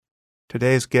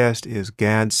Today's guest is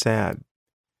Gad Saad.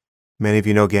 Many of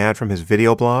you know Gad from his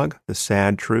video blog, The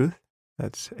Sad Truth.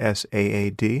 That's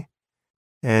S-A-A-D.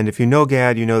 And if you know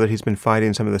Gad, you know that he's been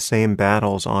fighting some of the same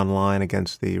battles online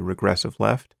against the regressive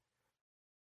left.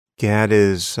 Gad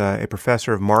is a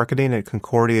professor of marketing at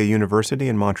Concordia University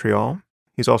in Montreal.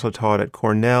 He's also taught at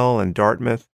Cornell and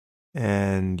Dartmouth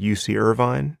and UC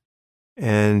Irvine.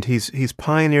 And he's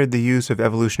pioneered the use of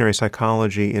evolutionary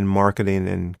psychology in marketing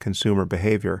and consumer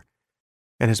behavior.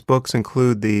 And his books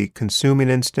include The Consuming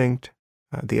Instinct,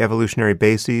 The Evolutionary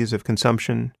Bases of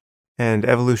Consumption, and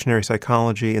Evolutionary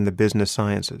Psychology in the Business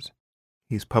Sciences.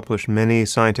 He's published many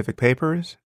scientific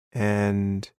papers,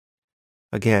 and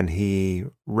again, he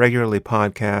regularly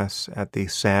podcasts at The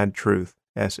Sad Truth,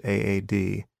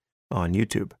 S-A-A-D, on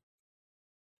YouTube.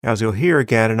 As you'll hear,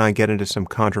 Gad and I get into some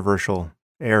controversial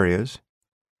areas,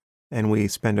 and we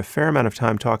spend a fair amount of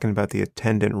time talking about the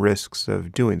attendant risks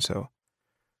of doing so.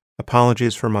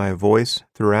 Apologies for my voice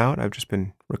throughout. I've just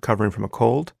been recovering from a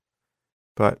cold,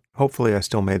 but hopefully I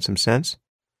still made some sense.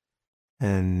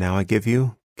 And now I give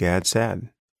you Gad Saad.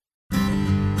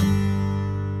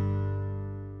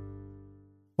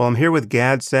 Well, I'm here with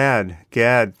Gad Saad.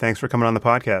 Gad, thanks for coming on the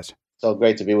podcast. So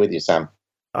great to be with you, Sam.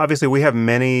 Obviously, we have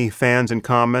many fans in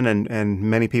common, and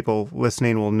many people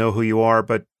listening will know who you are.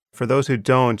 But for those who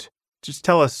don't, just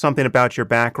tell us something about your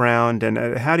background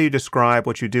and how do you describe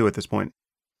what you do at this point?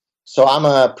 So I'm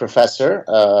a professor.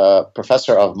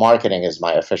 Professor of marketing is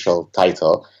my official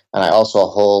title. And I also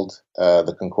hold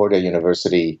the Concordia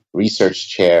University Research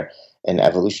Chair in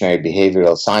Evolutionary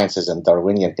Behavioral Sciences and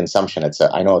Darwinian Consumption.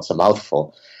 I know it's a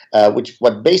mouthful.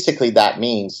 What basically that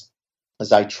means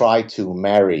is I try to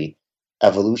marry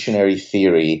evolutionary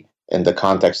theory in the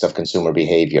context of consumer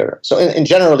behavior. So in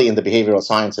generally in the behavioral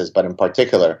sciences, but in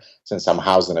particular, since I'm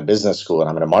housed in a business school and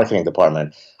I'm in a marketing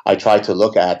department, I try to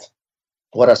look at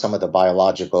what are some of the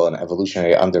biological and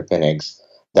evolutionary underpinnings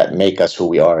that make us who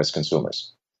we are as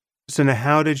consumers. So now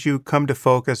how did you come to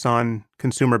focus on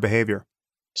consumer behavior?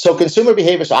 So consumer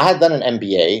behavior, so I had done an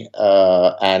MBA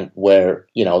and where,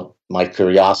 my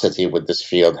curiosity with this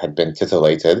field had been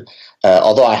titillated.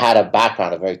 Although I had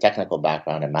a very technical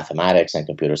background in mathematics and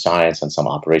computer science and some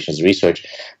operations research,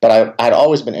 but I had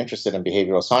always been interested in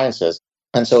behavioral sciences.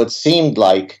 And so it seemed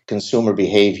like consumer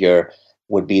behavior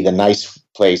would be the nice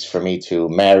place for me to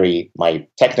marry my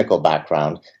technical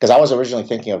background, because I was originally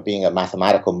thinking of being a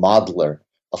mathematical modeler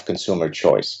of consumer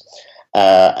choice.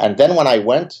 And then when I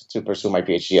went to pursue my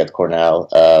PhD at Cornell,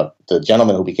 the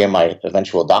gentleman who became my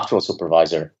eventual doctoral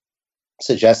supervisor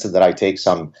suggested that I take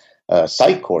some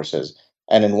psych courses.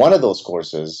 And in one of those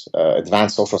courses,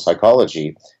 Advanced Social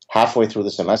Psychology, halfway through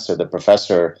the semester, the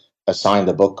professor assigned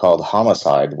a book called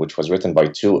Homicide, which was written by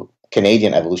two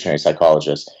Canadian evolutionary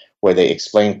psychologists, where they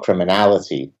explain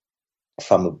criminality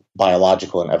from a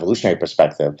biological and evolutionary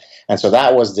perspective. And so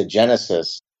that was the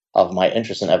genesis of my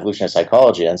interest in evolutionary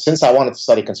psychology. And since I wanted to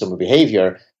study consumer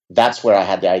behavior, that's where I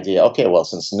had the idea, okay, well,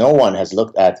 since no one has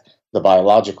looked at the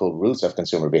biological roots of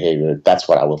consumer behavior, that's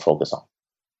what I will focus on.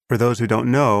 For those who don't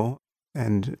know,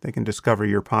 and they can discover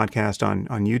your podcast on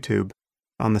YouTube,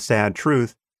 on The Sad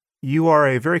Truth, you are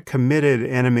a very committed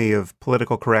enemy of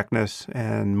political correctness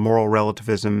and moral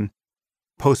relativism,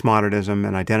 postmodernism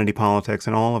and identity politics,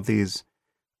 and all of these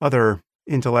other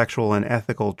intellectual and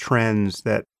ethical trends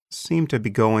that seem to be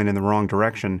going in the wrong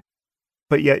direction.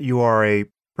 But yet you are a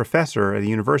professor at a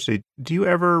university. Do you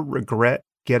ever regret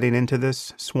getting into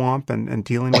this swamp and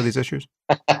dealing with these issues?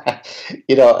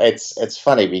 It's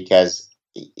funny because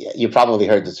you probably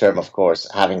heard the term, of course,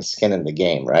 having skin in the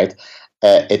game, right?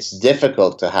 It's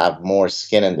difficult to have more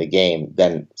skin in the game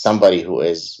than somebody who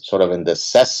is sort of in the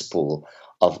cesspool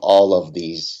of all of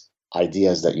these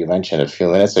ideas that you mentioned a few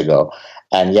minutes ago,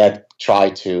 and yet try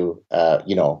to,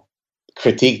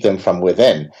 critique them from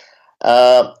within.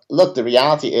 Look, the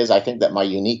reality is I think that my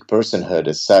unique personhood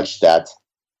is such that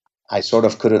I sort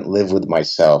of couldn't live with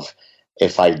myself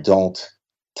if I don't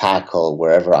tackle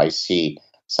wherever I see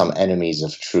some enemies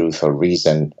of truth or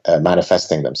reason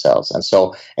manifesting themselves. And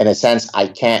so, in a sense, I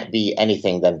can't be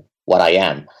anything than what I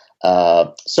am.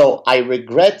 So I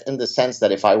regret in the sense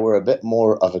that if I were a bit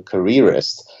more of a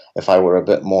careerist, if I were a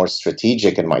bit more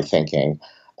strategic in my thinking,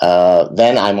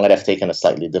 then I might have taken a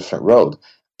slightly different road.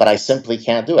 But I simply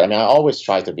can't do it. I mean, I always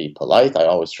try to be polite. I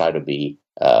always try to be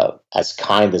as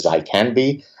kind as I can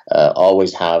be,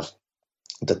 always have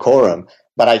decorum.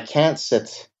 But I can't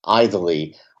sit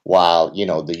idly while,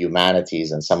 the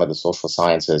humanities and some of the social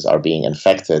sciences are being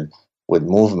infected with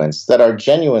movements that are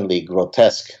genuinely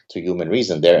grotesque to human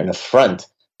reason. They're an affront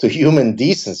to human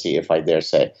decency, if I dare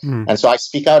say. And so I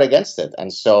speak out against it.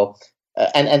 And so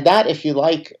And that, if you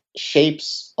like,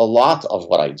 shapes a lot of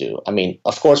what I do. I mean,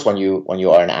 of course, when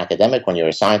you are an academic, when you're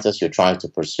a scientist, you're trying to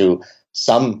pursue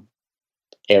some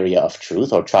area of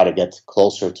truth or try to get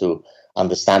closer to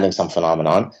understanding some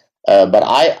phenomenon. But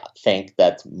I think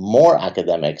that more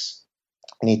academics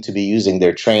need to be using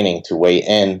their training to weigh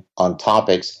in on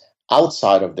topics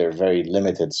outside of their very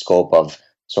limited scope of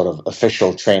sort of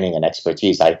official training and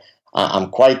expertise. I'm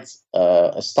quite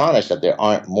astonished that there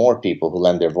aren't more people who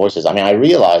lend their voices. I mean, I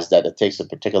realize that it takes a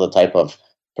particular type of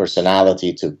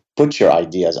personality to put your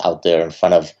ideas out there in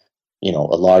front of, a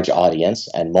large audience,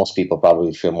 and most people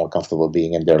probably feel more comfortable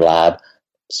being in their lab,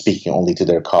 speaking only to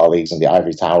their colleagues in the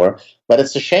ivory tower. But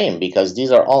it's a shame because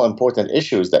these are all important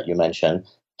issues that you mentioned,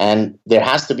 and there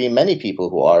has to be many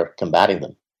people who are combating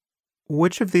them.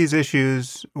 Which of these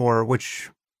issues, or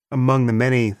which among the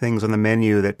many things on the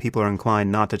menu that people are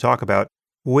inclined not to talk about,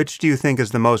 which do you think is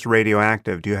the most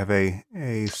radioactive? Do you have a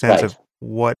sense Right. of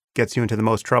what gets you into the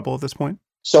most trouble at this point?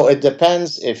 So it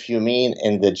depends if you mean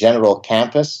in the general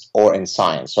campus or in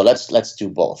science. So let's do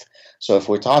both. So if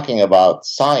we're talking about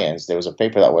science, there was a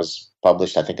paper that was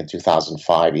published, I think, in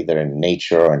 2005, either in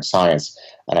Nature or in Science,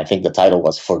 and I think the title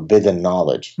was Forbidden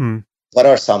Knowledge. Hmm. What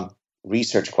are some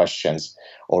research questions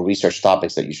or research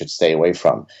topics that you should stay away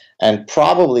from? And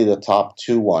probably the top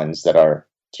two ones that are,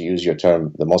 to use your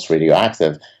term, the most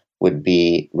radioactive would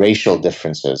be racial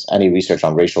differences, any research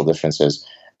on racial differences,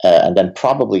 and then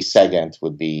probably second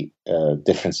would be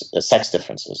sex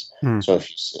differences. Hmm. So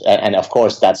and of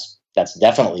course that's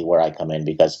definitely where I come in,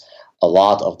 because a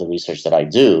lot of the research that I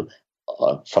do,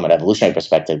 from an evolutionary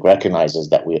perspective, recognizes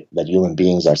that human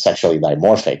beings are sexually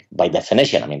dimorphic by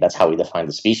definition. I mean, that's how we define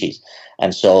the species.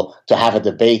 And so to have a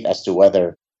debate as to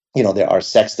whether there are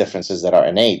sex differences that are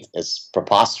innate is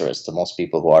preposterous to most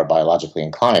people who are biologically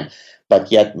inclined.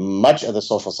 But yet, much of the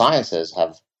social sciences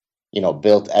have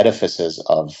built edifices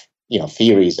of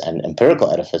theories and empirical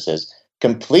edifices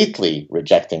completely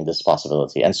rejecting this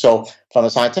possibility. And so, from a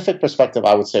scientific perspective,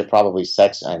 I would say probably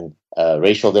sex and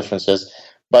racial differences.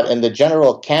 But in the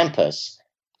general campus,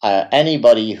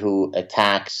 anybody who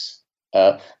attacks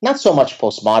not so much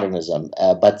postmodernism,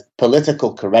 but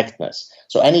political correctness.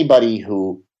 So anybody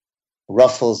who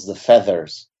ruffles the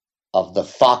feathers of the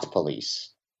thought police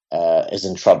is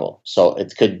in trouble. So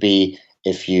it could be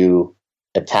if you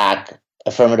attack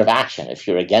affirmative action, if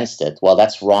you're against it, well,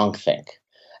 that's wrong think,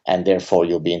 and therefore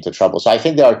you'll be into trouble. So I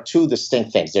think there are two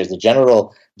distinct things. There's the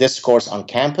general discourse on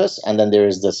campus, and then there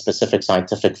is the specific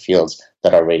scientific fields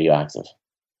that are radioactive.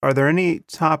 Are there any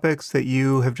topics that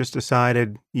you have just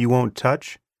decided you won't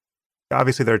touch?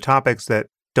 Obviously, there are topics that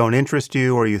don't interest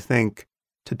you, or you think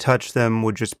to touch them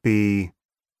would just be,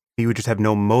 you would just have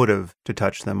no motive to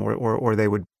touch them, or they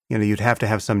would, you'd have to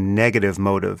have some negative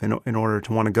motive in order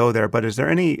to want to go there. But is there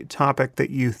any topic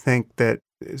that you think that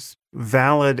is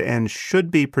valid and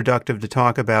should be productive to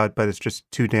talk about, but it's just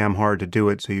too damn hard to do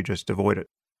it, so you just avoid it?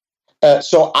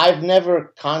 So I've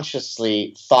never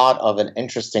consciously thought of an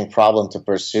interesting problem to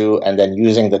pursue and then,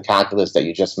 using the calculus that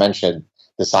you just mentioned,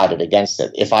 decided against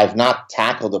it. If I've not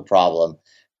tackled a problem,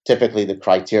 typically the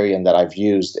criterion that I've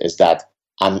used is that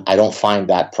I don't find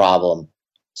that problem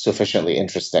sufficiently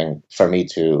interesting for me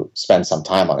to spend some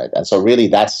time on it. And so really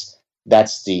that's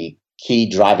the key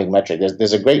driving metric.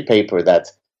 There's a great paper that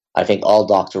I think all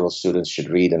doctoral students should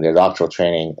read in their doctoral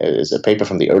training. It is a paper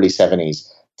from the early 70s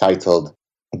titled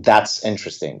 "That's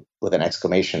Interesting" with an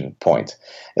exclamation point.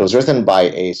 It was written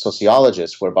by a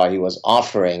sociologist, whereby he was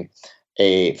offering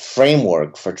a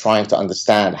framework for trying to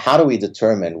understand how do we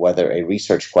determine whether a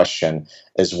research question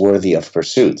is worthy of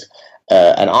pursuit.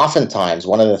 And oftentimes,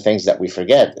 one of the things that we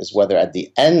forget is whether at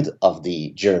the end of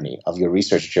the journey, of your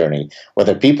research journey,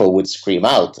 whether people would scream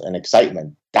out in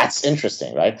excitement, "That's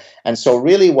interesting," right? And so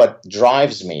really what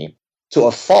drives me, to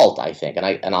a fault, I think,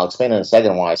 and I'll explain in a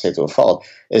second why I say to a fault,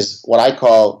 is what I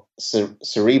call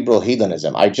cerebral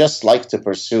hedonism. I just like to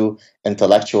pursue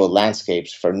intellectual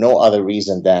landscapes for no other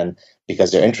reason than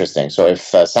because they're interesting. So if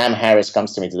Sam Harris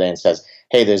comes to me today and says,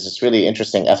 "Hey, there's this really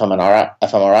interesting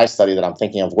fMRI study that I'm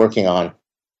thinking of working on,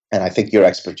 and I think your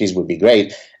expertise would be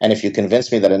great. And if you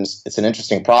convince me that it's an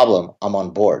interesting problem, I'm on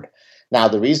board." Now,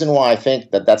 the reason why I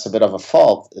think that that's a bit of a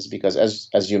fault is because,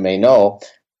 as you may know,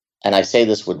 and I say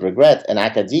this with regret, in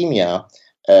academia,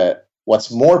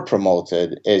 what's more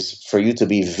promoted is for you to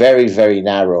be very, very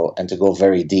narrow and to go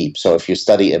very deep. So if you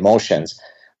study emotions,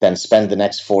 then spend the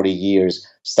next 40 years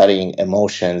studying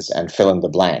emotions and fill in the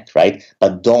blank, right?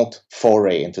 But don't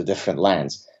foray into different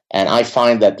lands. And I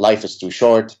find that life is too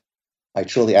short. I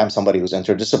truly am somebody who's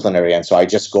interdisciplinary, and so I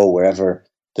just go wherever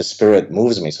the spirit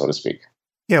moves me, so to speak.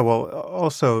 Yeah, well,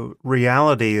 also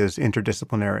reality is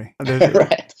interdisciplinary.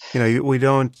 Right. We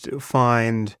don't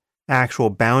find actual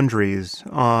boundaries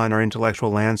on our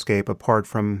intellectual landscape apart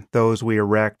from those we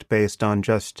erect based on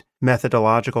just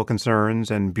methodological concerns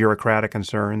and bureaucratic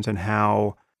concerns and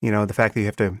how, the fact that you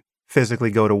have to physically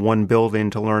go to one building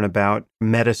to learn about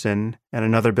medicine and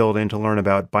another building to learn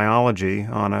about biology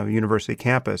on a university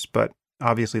campus. But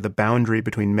obviously the boundary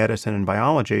between medicine and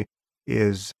biology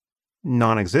is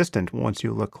non-existent once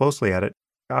you look closely at it.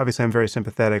 Obviously, I'm very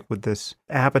sympathetic with this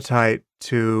appetite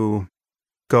to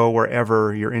go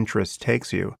wherever your interest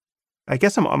takes you. I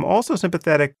guess I'm also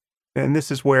sympathetic, and this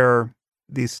is where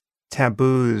these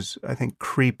taboos, I think,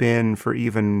 creep in for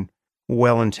even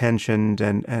well-intentioned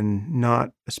and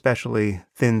not especially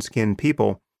thin-skinned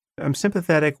people. I'm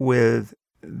sympathetic with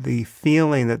the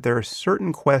feeling that there are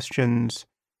certain questions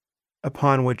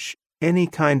upon which any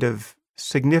kind of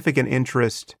significant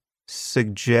interest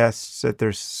suggests that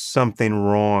there's something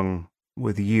wrong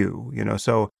with you,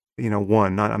 So,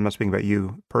 I'm not speaking about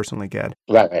you personally, Gad.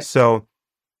 Right, right. So,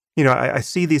 I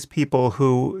see these people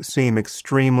who seem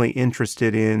extremely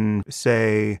interested in,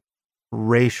 say,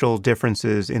 racial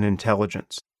differences in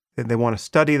intelligence. They want to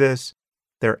study this.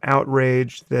 They're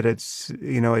outraged that it's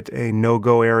a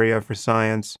no-go area for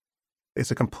science.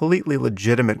 It's a completely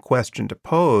legitimate question to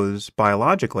pose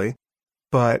biologically,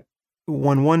 but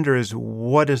one wonders,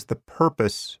 what is the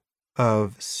purpose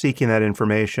of seeking that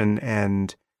information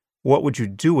and what would you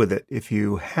do with it if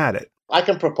you had it? I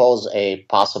can propose a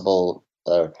possible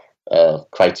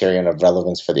criterion of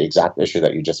relevance for the exact issue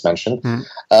that you just mentioned. Hmm.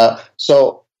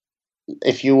 So,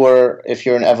 if you're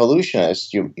an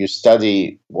evolutionist, you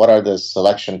study what are the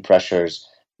selection pressures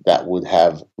that would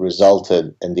have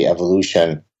resulted in the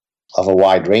evolution of a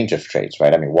wide range of traits,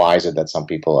 right? I mean, why is it that some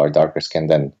people are darker skinned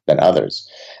than others?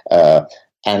 Uh,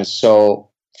 and so,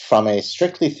 from a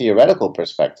strictly theoretical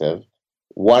perspective,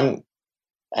 one,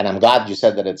 and I'm glad you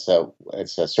said that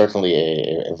certainly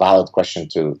a valid question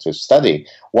to study.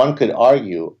 One could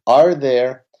argue: are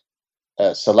there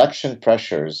selection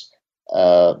pressures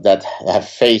that have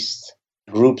faced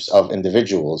groups of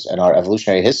individuals in our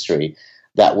evolutionary history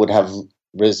that would have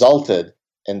resulted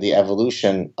in the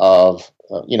evolution of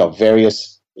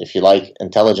various, if you like,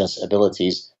 intelligence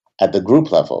abilities at the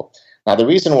group level? Now, the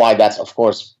reason why that's, of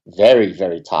course, very,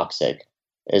 very toxic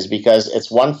is because it's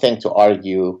one thing to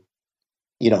argue,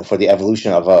 for the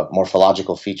evolution of a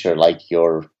morphological feature like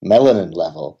your melanin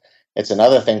level. It's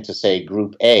another thing to say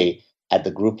group A at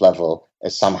the group level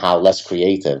is somehow less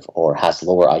creative or has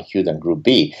lower IQ than group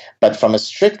B. But from a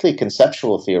strictly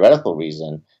conceptual theoretical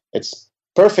reason, it's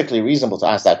perfectly reasonable to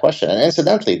ask that question. And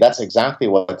incidentally, that's exactly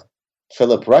what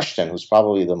Philip Rushton, who's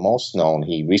probably the most known,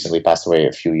 he recently passed away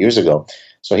a few years ago.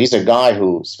 So he's a guy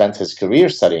who spent his career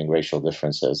studying racial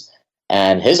differences.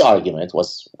 And his argument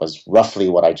was roughly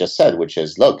what I just said, which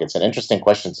is, look, it's an interesting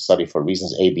question to study for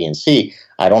reasons A, B, and C.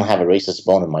 I don't have a racist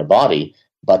bone in my body,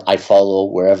 but I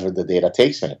follow wherever the data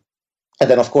takes me. And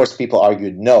then, of course, people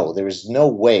argued, no, there is no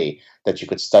way that you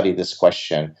could study this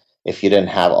question if you didn't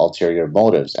have ulterior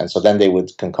motives. And so then they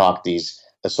would concoct these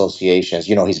associations.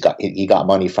 He got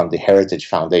money from the Heritage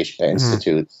Foundation Mhm.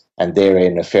 Institute, and they're a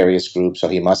nefarious group, so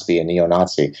he must be a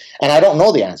neo-Nazi. And I don't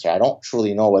know the answer. I don't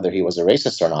truly know whether he was a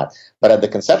racist or not. But at the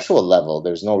conceptual level,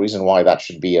 there's no reason why that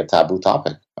should be a taboo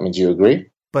topic. I mean, do you agree?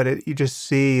 But you just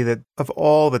see that of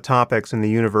all the topics in the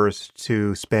universe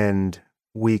to spend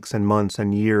weeks and months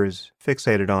and years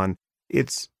fixated on,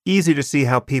 it's easy to see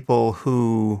how people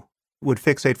who would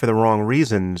fixate for the wrong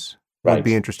reasons would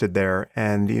be Right. interested there.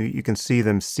 And you can see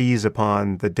them seize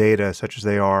upon the data such as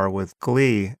they are with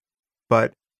glee.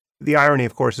 But the irony,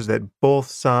 of course, is that both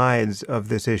sides of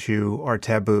this issue are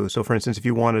taboo. So, for instance, if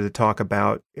you wanted to talk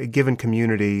about a given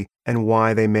community and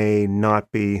why they may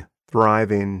not be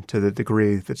thriving to the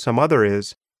degree that some other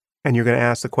is, and you're going to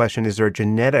ask the question, is there a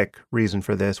genetic reason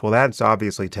for this? Well, that's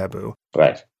obviously taboo.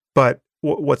 Right. But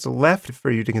what's left for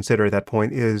you to consider at that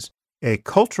point is a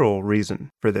cultural reason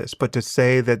for this. But to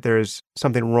say that there's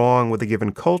something wrong with a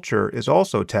given culture is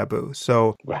also taboo.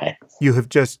 So Right. you have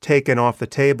just taken off the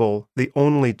table the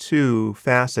only two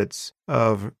facets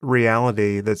of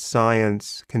reality that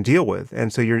science can deal with.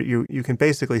 And so you can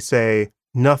basically say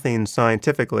nothing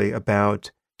scientifically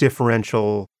about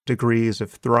differential degrees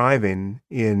of thriving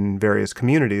in various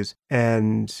communities.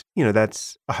 And,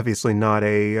 that's obviously not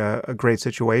a great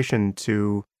situation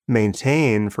to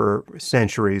maintain for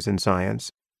centuries in science.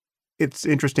 It's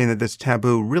interesting that this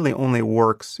taboo really only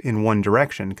works in one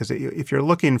direction, because if you're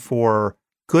looking for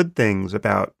good things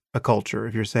about a culture,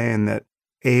 if you're saying that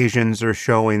Asians are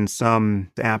showing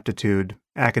some aptitude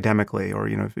academically or,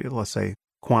 let's say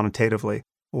quantitatively,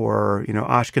 or,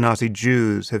 Ashkenazi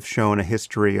Jews have shown a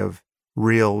history of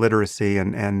real literacy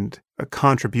and a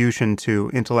contribution to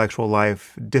intellectual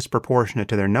life disproportionate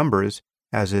to their numbers,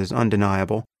 as is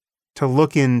undeniable. To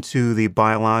look into the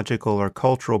biological or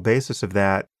cultural basis of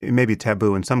that, it may be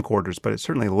taboo in some quarters, but it's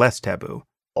certainly less taboo.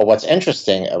 Well, what's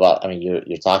interesting about, I mean,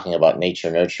 you're talking about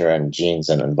nature, nurture, and genes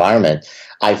and environment.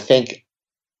 I think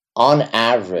on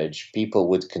average, people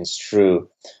would construe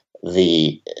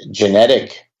the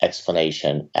genetic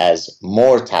explanation as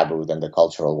more taboo than the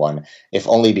cultural one, if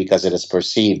only because it is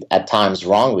perceived, at times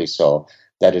wrongly so,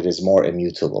 that it is more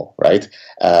immutable, right?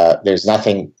 There's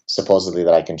nothing supposedly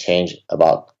that I can change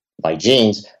about my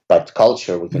genes, but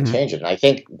culture, we can Mhm. change it. And I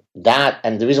think that,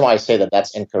 and the reason why I say that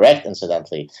that's incorrect,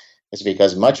 incidentally, is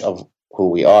because much of who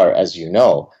we are, as you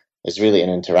know, is really an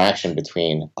interaction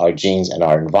between our genes and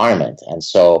our environment. And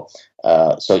so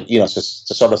to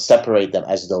sort of separate them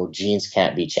as though genes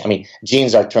can't be changed. I mean,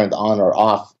 genes are turned on or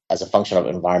off as a function of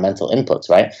environmental inputs,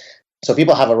 right? So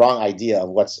people have a wrong idea of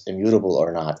what's immutable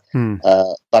or not. Hmm.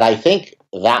 But I think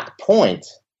that point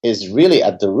is really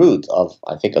at the root of,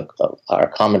 I think, our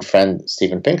common friend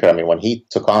Steven Pinker. I mean, when he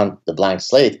took on the blank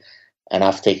slate, and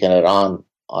I've taken it on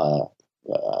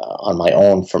my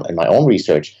own from in my own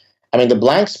research. I mean,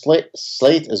 the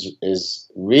slate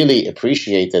is really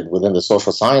appreciated within the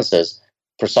social sciences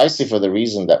precisely for the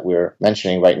reason that we're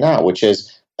mentioning right now, which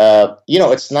is,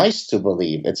 it's nice to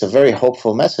believe. It's a very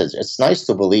hopeful message. It's nice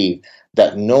to believe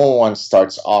that no one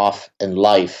starts off in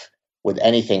life with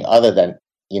anything other than,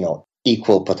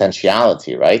 equal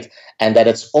potentiality, right? And that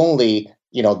it's only,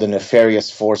 the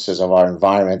nefarious forces of our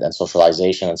environment and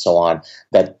socialization and so on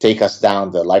that take us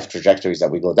down the life trajectories that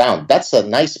we go down. That's a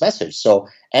nice message. So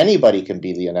anybody can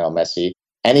be Lionel Messi,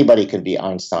 anybody could be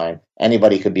Einstein,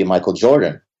 anybody could be Michael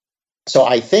Jordan. So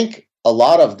I think a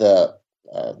lot of the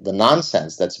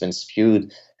nonsense that's been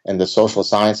spewed in the social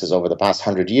sciences over the past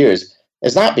 100 years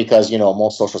is not because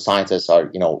most social scientists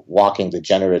are walking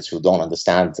degenerates who don't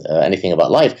understand anything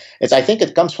about life. I think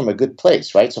it comes from a good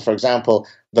place, right? So, for example,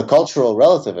 the cultural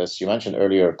relativists you mentioned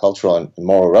earlier, cultural and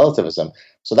moral relativism.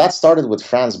 So that started with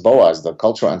Franz Boas, the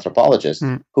cultural anthropologist,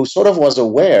 Hmm. who sort of was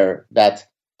aware that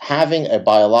having a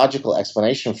biological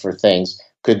explanation for things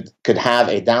could have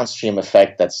a downstream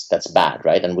effect that's bad,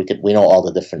 right? And we know all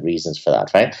the different reasons for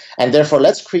that, right? And therefore,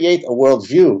 let's create a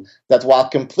worldview that, while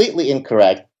completely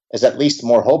incorrect, is at least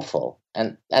more hopeful.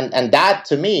 And that,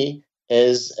 to me,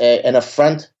 is an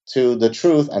affront to the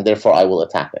truth, and therefore I will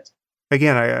attack it.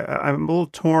 Again, I'm a little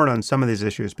torn on some of these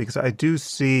issues because I do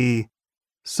see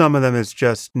some of them as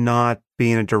just not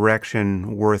being a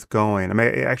direction worth going. I mean,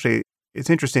 actually, it's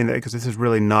interesting that because this is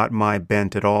really not my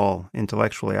bent at all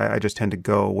intellectually. I just tend to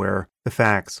go where the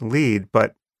facts lead.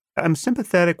 But I'm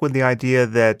sympathetic with the idea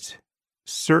that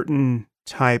certain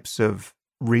types of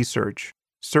research,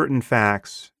 certain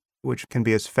facts, which can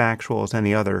be as factual as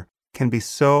any other, can be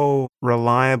so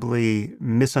reliably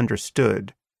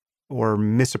misunderstood or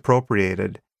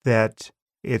misappropriated that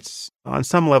it's on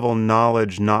some level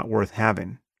knowledge not worth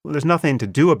having. There's nothing to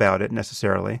do about it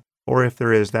necessarily, or if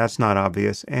there is, that's not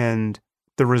obvious, and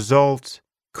the result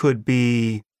could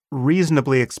be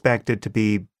reasonably expected to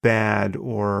be bad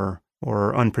or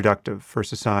unproductive for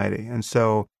society. And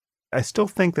so I still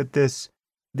think that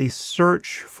the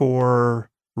search for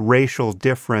racial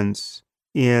difference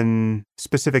in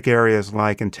specific areas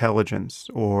like intelligence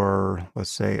or,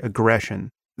 let's say, aggression,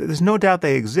 there's no doubt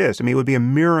they exist. I mean, it would be a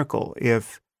miracle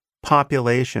if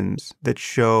populations that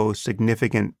show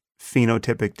significant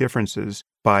phenotypic differences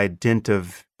by dint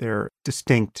of their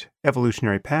distinct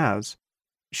evolutionary paths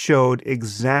showed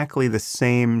exactly the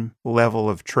same level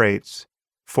of traits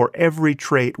for every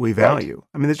trait we value. Right.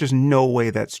 I mean, there's just no way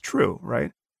that's true,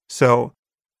 right? So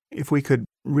if we could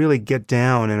really get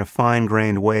down in a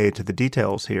fine-grained way to the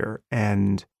details here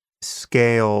and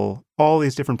scale all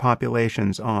these different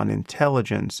populations on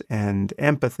intelligence and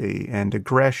empathy and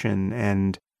aggression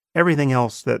and everything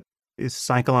else that is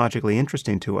psychologically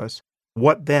interesting to us,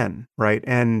 what then, right?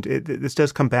 And this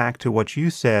does come back to what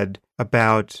you said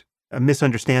about a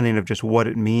misunderstanding of just what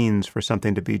it means for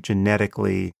something to be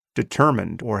genetically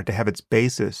determined or to have its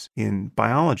basis in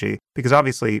biology. Because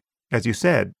obviously, as you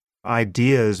said,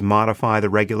 ideas modify the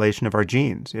regulation of our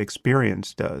genes.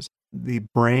 Experience does. The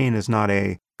brain is not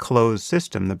a closed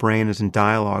system. The brain is in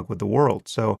dialogue with the world.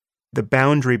 So the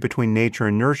boundary between nature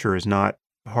and nurture is not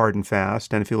hard and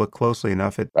fast. And if you look closely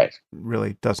enough, it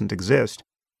really doesn't exist.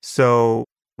 So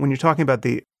when you're talking about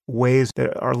the ways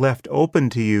that are left open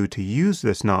to you to use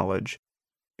this knowledge,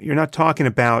 you're not talking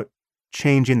about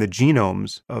changing the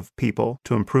genomes of people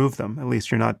to improve them. At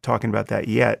least you're not talking about that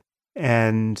yet.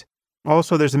 And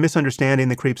Also, there's a misunderstanding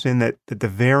that creeps in that the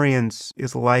variance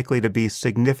is likely to be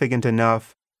significant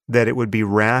enough that it would be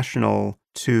rational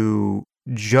to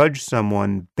judge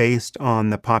someone based on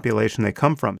the population they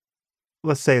come from.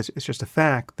 Let's say it's just a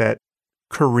fact that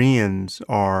Koreans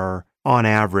are, on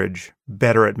average,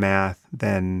 better at math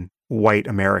than white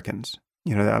Americans.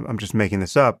 I'm just making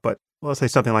this up, but let's say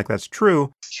something like that's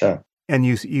true. Sure. And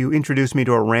you introduce me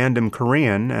to a random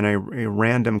Korean and a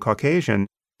random Caucasian,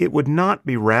 it would not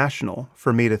be rational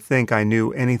for me to think I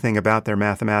knew anything about their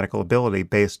mathematical ability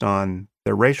based on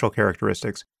their racial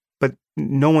characteristics. But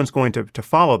no one's going to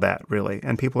follow that, really.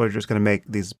 And people are just going to make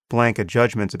these blanket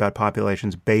judgments about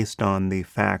populations based on the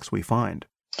facts we find.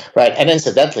 Right. And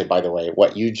incidentally, by the way,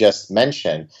 what you just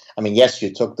mentioned, I mean, yes,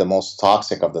 you took the most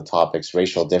toxic of the topics,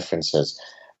 racial differences,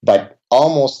 but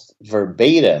almost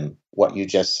verbatim, what you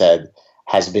just said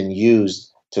has been used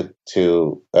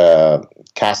to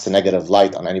cast a negative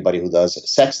light on anybody who does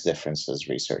sex differences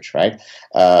research, right?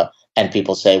 And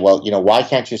people say, well, why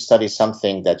can't you study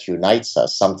something that unites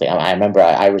us? Something. I remember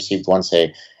I received once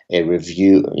a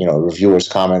review, reviewers'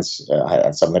 comments. I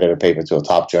had submitted a paper to a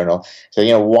top journal.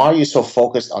 So, why are you so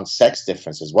focused on sex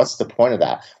differences? What's the point of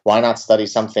that? Why not study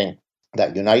something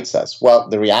that unites us? Well,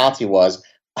 the reality was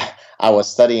I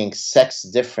was studying sex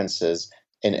differences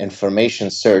in information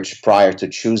search prior to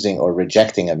choosing or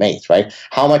rejecting a mate, right?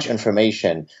 How much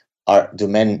information do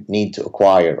men need to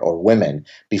acquire, or women,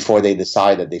 before they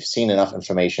decide that they've seen enough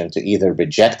information to either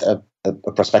reject a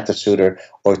prospective suitor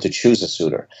or to choose a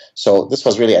suitor? So this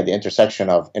was really at the intersection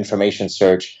of information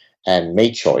search and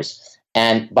mate choice.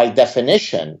 And by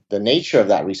definition, the nature of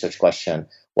that research question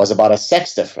was about a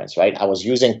sex difference, right? I was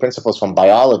using principles from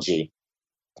biology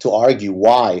to argue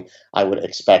why I would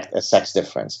expect a sex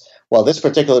difference. Well, this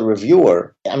particular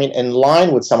reviewer, I mean, in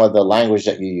line with some of the language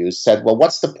that you use, said, well,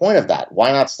 what's the point of that?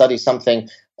 Why not study something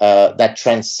that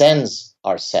transcends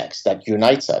our sex, that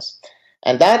unites us?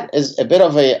 And that is a bit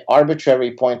of an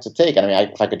arbitrary point to take. I mean,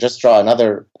 if I could just draw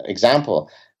another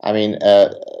example, I mean,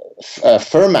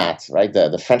 Fermat, right,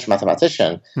 the French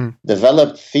mathematician,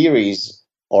 developed theories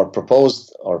or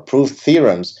proposed or proved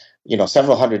theorems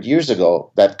several hundred years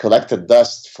ago that collected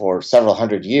dust for several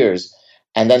hundred years.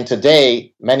 And then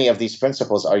today, many of these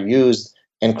principles are used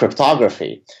in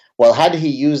cryptography. Well, had he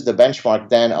used the benchmark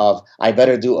then of, I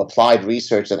better do applied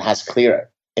research that has clear,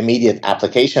 immediate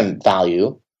application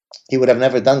value, he would have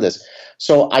never done this.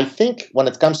 So I think when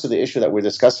it comes to the issue that we're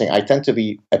discussing, I tend to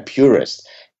be a purist.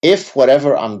 If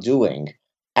whatever I'm doing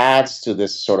adds to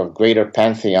this sort of greater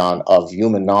pantheon of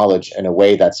human knowledge in a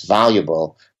way that's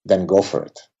valuable, then go for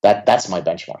it. That's my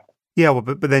benchmark. Yeah, well,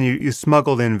 but then you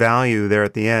smuggled in value there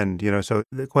at the end, so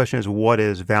the question is, what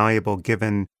is valuable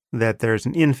given that there's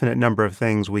an infinite number of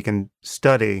things we can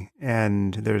study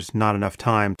and there's not enough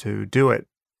time to do it?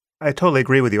 I totally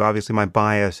agree with you. Obviously, my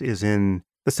bias is in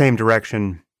the same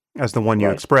direction as the one you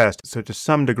expressed. So to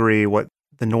some degree, what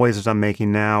the noises I'm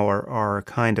making now are a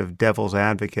kind of devil's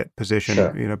advocate position.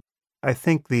 Sure. I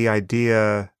think the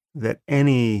idea that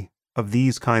any of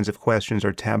these kinds of questions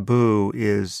are taboo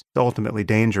is ultimately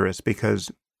dangerous,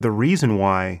 because the reason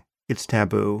why it's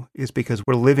taboo is because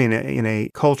we're living in a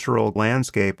cultural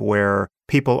landscape where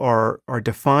people are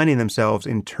defining themselves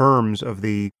in terms of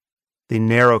the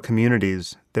narrow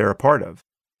communities they're a part of.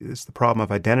 It's the problem of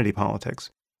identity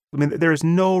politics. I mean, there is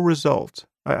no result,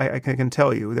 I can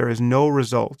tell you, there is no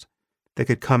result that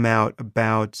could come out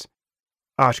about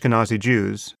Ashkenazi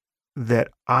Jews that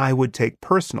I would take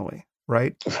personally.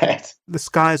 Right? Right. The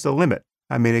sky's the limit.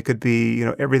 I mean, it could be,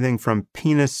 everything from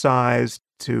penis size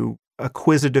to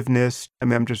acquisitiveness. I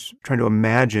mean, I'm just trying to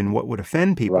imagine what would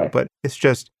offend people, but it's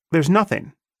just, there's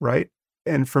nothing, right?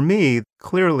 And for me,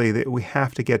 clearly that we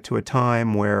have to get to a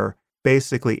time where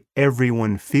basically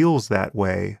everyone feels that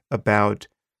way about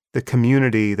the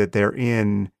community that they're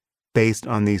in based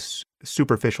on these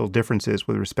superficial differences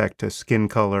with respect to skin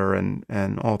color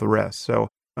and all the rest. So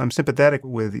I'm sympathetic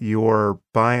with your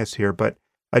bias here, but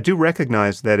I do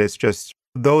recognize that it's just,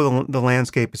 though the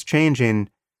landscape is changing,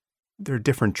 there are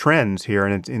different trends here,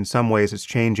 and in some ways it's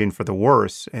changing for the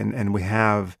worse. And we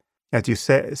have, as you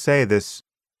say, this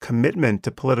commitment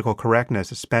to political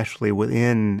correctness, especially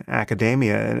within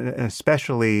academia, and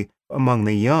especially among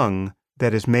the young,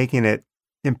 that is making it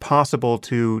impossible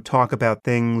to talk about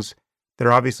things that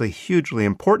are obviously hugely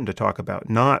important to talk about,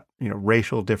 not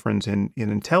racial difference in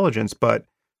intelligence, but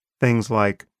things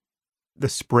like the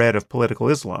spread of political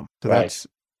Islam. So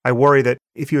I worry that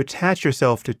if you attach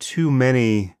yourself to too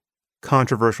many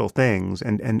controversial things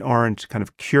and aren't kind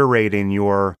of curating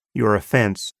your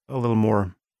offense a little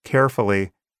more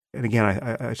carefully, and again,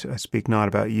 I speak not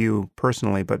about you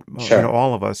personally, but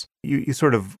all of us, you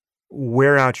sort of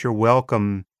wear out your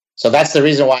welcome. So that's the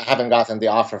reason why I haven't gotten the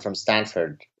offer from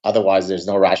Stanford. Otherwise, there's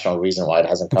no rational reason why it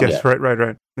hasn't come Yes, yet. right.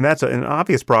 And that's an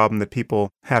obvious problem that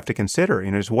people have to consider.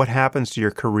 Is what happens to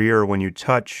your career when you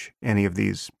touch any of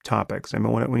these topics. I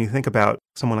mean, when you think about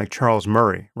someone like Charles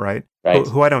Murray, right? Right.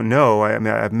 Who I don't know. I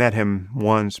mean, I've met him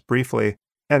once briefly,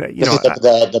 and This is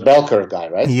the bell curve guy,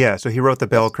 right? yeah. So he wrote The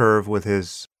Bell Yes. Curve with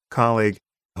his colleague,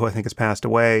 who I think has passed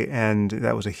away, and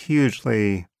that was a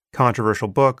hugely controversial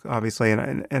book, obviously,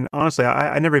 and honestly,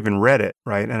 I never even read it,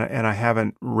 right? And I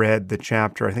haven't read the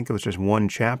chapter. I think it was just one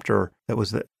chapter that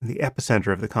was the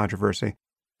epicenter of the controversy.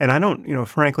 And I don't,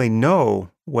 frankly, know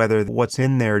whether what's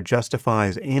in there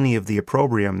justifies any of the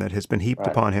opprobrium that has been heaped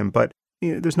Right. upon him. But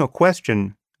there's no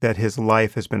question that his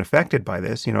life has been affected by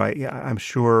this. I'm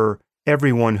sure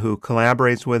everyone who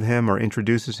collaborates with him or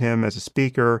introduces him as a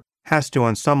speaker has to,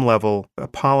 on some level,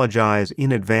 apologize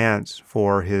in advance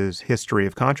for his history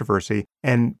of controversy.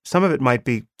 And some of it might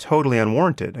be totally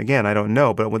unwarranted. Again, I don't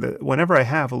know. But whenever I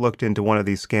have looked into one of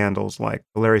these scandals, like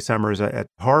Larry Summers at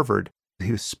Harvard,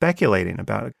 he was speculating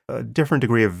about a different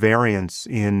degree of variance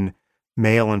in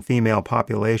male and female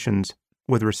populations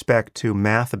with respect to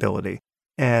math ability.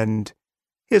 And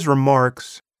his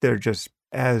remarks, they're just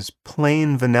as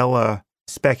plain vanilla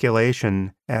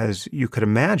speculation as you could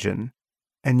imagine.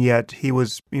 And yet he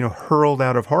was, hurled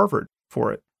out of Harvard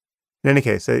for it. In any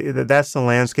case, that's the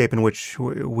landscape in which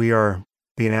we are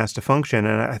being asked to function.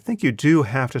 And I think you do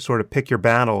have to sort of pick your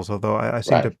battles, although I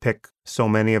seem to pick so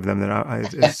many of them that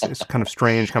it's kind of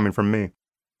strange coming from me.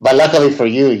 But luckily for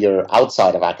you, you're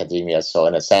outside of academia. So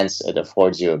in a sense, it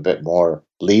affords you a bit more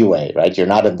leeway, right? You're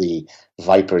not in the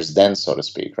viper's den, so to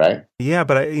speak, right? Yeah,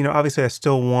 but obviously I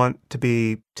still want to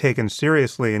be taken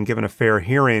seriously and given a fair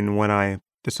hearing when I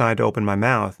decide to open my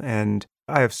mouth. And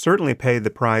I have certainly paid the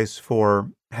price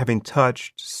for having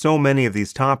touched so many of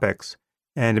these topics.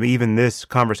 And even this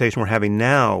conversation we're having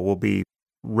now will be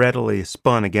readily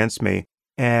spun against me.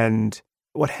 And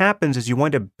what happens is you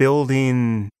wind up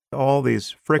building all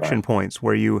these friction points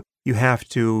where you have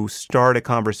to start a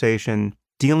conversation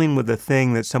dealing with the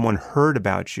thing that someone heard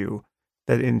about you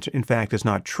that in fact is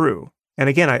not true. And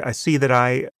again, I see that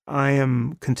I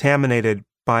am contaminated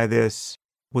by this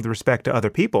with respect to other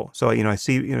people. So, I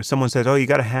see, someone says, oh, you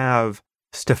got to have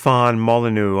Stefan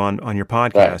Molyneux on your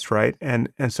podcast, right? And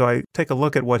so I take a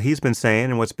look at what he's been saying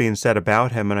and what's being said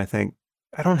about him, and I think,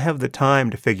 I don't have the time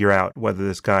to figure out whether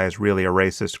this guy is really a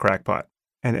racist crackpot.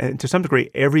 And to some degree,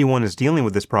 everyone is dealing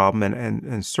with this problem,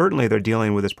 and certainly they're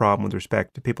dealing with this problem with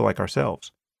respect to people like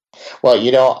ourselves. Well,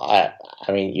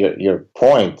 I mean, your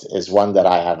point is one that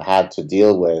I have had to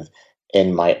deal with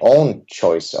in my own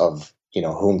choice of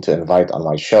whom to invite on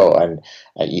my show. And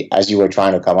as you were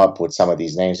trying to come up with some of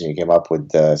these names, and you came up with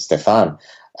Stefan,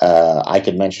 I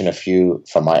could mention a few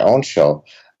from my own show: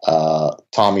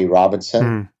 Tommy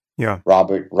Robinson,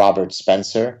 Robert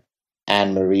Spencer,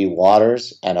 Anne Marie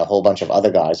Waters, and a whole bunch of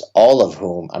other guys. All of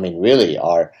whom, I mean, really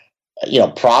are,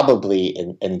 probably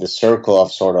in the circle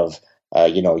of sort of.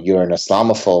 You're an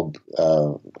Islamophobe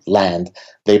land.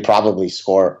 They probably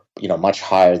score, much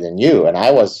higher than you. And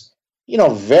I was,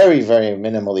 very, very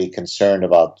minimally concerned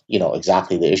about,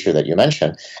 exactly the issue that you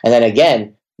mentioned. And then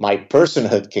again, my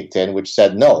personhood kicked in, which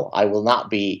said, no, I will not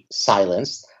be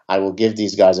silenced. I will give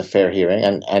these guys a fair hearing.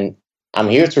 And I'm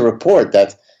here to report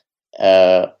that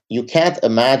you can't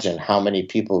imagine how many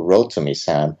people wrote to me,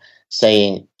 Sam,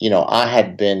 saying, I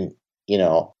had been,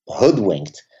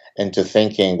 hoodwinked into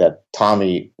thinking that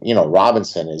Tommy,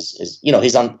 Robinson is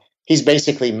he's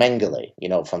basically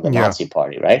Mengele, from the Nazi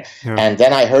party, right? Yeah. And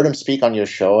then I heard him speak on your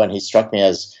show, and he struck me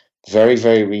as very,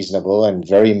 very reasonable and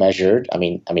very measured. I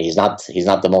mean, he's not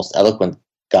the most eloquent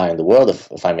guy in the world,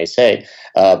 if I may say,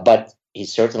 but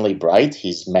he's certainly bright.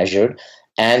 He's measured,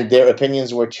 and their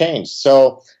opinions were changed.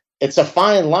 So it's a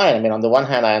fine line. I mean, on the one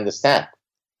hand, I understand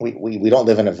we don't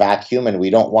live in a vacuum, and we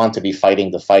don't want to be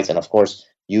fighting the fights. And of course,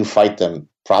 you fight them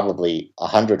probably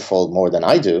 100-fold more than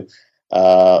I do.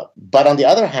 But on the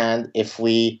other hand, if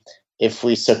we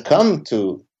succumb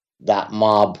to that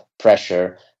mob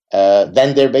pressure,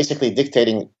 then they're basically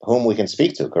dictating whom we can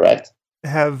speak to, correct?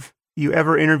 Have you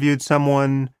ever interviewed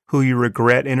someone who you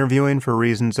regret interviewing for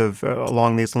reasons of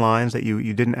along these lines, that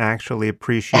you didn't actually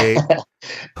appreciate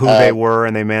who they were,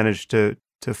 and they managed to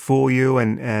fool you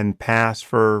and pass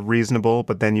for reasonable,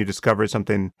 but then you discovered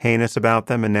something heinous about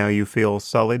them and now you feel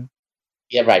sullied?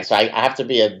 Yeah, right. So I have to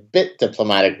be a bit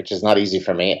diplomatic, which is not easy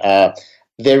for me.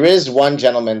 There is one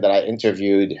gentleman that I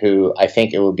interviewed who I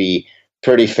think it would be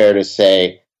pretty fair to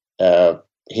say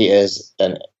he is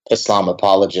an Islam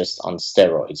apologist on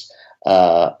steroids.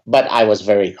 But I was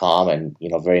very calm and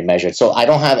very measured. So I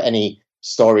don't have any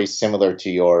stories similar to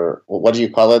your, what do you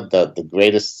call it? The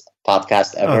greatest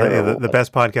podcast Oh, ever? the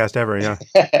best podcast ever,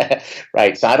 yeah.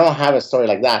 Right. So I don't have a story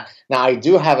like that. Now, I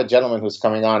do have a gentleman who's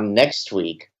coming on next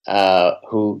week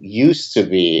who used to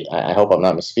be, I hope I'm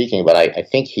not misspeaking, but I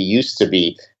think he used to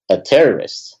be a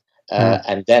terrorist.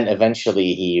 And then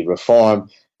eventually he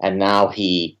reformed, and now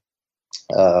he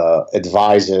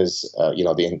advises,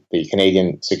 the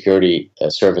Canadian security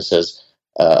services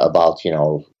about,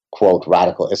 quote,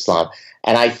 radical Islam.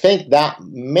 And I think that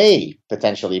may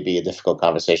potentially be a difficult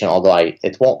conversation, although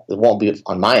it won't be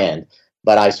on my end.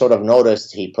 But I sort of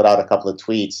noticed he put out a couple of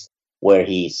tweets where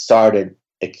he started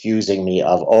accusing me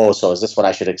of, oh, so is this what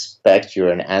I should expect?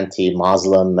 You're an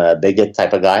anti-Muslim bigot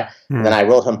type of guy. And then I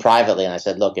wrote him privately and I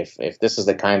said, look, if this is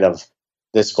the kind of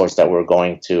discourse that we're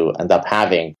going to end up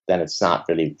having, then it's not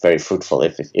really very fruitful.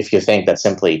 If you think that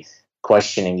simply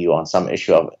questioning you on some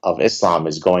issue of Islam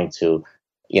is going to,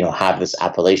 have this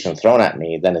appellation thrown at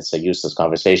me, then it's a useless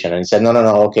conversation. And he said, no,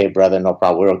 okay, brother, no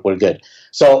problem, we're good.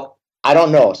 So I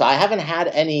don't know. So I haven't had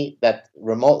any that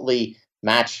remotely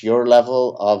match your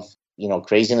level of,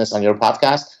 craziness on your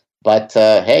podcast. But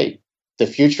hey, the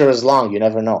future is long. You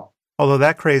never know. Although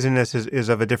that craziness is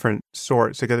of a different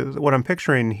sort. So what I'm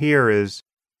picturing here is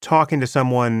talking to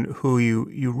someone who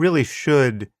you really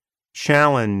should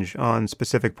challenge on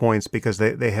specific points because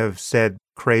they have said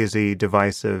crazy,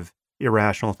 divisive,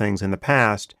 irrational things in the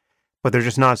past, but they're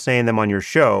just not saying them on your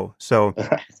show. So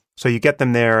so you get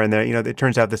them there and it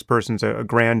turns out this person's a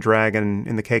grand dragon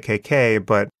in the KKK,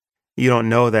 but you don't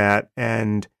know that,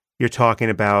 and you're talking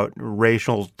about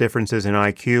racial differences in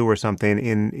IQ or something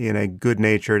in a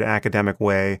good-natured academic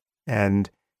way, and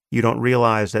you don't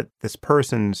realize that this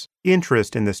person's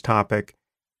interest in this topic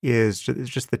is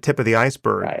just the tip of the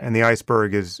iceberg, right, and the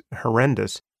iceberg is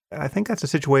horrendous. I think that's a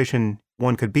situation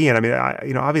one could be in. I mean,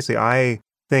 obviously, I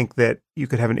think that you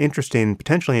could have an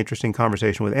potentially interesting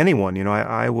conversation with anyone.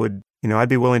 I'd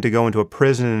be willing to go into a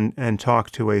prison and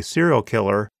talk to a serial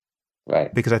killer.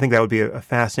 Right. Because I think that would be a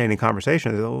fascinating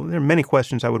conversation. There are many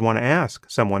questions I would want to ask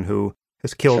someone who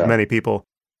has killed many people,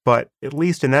 but at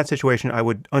least in that situation, I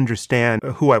would understand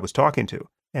who I was talking to.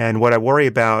 And what I worry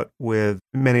about with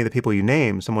many of the people you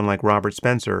name, someone like Robert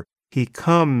Spencer, he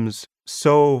comes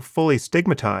so fully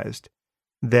stigmatized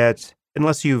that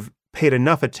unless you've paid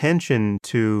enough attention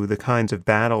to the kinds of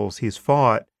battles he's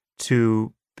fought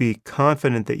to be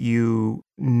confident that you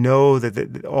know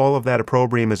that all of that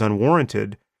opprobrium is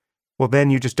unwarranted, well,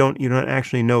 then you don't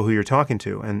actually know who you're talking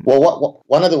to. And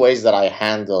one of the ways that I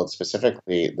handled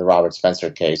specifically the Robert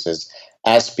Spencer case is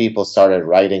as people started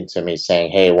writing to me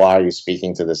saying, hey, why are you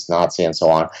speaking to this Nazi and so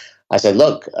on? I said,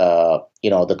 look,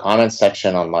 the comment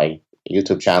section on my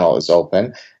YouTube channel is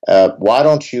open. Why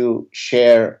don't you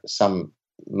share some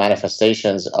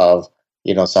manifestations of,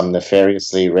 some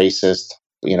nefariously racist,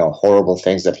 horrible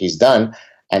things that he's done,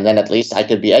 and then at least I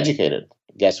could be educated.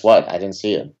 Guess what? I didn't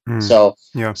see it. So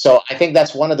I think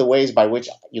that's one of the ways by which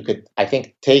you could, I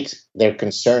think, take their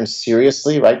concerns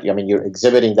seriously, right? I mean, you're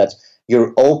exhibiting that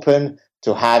you're open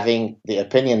to having the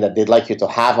opinion that they'd like you to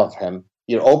have of him.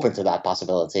 You're open to that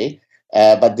possibility,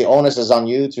 but the onus is on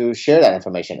you to share that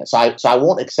information. So I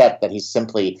won't accept that he's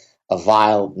simply a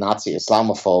vile Nazi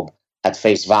Islamophobe at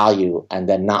face value and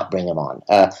then not bring him on.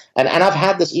 And I've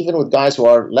had this even with guys who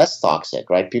are less toxic,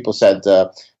 right? People said,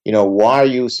 why are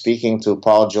you speaking to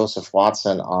Paul Joseph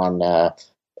Watson on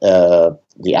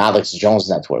the Alex Jones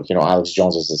network? Alex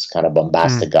Jones is this kind of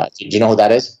bombastic guy. Do you know who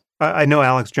that is? I know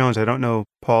Alex Jones. I don't know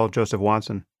Paul Joseph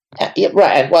Watson. Yeah,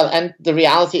 right. And the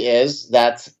reality is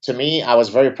that, to me, I was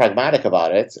very pragmatic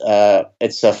about it.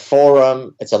 It's a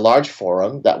forum. It's a large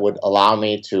forum that would allow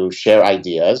me to share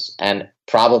ideas, and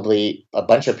probably a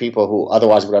bunch of people who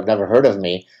otherwise would have never heard of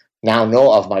me now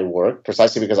know of my work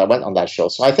precisely because I went on that show.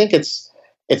 So I think it's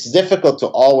difficult to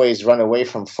always run away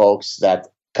from folks that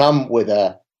come with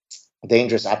a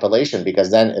dangerous appellation,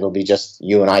 because then it'll be just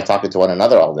you and I talking to one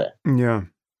another all day. Yeah.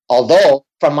 Although,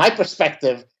 from my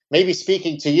perspective, maybe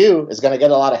speaking to you is going to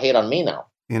get a lot of hate on me now.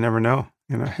 You never know.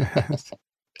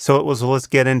 So let's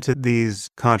get into these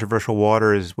controversial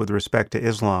waters with respect to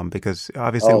Islam, because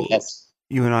obviously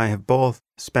you and I have both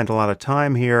spent a lot of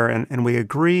time here, and we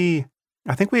agree.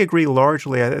 I think we agree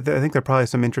largely. I think there are probably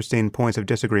some interesting points of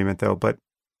disagreement, though, but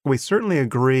we certainly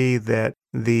agree that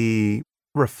the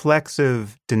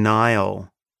reflexive denial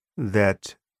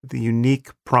that the unique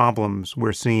problems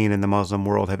we're seeing in the Muslim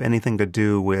world have anything to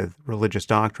do with religious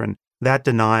doctrine, that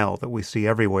denial that we see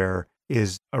everywhere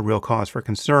is a real cause for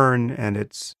concern, and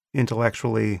it's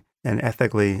intellectually and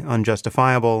ethically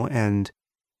unjustifiable. And,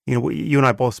 you and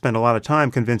I both spend a lot of time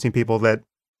convincing people that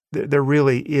there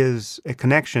really is a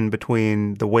connection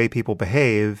between the way people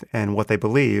behave and what they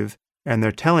believe, and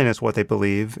they're telling us what they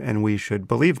believe, and we should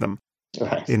believe them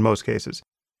Right. in most cases.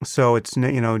 So it's,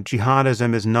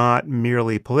 jihadism is not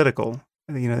merely political.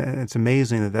 It's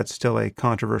amazing that that's still a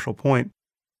controversial point.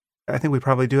 I think we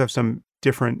probably do have some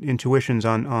different intuitions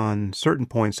on certain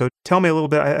points. So tell me a little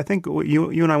bit. I think you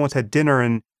and I once had dinner,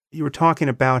 and you were talking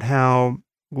about how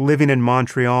living in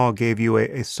Montreal gave you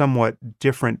a somewhat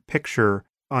different picture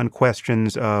on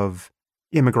questions of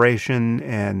immigration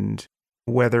and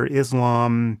whether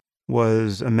Islam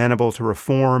was amenable to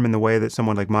reform in the way that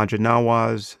someone like Majid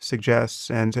Nawaz suggests.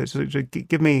 And so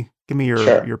give me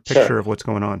your picture of what's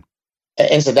going on.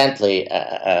 Incidentally,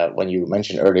 when you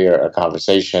mentioned earlier a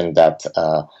conversation that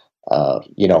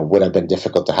would have been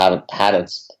difficult to have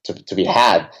to be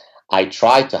had, I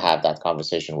tried to have that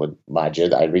conversation with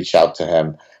Majid. I reached out to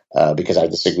him because I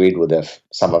disagreed with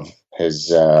some of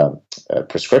his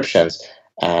prescriptions,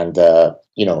 and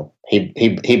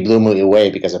he blew me away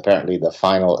because apparently the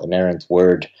final inerrant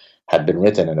word had been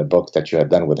written in a book that you had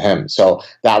done with him. So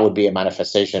that would be a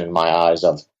manifestation in my eyes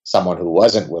of someone who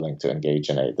wasn't willing to engage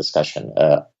in a discussion,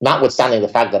 notwithstanding the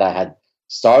fact that I had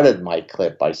started my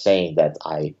clip by saying that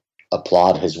I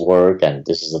applaud his work and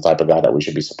this is the type of guy that we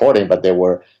should be supporting, but there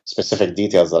were specific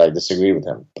details that I disagree with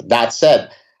him. But that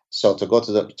said, so to go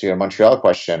to your Montreal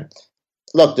question,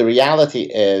 look, the reality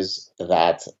is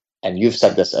that, and you've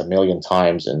said this a million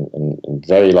times in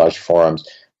very large forums,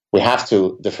 we have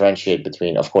to differentiate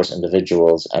between, of course,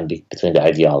 individuals and between the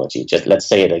ideology. Just let's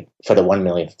say it for the 1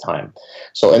 millionth time.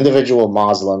 So individual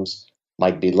Muslims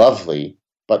might be lovely,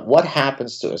 but what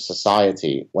happens to a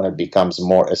society when it becomes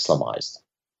more Islamized?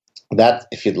 That,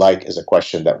 if you'd like, is a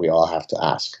question that we all have to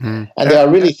ask. And there are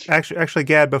really actually,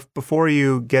 Gad, before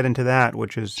you get into that,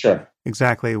 which is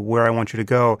exactly where I want you to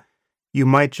go, you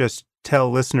might just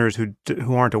tell listeners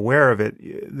who aren't aware of it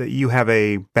that you have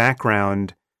a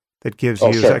background that gives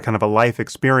you that kind of a life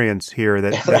experience here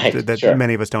that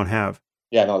many of us don't have.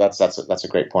 Yeah, no, that's a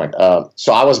great point.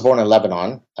 So I was born in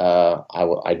Lebanon.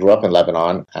 I grew up in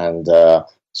Lebanon, and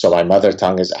so my mother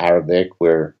tongue is Arabic.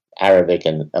 We're Arabic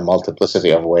in a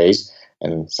multiplicity of ways,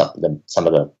 and some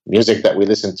of the music that we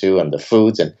listen to and the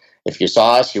foods. And if you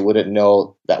saw us, you wouldn't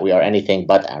know that we are anything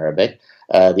but Arabic.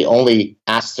 The only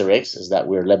asterisk is that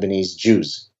we're Lebanese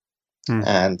Jews.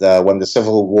 And when the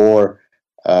civil war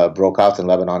broke out in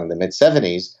Lebanon in the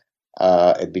mid-'70s,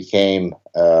 it became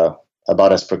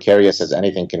about as precarious as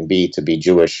anything can be to be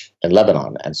Jewish in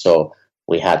Lebanon. And so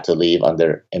we had to leave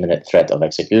under imminent threat of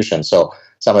execution. So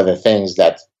some of the things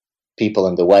that people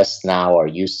in the West now are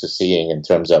used to seeing in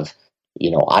terms of,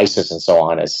 ISIS and so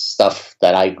on is stuff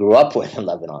that I grew up with in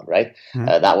Lebanon, right?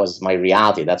 That was my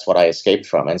reality. That's what I escaped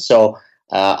from. And so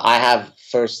I have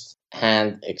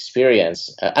first-hand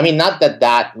experience. Not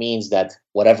that means that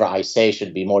whatever I say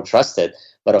should be more trusted,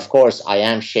 but of course I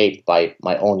am shaped by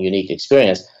my own unique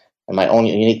experience. And my own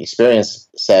unique experience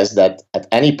says that at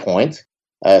any point,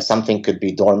 something could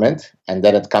be dormant and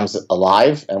then it comes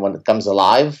alive. And when it comes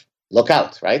alive, look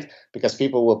out, right? Because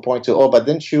people will point to, but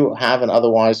didn't you have an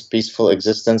otherwise peaceful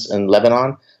existence in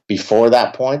Lebanon before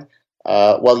that point?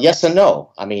 Well, yes and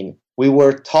no. We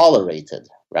were tolerated,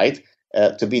 right?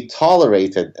 To be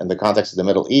tolerated in the context of the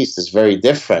Middle East is very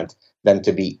different than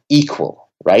to be equal,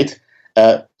 right?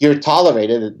 You're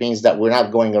tolerated, it means that we're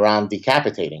not going around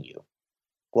decapitating you.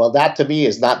 Well, that to me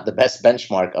is not the best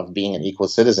benchmark of being an equal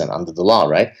citizen under the law,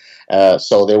 right?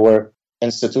 So there were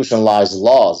institutionalized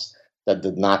laws that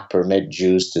did not permit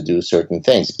Jews to do certain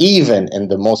things, even in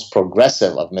the most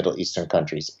progressive of Middle Eastern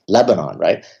countries, Lebanon,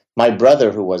 right? My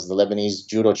brother, who was the Lebanese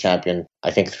judo champion, I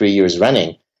think 3 years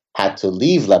running, had to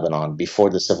leave Lebanon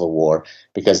before the civil war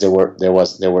because there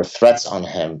were threats on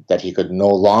him that he could no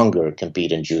longer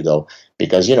compete in judo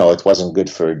because it wasn't good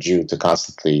for a Jew to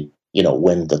constantly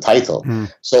win the title.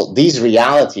 So these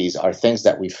realities are things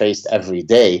that we faced every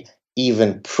day,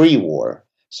 even pre-war.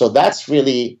 So that's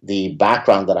really the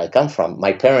background that I come from.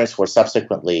 My parents were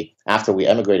subsequently, after we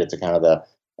emigrated to Canada,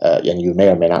 and you may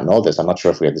or may not know this, I'm not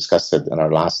sure if we had discussed it in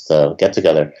our last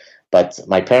get-together, but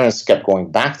my parents kept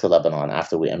going back to Lebanon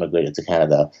after we emigrated to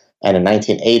Canada. And in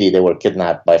 1980, they were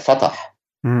kidnapped by Fatah.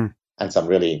 And some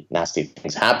really nasty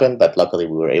things happened, but luckily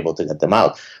we were able to get them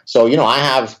out. So, I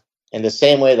have, in the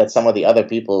same way that some of the other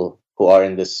people who are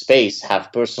in this space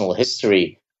have personal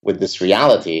history with this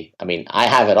reality, I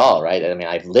have it all, right?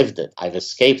 I've lived it. I've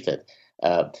escaped it.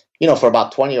 For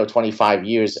about 20 or 25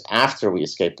 years after we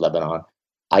escaped Lebanon,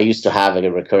 I used to have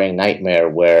a recurring nightmare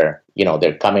where,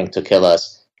 they're coming to kill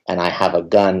us and I have a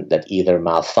gun that either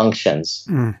malfunctions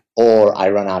or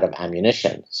I run out of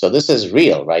ammunition. So this is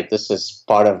real, right? This is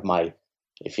part of my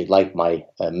if you'd like, my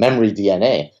memory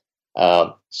DNA.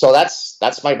 So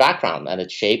that's my background, and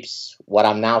it shapes what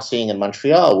I'm now seeing in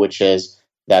Montreal, which is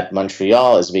that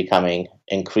Montreal is becoming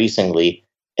increasingly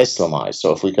Islamized.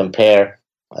 So if we compare,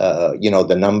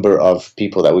 the number of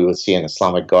people that we would see in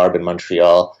Islamic garb in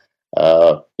Montreal,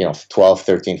 12,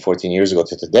 13, 14 years ago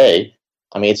to today,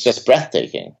 I mean, it's just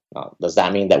breathtaking. Now, does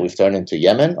that mean that we've turned into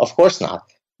Yemen? Of course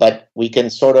not. But we can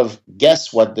sort of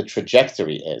guess what the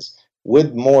trajectory is.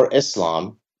 With more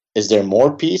Islam, is there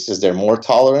more peace? Is there more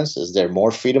tolerance? Is there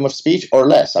more freedom of speech or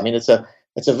less? I mean, it's a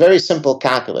very simple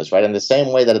calculus, right? In the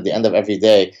same way that at the end of every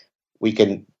day, we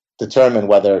can determine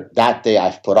whether that day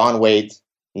I've put on weight,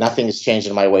 nothing has changed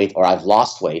in my weight, or I've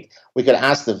lost weight. We could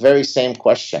ask the very same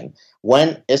question.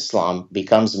 When Islam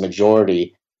becomes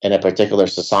majority in a particular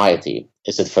society,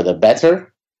 is it for the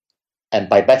better? And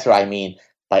by better, I mean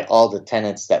by all the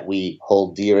tenets that we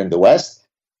hold dear in the West.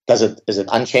 Is it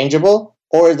unchangeable,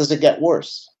 or does it get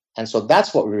worse? And so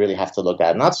that's what we really have to look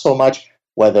at. Not so much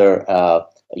whether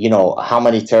how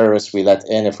many terrorists we let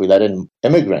in, if we let in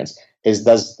immigrants.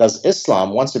 Does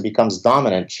Islam, once it becomes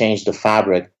dominant, change the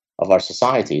fabric of our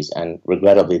societies? And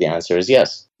regrettably, the answer is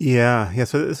yes. Yeah.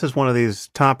 So this is one of these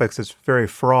topics that's very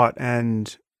fraught,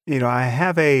 and I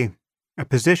have a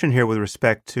position here with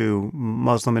respect to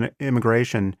Muslim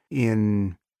immigration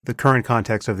in the current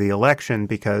context of the election,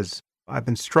 because I've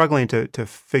been struggling to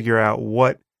figure out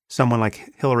what someone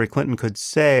like Hillary Clinton could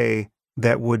say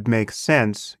that would make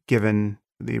sense given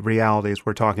the realities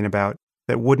we're talking about,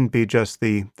 that wouldn't be just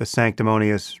the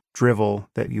sanctimonious drivel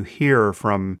that you hear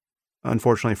from,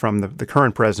 unfortunately, from the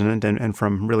current president and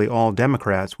from really all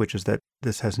Democrats, which is that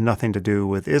this has nothing to do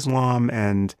with Islam,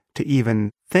 and to even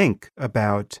think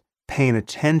about paying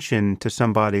attention to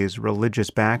somebody's religious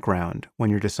background when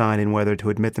you're deciding whether to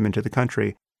admit them into the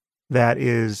country, that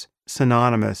is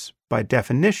synonymous by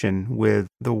definition with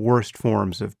the worst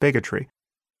forms of bigotry.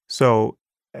 So,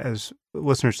 as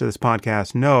listeners to this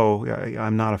podcast know,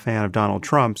 I'm not a fan of Donald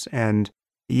Trump's, and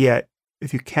yet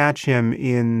if you catch him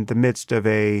in the midst of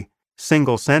a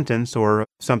single sentence or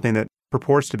something that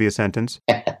purports to be a sentence,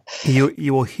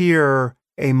 you will hear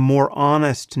a more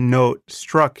honest note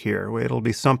struck here. It'll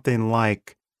be something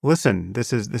like, listen,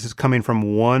 this is coming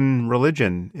from one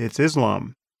religion, it's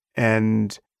Islam,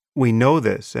 and we know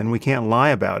this, and we can't lie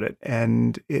about it.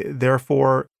 And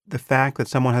therefore, the fact that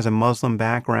someone has a Muslim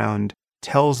background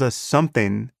tells us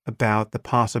something about the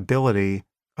possibility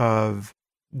of,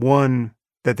 one,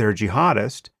 that they're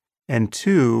jihadist, and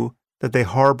two, that they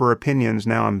harbor opinions.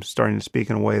 Now I'm starting to speak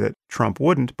in a way that Trump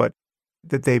wouldn't, but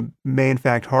that they may in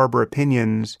fact harbor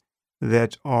opinions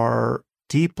that are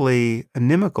deeply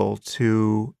inimical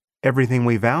to everything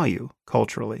we value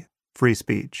culturally. Free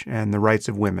speech and the rights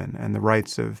of women and the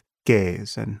rights of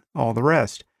gays and all the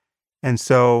rest. And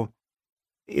so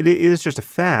it is just a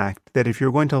fact that if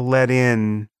you're going to let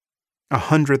in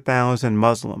 100,000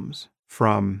 Muslims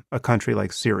from a country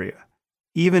like Syria,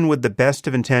 even with the best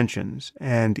of intentions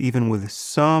and even with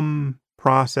some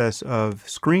process of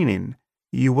screening,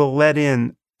 you will let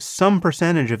in some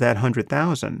percentage of that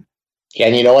 100,000. Yeah,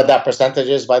 and you know what that percentage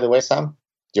is, by the way, Sam?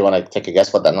 Do you want to take a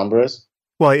guess what that number is?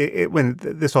 Well, when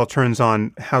this all turns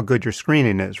on how good your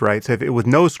screening is, right? So if with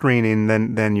no screening,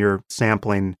 then you're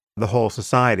sampling the whole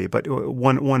society. But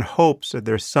one hopes that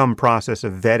there's some process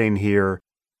of vetting here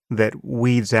that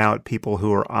weeds out people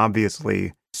who are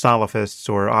obviously Salafists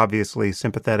or obviously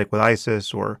sympathetic with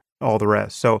ISIS or all the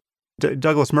rest. So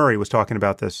Douglas Murray was talking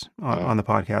about this on the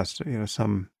podcast,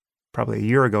 some probably a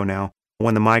year ago now,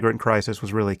 when the migrant crisis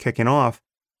was really kicking off.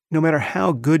 No matter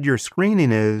how good your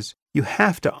screening is, you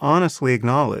have to honestly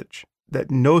acknowledge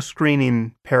that no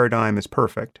screening paradigm is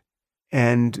perfect,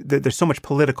 and that there's so much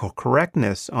political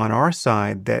correctness on our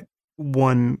side that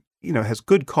one, has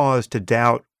good cause to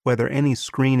doubt whether any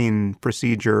screening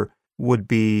procedure would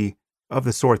be of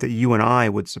the sort that you and I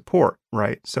would support,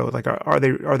 right? So, like, are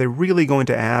they really going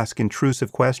to ask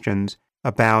intrusive questions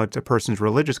about a person's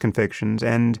religious convictions,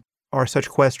 and are such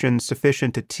questions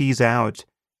sufficient to tease out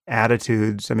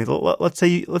attitudes? I mean, let's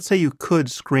say you could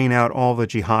screen out all the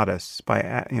jihadists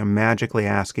by magically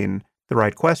asking the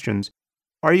right questions.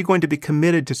 Are you going to be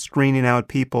committed to screening out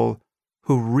people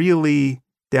who really,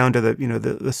 down to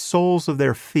the soles of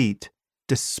their feet,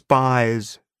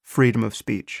 despise freedom of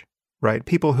speech, right?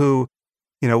 People who,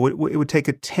 it would take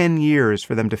 10 years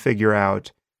for them to figure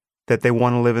out that they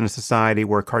want to live in a society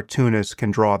where cartoonists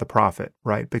can draw the profit,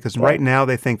 right? Because right now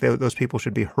they think that those people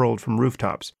should be hurled from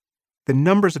rooftops. The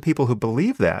numbers of people who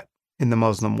believe that in the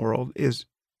Muslim world is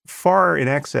far in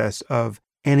excess of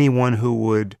anyone who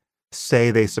would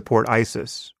say they support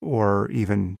ISIS or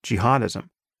even jihadism.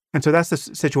 And so that's the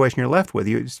situation you're left with.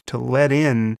 To let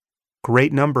in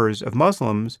great numbers of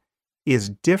Muslims is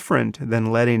different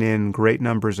than letting in great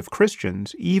numbers of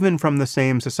Christians, even from the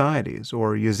same societies,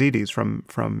 or Yazidis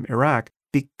from Iraq,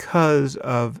 because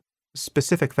of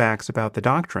specific facts about the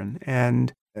doctrine.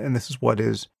 And this is what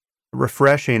is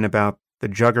refreshing about the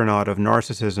juggernaut of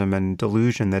narcissism and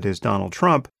delusion that is Donald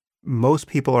Trump. Most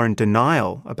people are in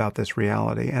denial about this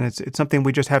reality, and it's something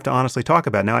we just have to honestly talk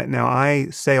about. Now I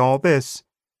say all this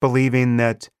believing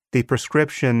that the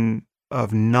prescription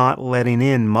of not letting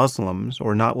in Muslims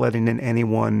or not letting in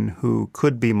anyone who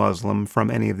could be Muslim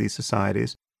from any of these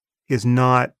societies is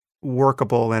not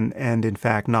workable and in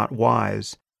fact not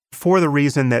wise, for the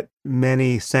reason that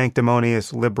many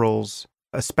sanctimonious liberals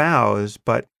espouse,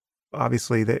 but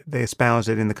obviously they espouse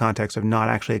it in the context of not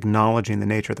actually acknowledging the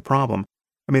nature of the problem.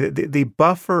 I mean, the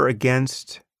buffer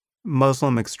against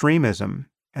Muslim extremism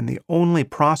and the only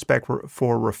prospect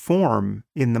for reform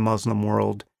in the Muslim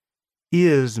world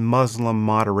is Muslim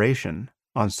moderation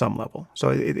on some level. So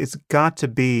it's got to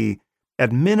be,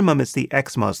 at minimum, it's the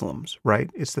ex-Muslims, right?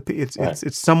 It's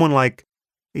someone like,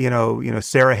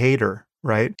 Sarah Haider,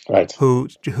 right? Right. Who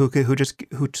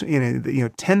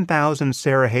 10,000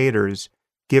 Sarah Haiders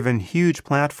given huge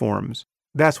platforms.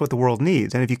 That's what the world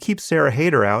needs. And if you keep Sarah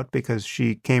Haider out because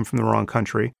she came from the wrong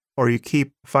country, or you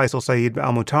keep Faisal Saeed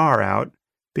al-Mutar out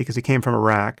because he came from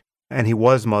Iraq and he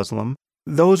was Muslim,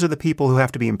 those are the people who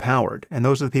have to be empowered, and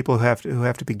those are the people who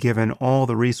have to be given all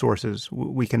the resources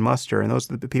we can muster, and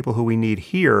those are the people who we need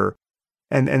here,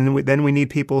 and then we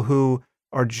need people who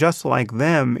are just like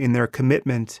them in their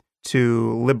commitment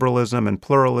to liberalism and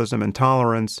pluralism and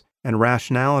tolerance and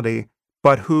rationality,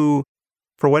 but who,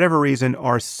 for whatever reason,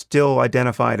 are still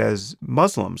identified as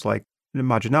Muslims, like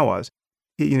Majid Nawaz.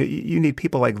 You need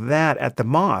people like that at the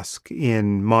mosque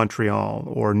in Montreal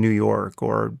or New York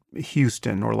or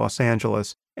Houston or Los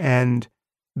Angeles. And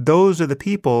those are the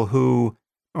people who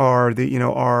are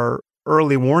our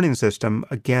early warning system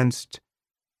against,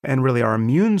 and really our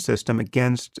immune system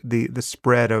against the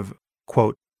spread of,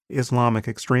 quote, Islamic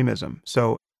extremism.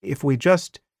 So if we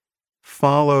just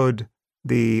followed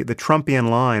the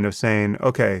Trumpian line of saying,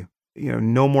 okay,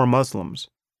 no more Muslims,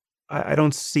 I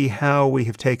don't see how we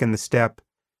have taken the step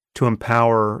to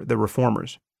empower the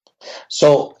reformers.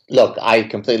 So, look, I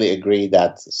completely agree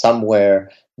that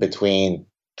somewhere between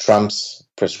Trump's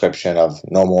prescription of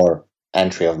no more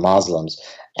entry of Muslims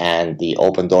and the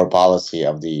open door policy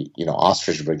of the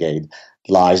Ostrich Brigade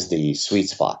lies the sweet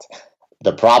spot.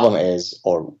 The problem is,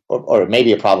 or it may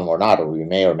be a problem or not, or we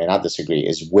may or may not disagree,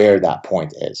 is where that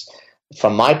point is.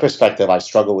 From my perspective, I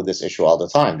struggle with this issue all the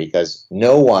time because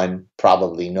no one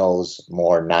probably knows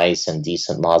more nice and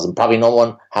decent Muslim. Probably no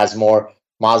one has more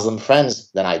Muslim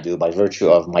friends than I do by virtue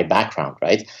of my background,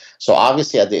 right? So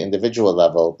obviously at the individual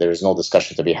level, there is no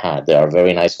discussion to be had. There are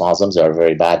very nice Muslims, there are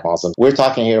very bad Muslims. We're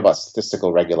talking here about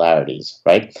statistical regularities,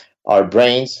 right? Our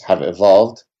brains have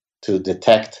evolved to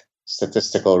detect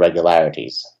statistical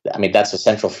regularities. I mean, that's a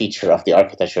central feature of the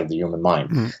architecture of the human mind.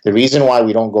 Mm-hmm. The reason why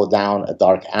we don't go down a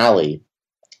dark alley,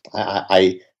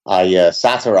 I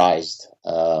satirized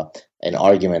an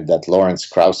argument that Lawrence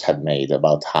Krauss had made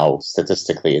about how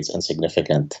statistically it's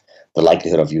insignificant, the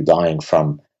likelihood of you dying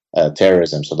from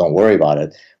terrorism, so don't worry about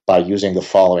it, by using the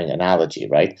following analogy,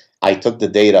 right? I took the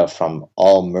data from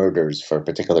all murders for a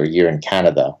particular year in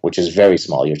Canada, which is very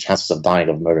small. Your chances of dying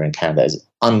of murder in Canada is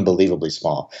unbelievably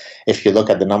small. If you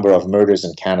look at the number of murders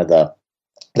in Canada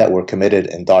that were committed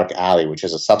in dark alley, which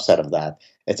is a subset of that,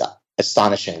 it's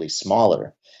astonishingly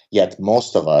smaller. Yet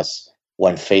most of us,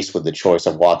 when faced with the choice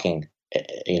of walking,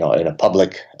 in a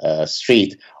public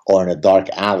street or in a dark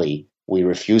alley, we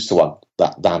refuse to walk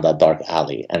down that dark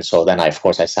alley. And so then I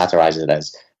satirize it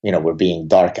as, we're being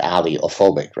dark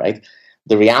alley-ophobic, right?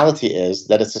 The reality is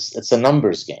that it's a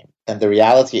numbers game. And the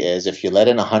reality is if you let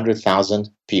in 100,000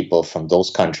 people from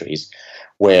those countries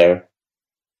where,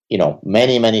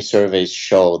 many, many surveys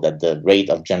show that the rate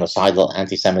of genocidal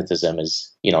anti-Semitism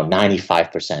is,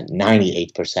 95%,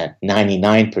 98%,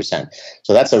 99%.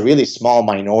 So that's a really small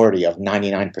minority of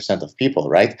 99% of people,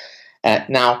 right?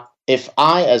 Now, if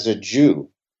I, as a Jew,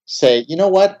 say, you know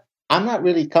what, I'm not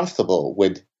really comfortable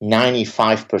with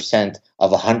 95%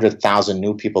 of 100,000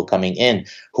 new people coming in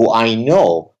who I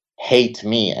know hate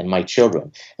me and my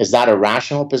children. Is that a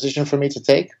rational position for me to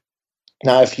take?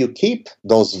 Now, if you keep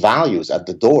those values at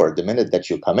the door the minute that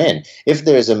you come in, if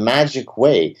there is a magic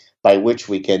way by which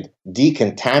we could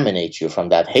decontaminate you from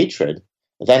that hatred,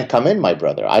 then come in, my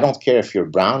brother. I don't care if you're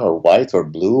brown or white or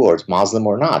blue or Muslim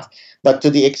or not. But to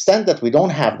the extent that we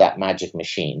don't have that magic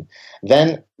machine,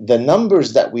 then the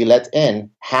numbers that we let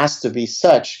in has to be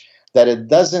such that it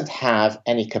doesn't have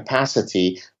any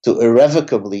capacity to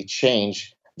irrevocably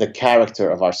change the character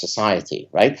of our society,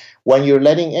 right? When you're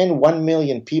letting in 1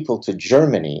 million people to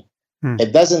Germany,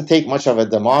 it doesn't take much of a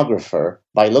demographer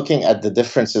by looking at the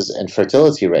differences in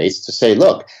fertility rates to say,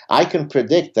 look, I can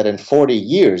predict that in 40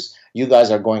 years, you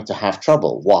guys are going to have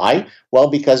trouble. Why? Well,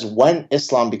 because when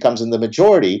Islam becomes in the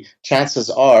majority, chances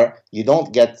are you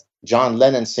don't get John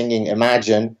Lennon singing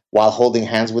Imagine while holding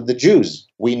hands with the Jews.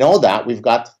 We know that. We've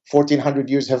got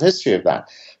 1,400 years of history of that.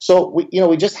 So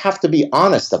we just have to be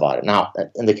honest about it. Now,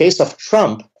 in the case of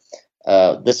Trump,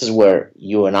 this is where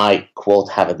you and I,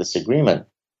 quote, have a disagreement.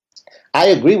 I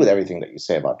agree with everything that you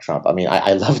say about Trump. I mean,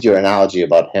 I loved your analogy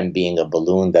about him being a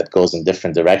balloon that goes in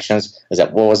different directions.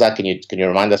 What was that? Can you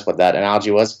remind us what that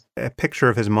analogy was? A picture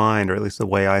of his mind, or at least the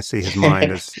way I see his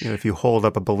mind, is if you hold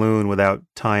up a balloon without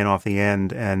tying off the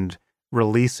end and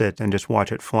release it and just watch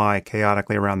it fly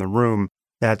chaotically around the room.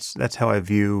 That's how I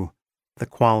view the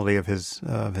quality of his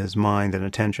mind and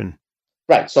attention.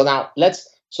 Right. So now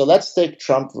let's take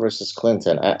Trump versus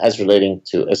Clinton as relating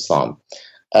to Islam.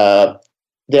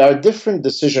 There are different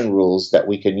decision rules that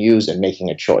we can use in making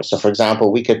a choice. So, for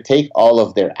example, we could take all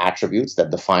of their attributes that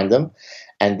define them,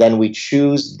 and then we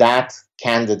choose that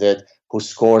candidate who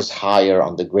scores higher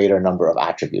on the greater number of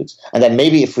attributes. And then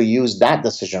maybe if we use that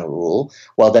decision rule,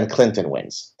 well, then Clinton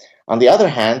wins. On the other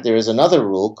hand, there is another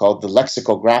rule called the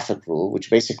lexicographic rule, which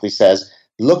basically says,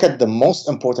 look at the most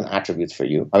important attribute for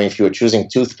you. I mean, if you were choosing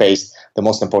toothpaste, the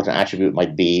most important attribute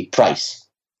might be price.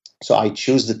 So I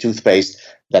choose the toothpaste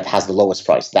that has the lowest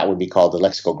price. That would be called the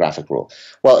lexicographic rule.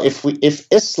 Well, if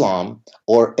Islam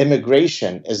or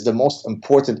immigration is the most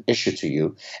important issue to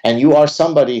you, and you are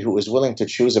somebody who is willing to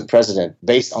choose a president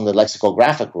based on the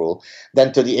lexicographic rule,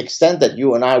 then to the extent that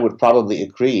you and I would probably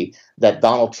agree that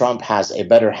Donald Trump has a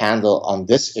better handle on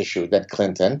this issue than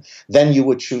Clinton, then you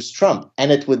would choose Trump,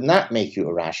 and it would not make you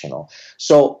irrational.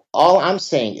 So all I'm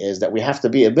saying is that we have to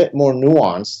be a bit more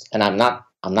nuanced, and I'm not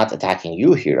attacking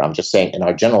you here. I'm just saying in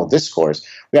our general discourse,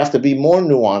 we have to be more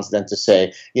nuanced than to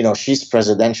say, she's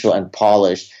presidential and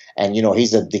polished, and,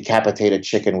 he's a decapitated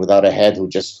chicken without a head who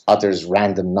just utters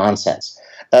random nonsense.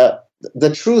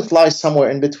 The truth lies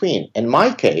somewhere in between. In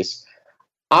my case,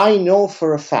 I know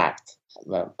for a fact,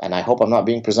 and I hope I'm not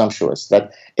being presumptuous,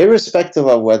 that irrespective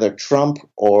of whether Trump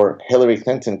or Hillary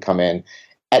Clinton come in,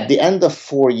 at the end of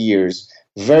 4 years,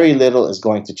 very little is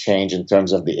going to change in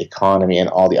terms of the economy and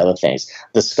all the other things.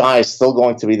 The sky is still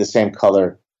going to be the same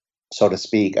color, so to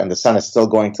speak, and the sun is still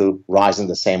going to rise in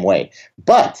the same way.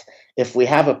 But if we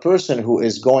have a person who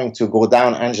is going to go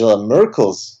down Angela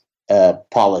Merkel's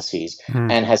policies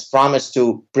and has promised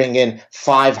to bring in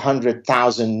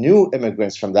 500,000 new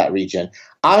immigrants from that region,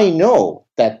 I know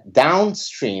that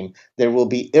downstream there will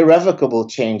be irrevocable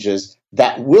changes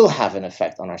that will have an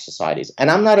effect on our societies. And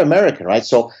I'm not American, right?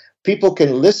 So people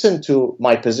can listen to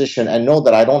my position and know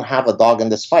that I don't have a dog in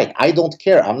this fight. I don't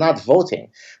care. I'm not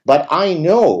voting. But I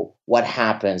know what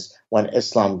happens when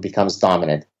Islam becomes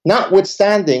dominant,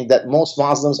 notwithstanding that most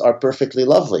Muslims are perfectly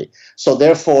lovely. So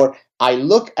therefore, I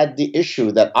look at the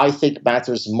issue that I think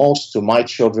matters most to my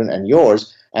children and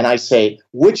yours, and I say,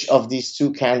 which of these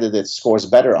two candidates scores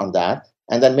better on that?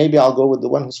 And then maybe I'll go with the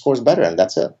one who scores better, and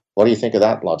that's it. What do you think of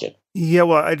that logic? Yeah,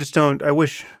 well, I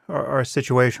wish our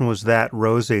situation was that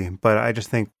rosy, but I just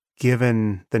think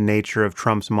given the nature of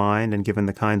Trump's mind and given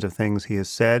the kinds of things he has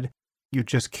said, you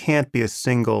just can't be a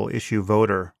single issue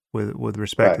voter with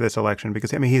respect to this election,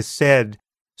 because, I mean, he's said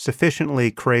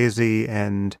sufficiently crazy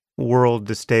and world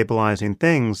destabilizing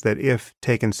things that if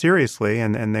taken seriously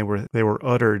and they were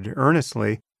uttered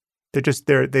earnestly,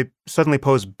 they suddenly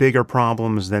pose bigger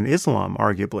problems than Islam,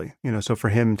 arguably. So for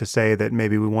him to say that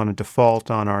maybe we want to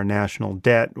default on our national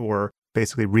debt or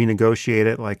basically renegotiate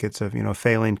it like it's a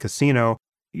failing casino,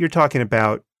 you're talking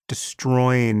about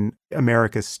destroying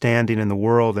America's standing in the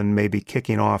world and maybe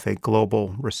kicking off a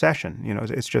global recession.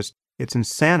 It's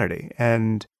insanity.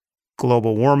 And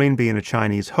global warming being a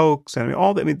Chinese hoax, and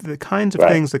the kinds of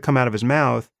things that come out of his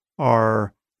mouth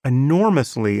are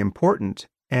enormously important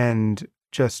and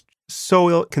just so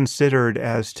ill-considered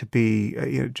as to be,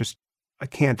 I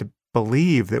can't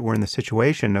believe that we're in the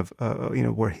situation of,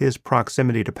 where his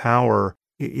proximity to power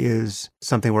is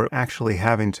something we're actually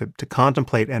having to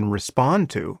contemplate and respond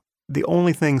to. The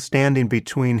only thing standing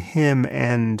between him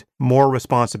and more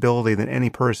responsibility than any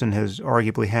person has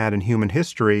arguably had in human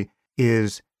history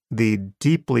is the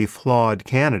deeply flawed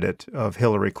candidate of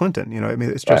Hillary Clinton.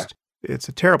 It's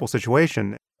a terrible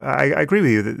situation. I agree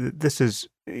with you that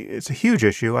it's a huge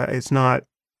issue. I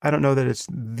don't know that it's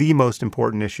the most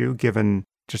important issue given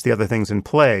just the other things in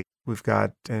play. We've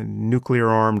got a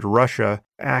nuclear-armed Russia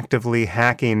actively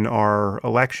hacking our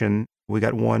election. We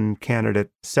got one candidate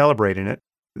celebrating it.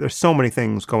 There's so many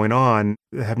things going on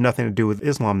that have nothing to do with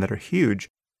Islam that are huge.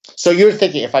 So you're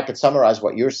thinking, if I could summarize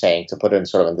what you're saying to put it in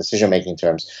sort of in decision-making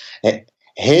terms,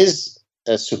 his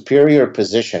superior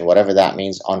position, whatever that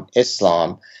means, on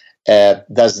Islam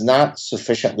does not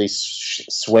sufficiently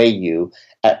sway you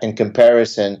in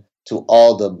comparison to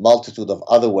all the multitude of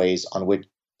other ways on which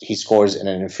he scores in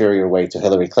an inferior way to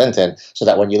Hillary Clinton, so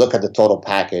that when you look at the total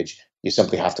package, you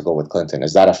simply have to go with Clinton.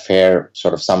 Is that a fair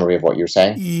sort of summary of what you're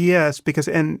saying? Yes, because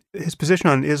and his position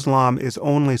on Islam is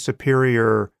only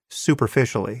superior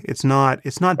superficially. It's not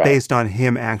Right. based on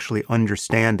him actually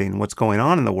understanding what's going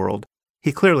on in the world.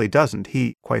 He clearly doesn't.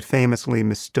 He quite famously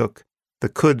mistook the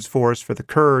Quds force for the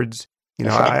Kurds.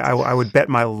 Right. I would bet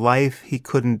my life he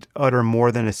couldn't utter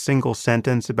more than a single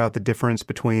sentence about the difference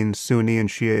between Sunni and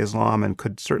Shia Islam, and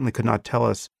certainly could not tell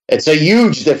us. It's a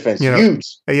huge difference, You know,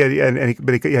 huge. yeah, he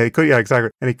could, yeah, exactly,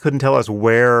 and he couldn't tell us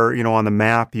where, on the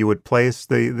map you would place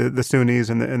the Sunnis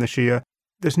and the Shia.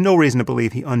 There's no reason to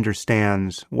believe he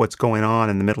understands what's going on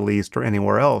in the Middle East or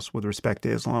anywhere else with respect to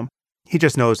Islam. He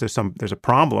just knows there's a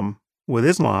problem with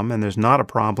Islam, and there's not a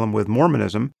problem with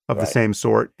Mormonism of the Right. same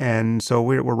sort, and so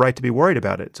we're right to be worried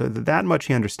about it. So that much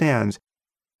he understands,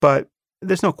 but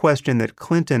there's no question that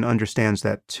Clinton understands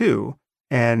that too,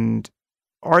 and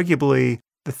arguably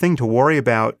the thing to worry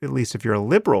about, at least if you're a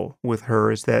liberal with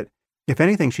her, is that if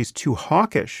anything, she's too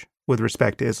hawkish with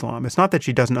respect to Islam. It's not that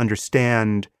she doesn't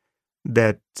understand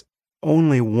that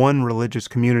only one religious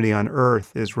community on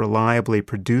earth is reliably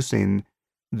producing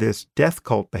this death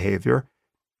cult behavior.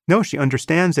 No, she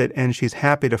understands it, and she's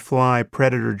happy to fly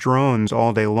predator drones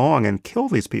all day long and kill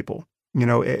these people,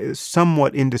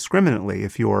 somewhat indiscriminately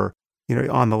if you're,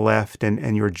 on the left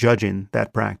and you're judging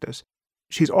that practice.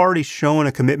 She's already shown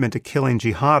a commitment to killing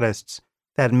jihadists.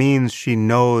 That means she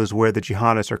knows where the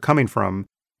jihadists are coming from.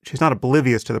 She's not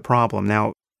oblivious to the problem.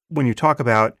 Now, when you talk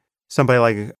about somebody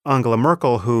like Angela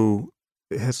Merkel, who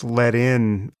has let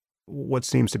in what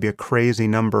seems to be a crazy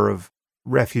number of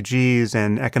refugees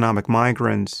and economic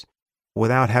migrants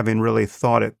without having really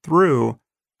thought it through,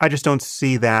 I just don't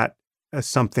see that as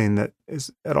something that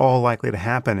is at all likely to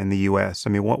happen in the U.S. I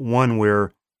mean, one,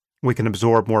 we can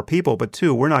absorb more people, but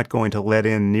two, we're not going to let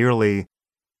in nearly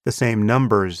the same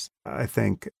numbers, I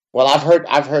think. Well, I've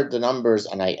heard the numbers,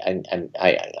 and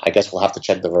I guess we'll have to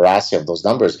check the veracity of those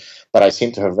numbers. But I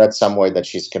seem to have read somewhere that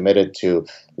she's committed to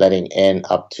letting in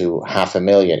up to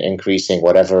 500,000, increasing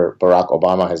whatever Barack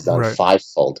Obama has done Right.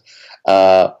 fivefold.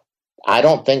 I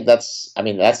don't think that's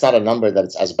not a number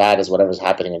that's as bad as whatever's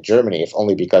happening in Germany, if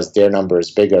only because their number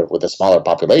is bigger with a smaller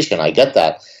population. I get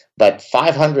that. But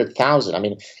 500,000, I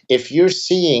mean, if you're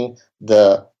seeing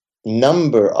the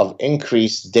number of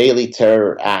increased daily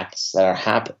terror acts that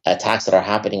are attacks that are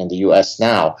happening in the U.S.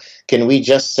 now, can we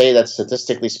just say that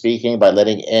statistically speaking, by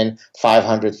letting in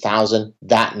 500,000,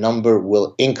 that number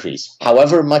will increase?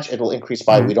 However much it will increase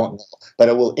by, we don't know, but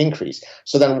it will increase.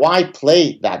 So then why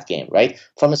play that game, right?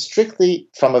 From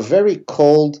a very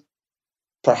cold,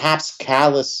 perhaps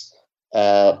callous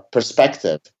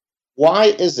perspective, why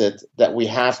is it that we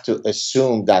have to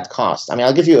assume that cost? I mean,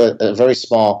 I'll give you a very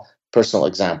small personal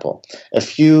example. A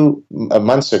few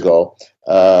months ago,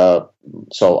 our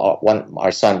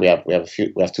son, we have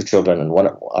two children, and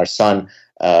our son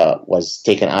was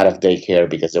taken out of daycare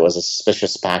because there was a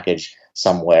suspicious package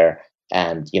somewhere,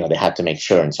 and they had to make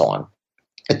sure and so on.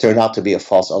 It turned out to be a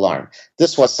false alarm.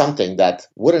 This was something that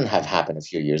wouldn't have happened a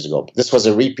few years ago. This was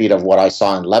a repeat of what I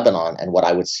saw in Lebanon and what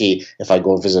I would see if I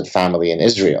go visit family in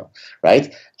Israel,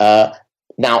 right?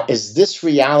 Now, is this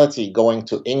reality going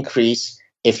to increase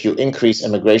if you increase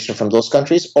immigration from those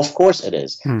countries? Of course it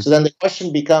is. So then the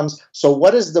question becomes, so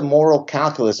what is the moral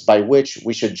calculus by which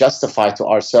we should justify to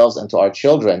ourselves and to our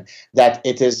children that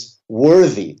it is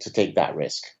worthy to take that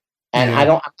risk? And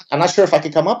I'm not sure if I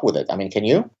could come up with it. I mean, can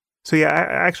you? So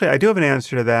yeah, I do have an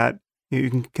answer to that. You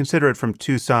can consider it from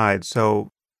two sides. So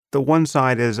the one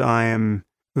side is I am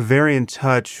very in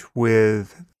touch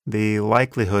with the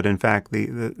likelihood, in fact,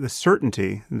 the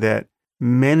certainty that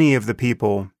many of the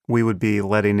people we would be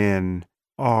letting in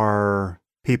are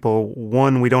people,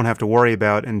 one, we don't have to worry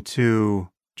about, and two,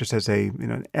 just as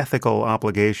an ethical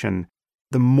obligation,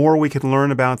 the more we could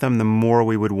learn about them, the more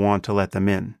we would want to let them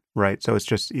in, right? So it's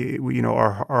just,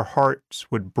 our hearts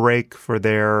would break for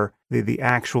the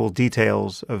actual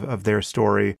details of their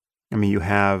story. I mean,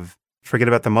 forget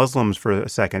about the Muslims for a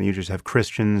second, you just have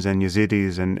Christians and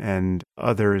Yazidis and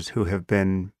others who have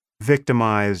been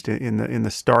victimized in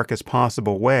the starkest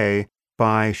possible way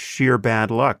by sheer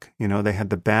bad luck. They had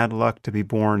the bad luck to be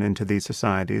born into these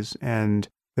societies, and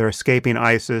they're escaping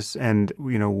ISIS, and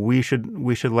we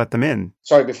should let them in.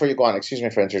 Sorry, before you go on, excuse me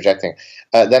for interjecting.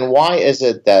 Then why is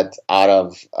it that out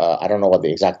of, I don't know what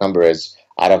the exact number is,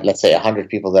 out of, let's say, 100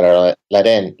 people that are let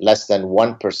in, less than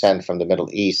 1% from the Middle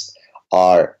East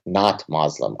are not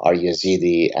Muslim, are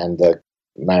Yazidi and the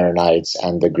Maronites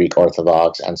and the Greek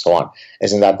Orthodox and so on?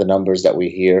 Isn't that the numbers that we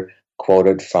hear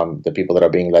quoted from the people that are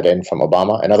being let in from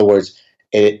Obama? In other words,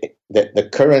 the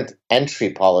current entry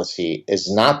policy is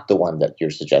not the one that you're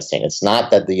suggesting. It's not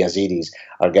that the Yazidis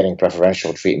are getting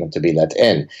preferential treatment to be let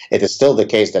in. It is still the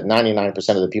case that 99%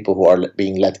 of the people who are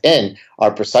being let in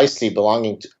are precisely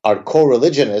belonging to, are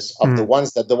co-religionists of the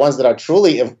ones that are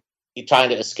truly trying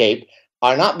to escape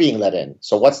are not being let in.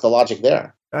 So what's the logic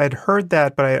there? I'd heard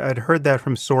that, but I'd heard that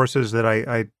from sources that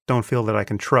I don't feel that I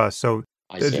can trust. So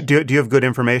do you have good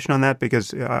information on that?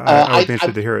 Because I would be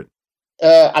interested to hear it.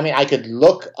 I mean, I could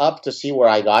look up to see where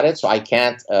I got it, so I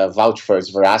can't vouch for its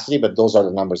veracity, but those are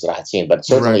the numbers that I had seen. But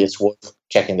certainly it's worth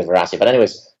checking the veracity. But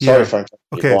anyways, sorry for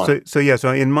interrupting. Okay,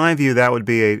 so in my view, that would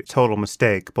be a total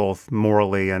mistake, both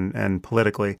morally and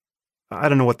politically. I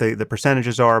don't know what the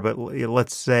percentages are, but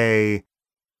let's say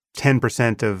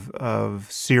 10%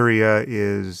 of Syria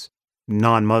is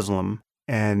non-Muslim,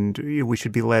 and we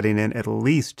should be letting in at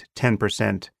least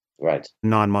 10%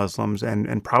 non-Muslims,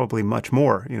 and probably much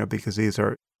more, because these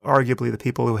are arguably the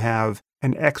people who have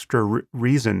an extra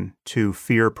reason to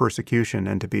fear persecution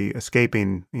and to be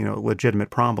escaping, legitimate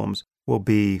problems, will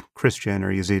be Christian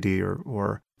or Yazidi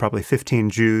or probably 15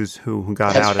 Jews who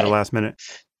got out at the last minute.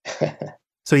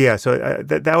 So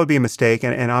that would be a mistake,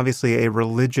 and obviously a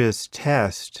religious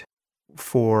test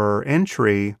for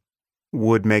entry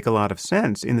would make a lot of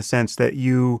sense, in the sense that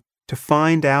to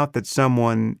find out that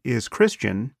someone is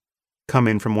Christian,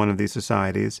 coming from one of these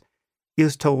societies,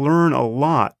 is to learn a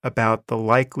lot about the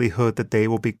likelihood that they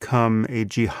will become a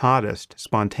jihadist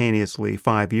spontaneously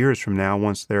 5 years from now,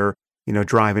 once they're,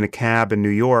 driving a cab in New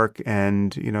York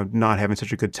and, not having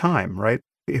such a good time, right?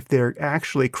 If they're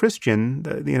actually Christian,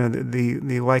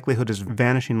 the likelihood is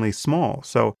vanishingly small.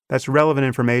 So that's relevant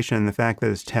information, and the fact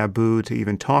that it's taboo to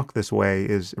even talk this way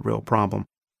is a real problem.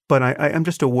 But I'm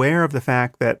just aware of the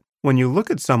fact that when you look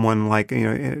at someone like,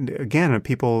 again,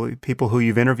 people who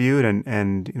you've interviewed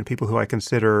and people who I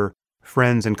consider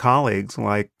friends and colleagues,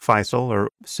 like Faisal or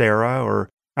Sarah, or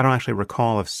I don't actually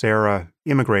recall if Sarah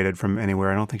immigrated from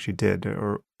anywhere. I don't think she did.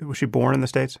 Or was she born in the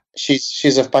States?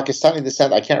 She's of Pakistani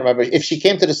descent. I can't remember. If she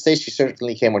came to the States, she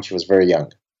certainly came when she was very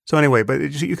young. So anyway,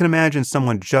 but you can imagine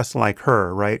someone just like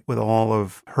her, right, with all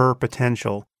of her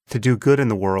potential to do good in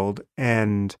the world,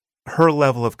 and her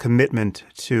level of commitment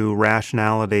to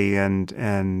rationality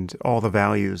and all the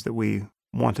values that we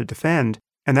want to defend,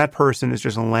 and that person is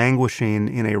just languishing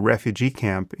in a refugee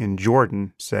camp in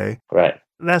Jordan, say. Right.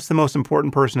 That's the most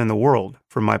important person in the world,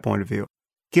 from my point of view.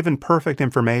 Given perfect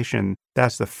information,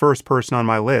 that's the first person on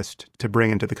my list to bring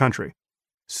into the country.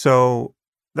 So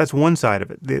that's one side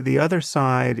of it. The other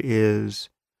side is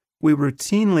we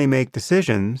routinely make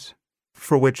decisions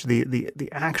for which the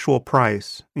actual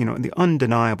price, the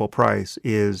undeniable price,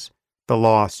 is the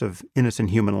loss of innocent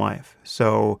human life.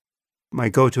 So my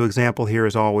go-to example here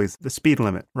is always the speed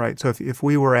limit, right? So if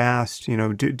we were asked,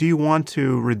 do you want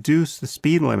to reduce the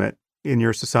speed limit in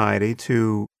your society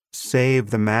to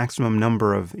save the maximum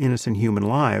number of innocent human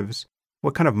lives,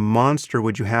 what kind of monster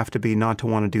would you have to be not to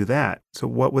want to do that? So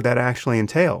what would that actually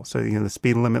entail? So, the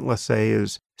speed limit, let's say,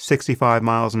 is 65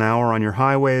 miles an hour on your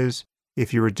highways.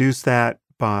 If you reduce that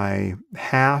by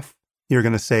half, you're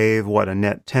going to save, a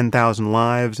net 10,000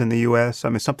 lives in the U.S.? I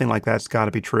mean, something like that's got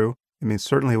to be true. I mean,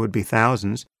 certainly it would be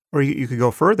thousands. Or you could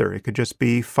go further. It could just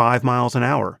be 5 miles an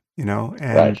hour,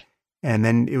 and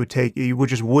then you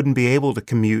wouldn't be able to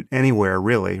commute anywhere,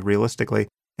 really, realistically,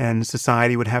 and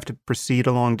society would have to proceed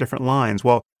along different lines.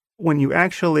 Well, when you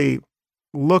actually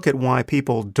look at why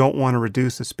people don't want to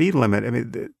reduce the speed limit, I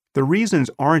mean, the reasons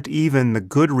aren't even the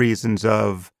good reasons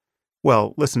of,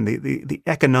 well, listen, the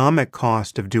economic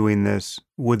cost of doing this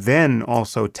would then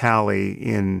also tally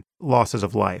in losses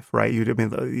of life, right?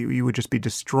 You would just be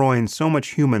destroying so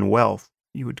much human wealth.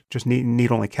 You would just need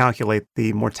only calculate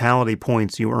the mortality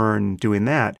points you earn doing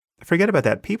that. Forget about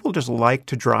that. People just like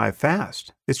to drive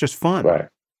fast. It's just fun. Right.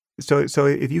 So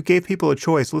if you gave people a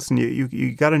choice, listen,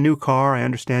 you got a new car, I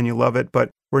understand you love it, but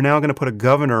we're now going to put a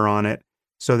governor on it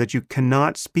so that you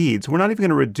cannot speed. So we're not even going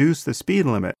to reduce the speed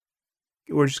limit.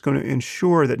 We're just going to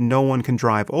ensure that no one can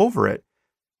drive over it.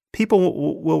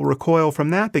 People will recoil from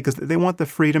that because they want the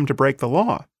freedom to break the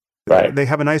law. Right. They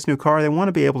have a nice new car. They want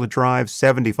to be able to drive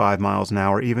 75 miles an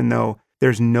hour, even though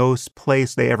there's no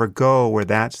place they ever go where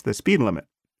that's the speed limit,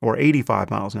 or 85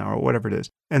 miles an hour, or whatever it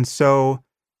is. And so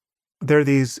there are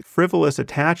these frivolous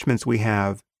attachments we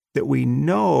have that we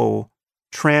know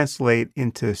translate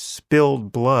into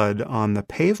spilled blood on the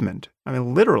pavement. I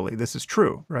mean, literally, this is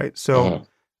true, right? So Mhm.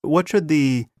 what should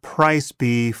the price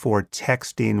be for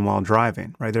texting while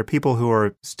driving, right? There are people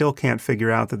who still can't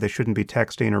figure out that they shouldn't be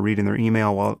texting or reading their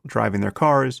email while driving their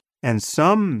cars. And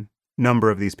some number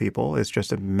of these people, it's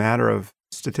just a matter of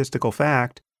statistical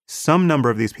fact, some number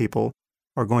of these people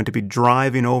are going to be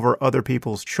driving over other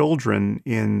people's children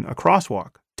in a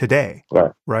crosswalk today,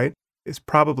 Right. right? It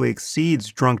probably exceeds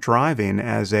drunk driving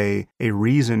as a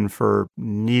reason for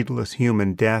needless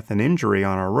human death and injury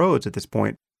on our roads at this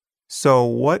point. So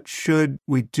what should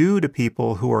we do to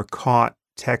people who are caught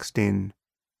texting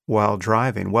while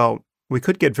driving? Well, we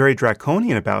could get very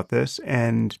draconian about this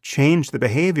and change the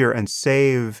behavior and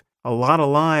save a lot of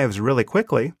lives really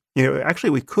quickly. Actually,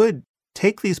 we could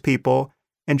take these people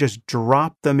and just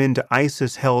drop them into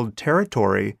ISIS-held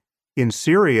territory in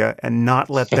Syria and not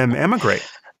let them emigrate,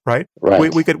 right?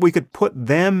 Right. We could put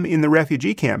them in the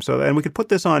refugee camp. And we could put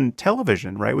this on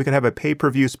television, right? We could have a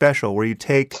pay-per-view special where you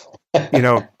take,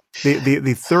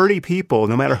 the 30 people,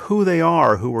 no matter who they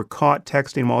are, who were caught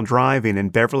texting while driving in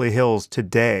Beverly Hills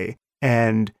today,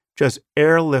 and just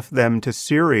airlift them to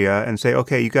Syria and say,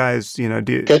 okay, you guys,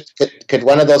 Could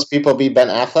one of those people be Ben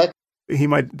Affleck? he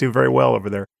might do very well over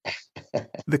there.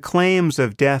 The claims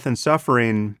of death and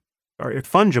suffering are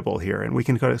fungible here, and we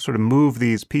can sort of move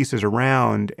these pieces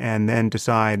around and then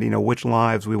decide, which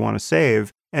lives we want to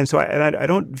save. And so I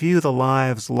don't view the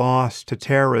lives lost to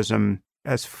terrorism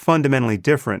as fundamentally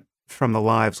different from the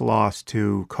lives lost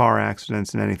to car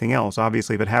accidents and anything else.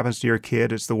 Obviously, if it happens to your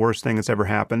kid, it's the worst thing that's ever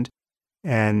happened.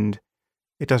 And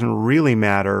it doesn't really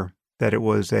matter that it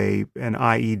was an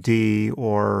IED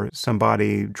or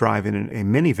somebody driving a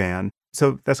minivan.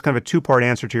 So that's kind of a two-part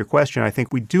answer to your question. I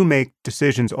think we do make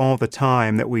decisions all the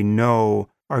time that we know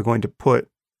are going to put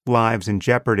lives in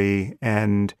jeopardy,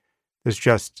 and there's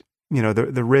just,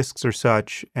 the risks are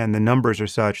such and the numbers are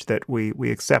such that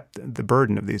we accept the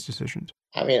burden of these decisions.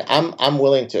 I mean, I'm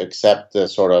willing to accept the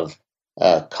sort of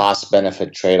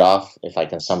cost-benefit trade-off, if I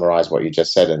can summarize what you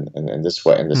just said in this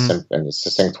way, in the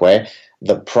succinct way.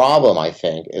 The problem, I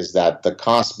think, is that the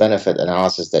cost-benefit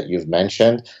analysis that you've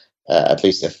mentioned, at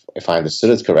least if I understood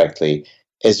it correctly,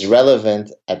 is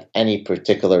relevant at any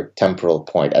particular temporal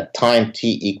point. At time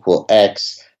t equal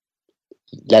x,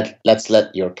 let's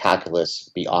let your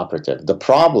calculus be operative. The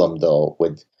problem, though,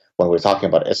 with when we're talking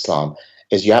about Islam,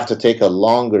 is you have to take a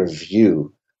longer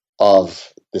view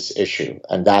of this issue.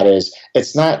 And that is,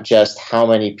 it's not just how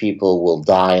many people will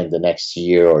die in the next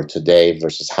year or today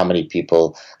versus how many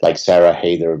people like Sarah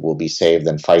Haider will be saved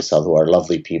and Faisal, who are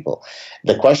lovely people.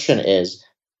 The question is,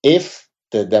 if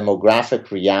the demographic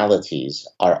realities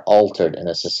are altered in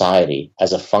a society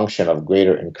as a function of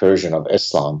greater incursion of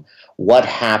Islam, what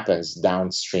happens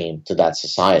downstream to that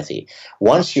society?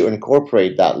 Once you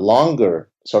incorporate that longer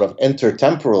sort of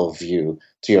intertemporal view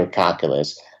to your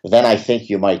calculus, then I think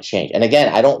you might change. And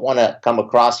again, I don't want to come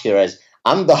across here as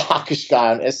I'm the hawkish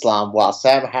guy on Islam while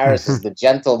Sam Harris is the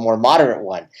gentle, more moderate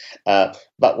one. But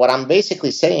what I'm basically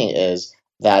saying is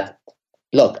that,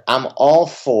 look, I'm all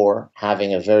for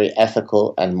having a very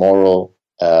ethical and moral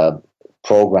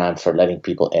program for letting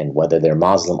people in, whether they're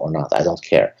Muslim or not. I don't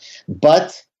care.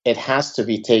 But it has to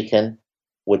be taken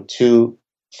with two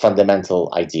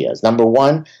fundamental ideas. Number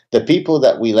one, the people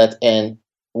that we let in,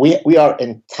 we are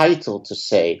entitled to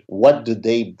say, what do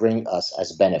they bring us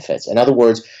as benefits? In other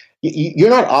words, you're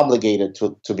not obligated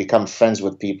to become friends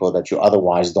with people that you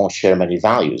otherwise don't share many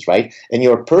values, right? In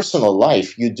your personal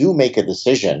life, you do make a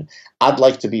decision. I'd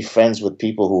like to be friends with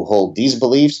people who hold these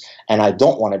beliefs, and I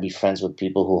don't want to be friends with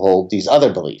people who hold these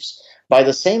other beliefs. By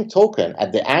the same token,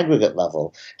 at the aggregate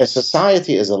level, a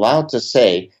society is allowed to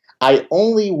say, I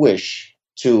only wish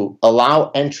to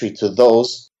allow entry to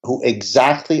those who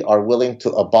exactly are willing to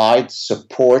abide,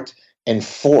 support,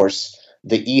 enforce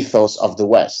the ethos of the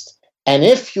West. And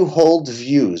if you hold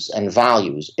views and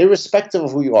values, irrespective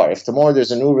of who you are, if tomorrow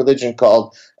there's a new religion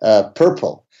called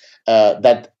purple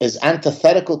that is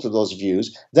antithetical to those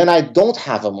views, then I don't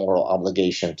have a moral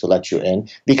obligation to let you in,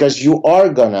 because you are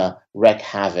going to wreak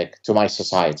havoc to my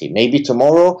society. Maybe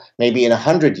tomorrow, maybe in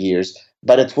 100 years,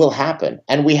 but it will happen.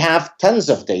 And we have tons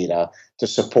of data to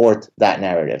support that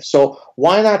narrative. So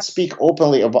why not speak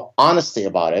openly, honestly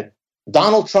about it?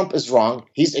 Donald Trump is wrong.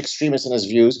 He's extremist in his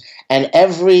views. And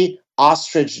every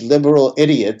ostrich liberal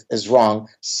idiot is wrong.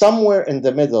 Somewhere in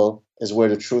the middle is where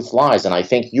the truth lies. And I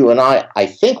think you and I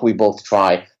think we both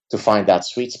try to find that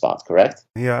sweet spot, correct?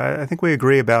 Yeah, I think we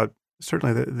agree about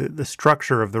certainly the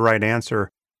structure of the right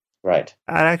answer. Right.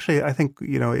 I think,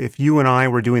 if you and I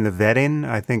were doing the vetting,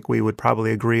 I think we would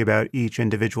probably agree about each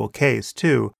individual case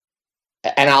too.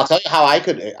 And I'll tell you how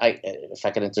if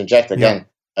I can interject Yeah.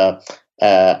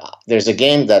 again. There's a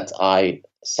game that I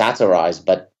satirize,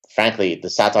 but frankly, the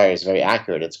satire is very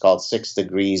accurate. It's called 6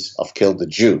 Degrees of Kill the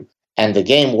Jew. And the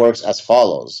game works as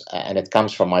follows, and it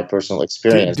comes from my personal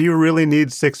experience. Do you really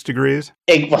need 6 degrees?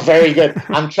 Very good.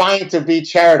 I'm trying to be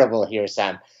charitable here,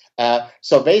 Sam.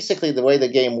 So basically, the way the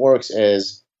game works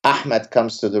is Ahmed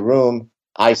comes to the room.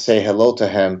 I say hello to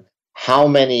him. How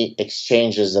many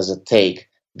exchanges does it take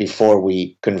before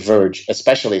we converge,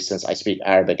 especially since I speak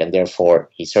Arabic and therefore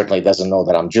he certainly doesn't know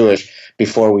that I'm Jewish,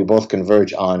 before we both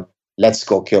converge on let's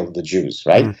go kill the Jews,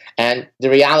 right? Mm. And the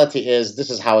reality is this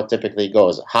is how it typically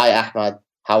goes. Hi, Ahmad.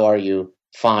 How are you?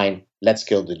 Fine. Let's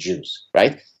kill the Jews,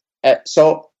 right?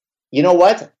 So you know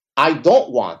what? I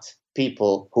don't want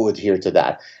people who adhere to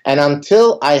that. And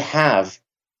until I have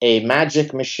a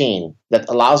magic machine that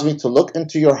allows me to look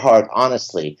into your heart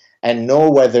honestly and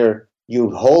know whether you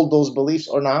hold those beliefs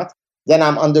or not, then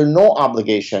I'm under no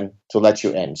obligation to let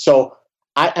you in. So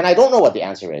I don't know what the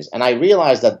answer is. And I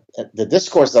realize that the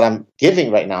discourse that I'm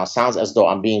giving right now sounds as though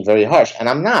I'm being very harsh. And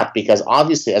I'm not, because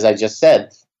obviously, as I just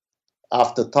said,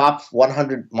 of the top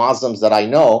 100 Muslims that I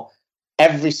know,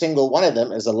 every single one of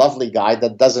them is a lovely guy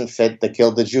that doesn't fit the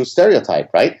kill the Jew stereotype,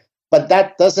 right? But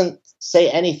that doesn't say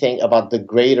anything about the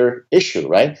greater issue,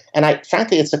 right? And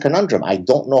frankly, it's a conundrum. I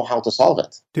don't know how to solve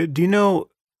it. Do you know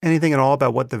anything at all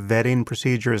about what the vetting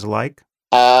procedure is like?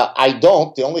 I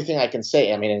don't. The only thing I can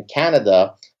say, I mean, in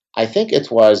Canada, I think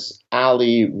it was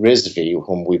Ali Rizvi,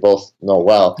 whom we both know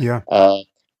well. Yeah.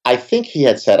 I think he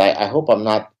had said, I hope I'm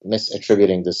not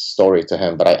misattributing this story to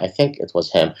him, but I think it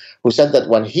was him who said that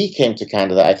when he came to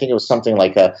Canada, I think it was something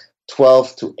like a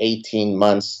 12 to 18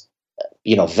 months,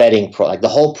 vetting like the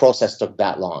whole process took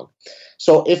that long.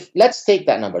 So let's take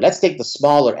that number, let's take the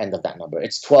smaller end of that number.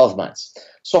 It's 12 months.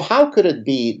 So how could it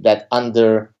be that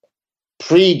under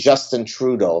pre-Justin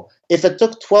Trudeau, if it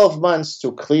took 12 months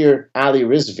to clear Ali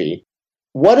Rizvi,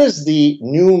 what is the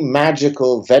new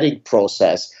magical vetting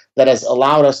process that has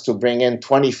allowed us to bring in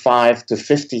 25 to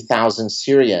 50,000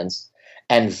 Syrians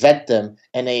and vet them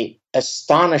in a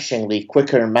astonishingly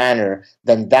quicker manner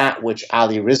than that which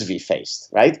Ali Rizvi faced,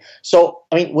 right? So,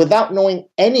 I mean, without knowing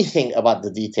anything about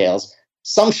the details,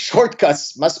 some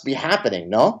shortcuts must be happening,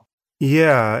 no?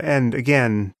 Yeah, and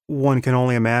again, one can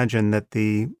only imagine that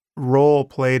the role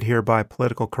played here by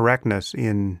political correctness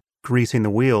in greasing the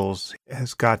wheels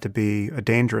has got to be a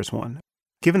dangerous one.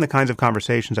 Given the kinds of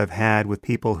conversations I've had with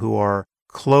people who are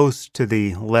close to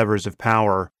the levers of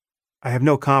power, I have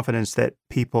no confidence that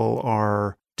people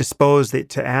are disposed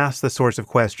to ask the sorts of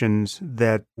questions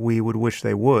that we would wish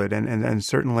they would. And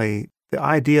certainly the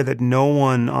idea that no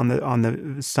one on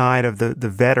the side of the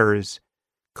vetters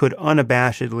could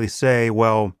unabashedly say,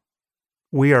 well,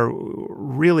 we are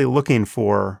really looking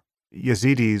for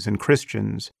Yazidis and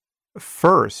Christians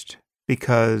first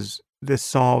because this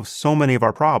solves so many of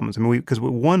our problems. I mean, because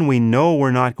we know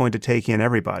we're not going to take in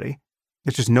everybody.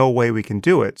 There's just no way we can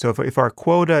do it. So if our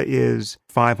quota is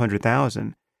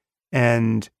 500,000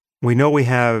 and we know we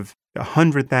have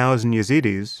 100,000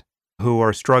 Yazidis who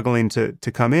are struggling to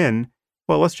come in,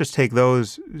 well, let's just take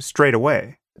those straight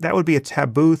away. That would be a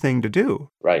taboo thing to do.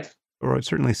 Right. Or it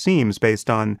certainly seems based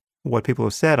on what people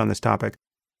have said on this topic.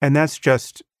 And that's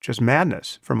just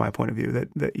madness from my point of view,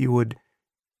 that you would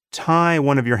tie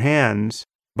one of your hands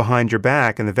behind your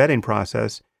back in the vetting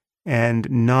process and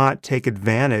not take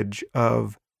advantage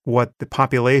of what the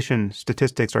population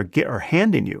statistics are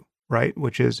handing you, right?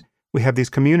 Which is we have these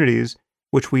communities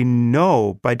which we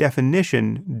know by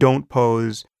definition don't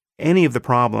pose any of the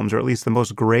problems, or at least the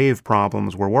most grave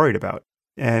problems we're worried about.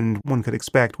 And one could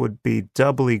expect would be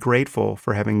doubly grateful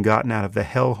for having gotten out of the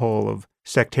hellhole of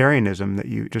sectarianism that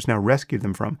you just now rescued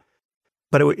them from.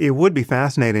 But it would be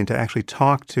fascinating to actually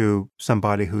talk to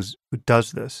somebody who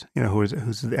does this,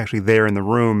 who's actually there in the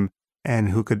room and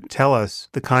who could tell us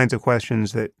the kinds of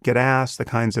questions that get asked, the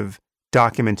kinds of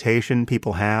documentation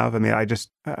people have. I mean,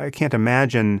 I can't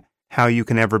imagine how you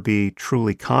can ever be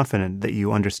truly confident that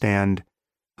you understand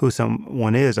who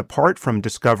someone is apart from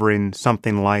discovering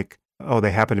something like, oh,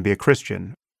 they happen to be a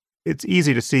Christian. It's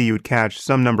easy to see you would catch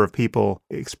some number of people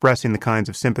expressing the kinds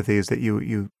of sympathies that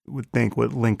you would think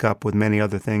would link up with many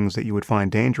other things that you would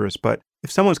find dangerous. But if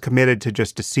someone's committed to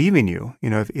just deceiving you,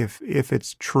 if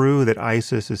it's true that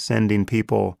ISIS is sending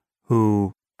people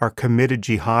who are committed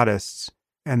jihadists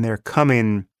and they're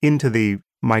coming into the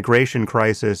migration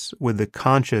crisis with the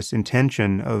conscious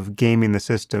intention of gaming the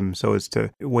system so as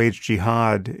to wage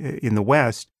jihad in the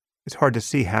West, it's hard to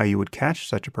see how you would catch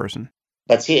such a person.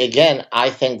 But see, again, I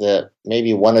think that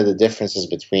maybe one of the differences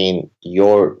between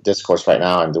your discourse right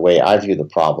now and the way I view the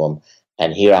problem,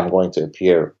 and here I'm going to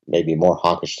appear maybe more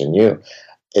hawkish than you,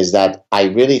 is that I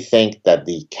really think that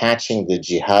the catching the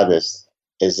jihadists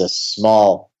is a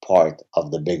small part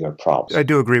of the bigger problem. I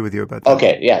do agree with you about that.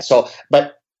 Okay, yeah. So,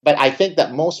 but I think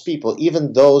that most people,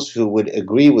 even those who would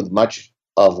agree with much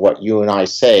of what you and I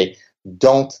say,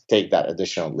 don't take that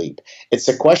additional leap. It's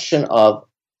a question of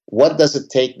what does it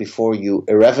take before you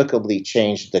irrevocably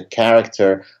change the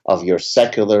character of your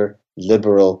secular,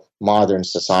 liberal, modern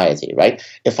society, right?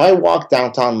 If I walk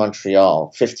downtown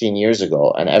Montreal 15 years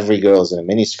ago and every girl is in a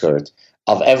miniskirt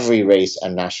of every race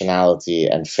and nationality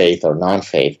and faith or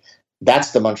non-faith,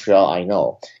 that's the Montreal I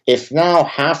know. If now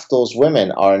half those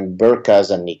women are in burqas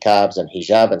and niqabs and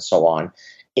hijab and so on,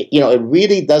 it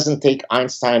really doesn't take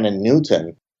Einstein and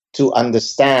Newton to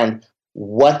understand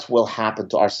what will happen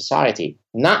to our society.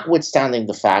 Notwithstanding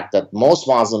the fact that most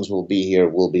Muslims will be here,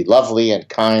 will be lovely and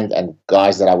kind and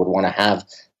guys that I would want to have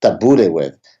tabbouleh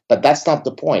with. But that's not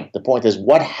the point. The point is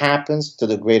what happens to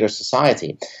the greater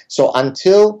society. So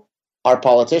until our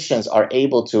politicians are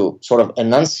able to sort of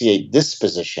enunciate this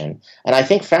position. And I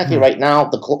think, frankly, right now,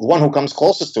 the one who comes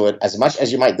closest to it, as much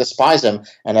as you might despise him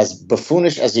and as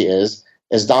buffoonish as he is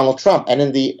Donald Trump. And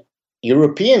in the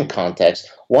European context,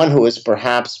 one who is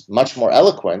perhaps much more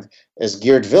eloquent is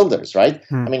Geert Wilders, right?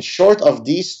 I mean, short of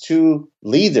these two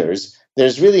leaders,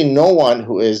 there's really no one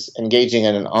who is engaging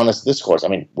in an honest discourse. I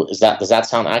mean, does that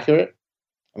sound accurate?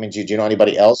 I mean, do you know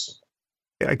anybody else?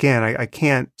 Again, I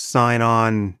can't sign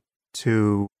on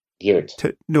to Geert.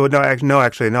 No,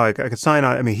 actually, no. I could sign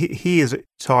on. I mean, he is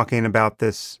talking about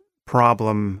this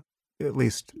problem at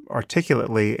least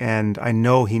articulately, and I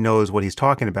know he knows what he's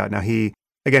talking about. Now, he's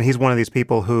one of these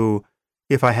people who,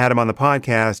 if I had him on the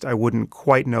podcast, I wouldn't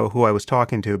quite know who I was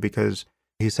talking to because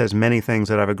he says many things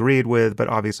that I've agreed with, but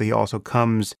obviously he also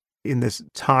comes in this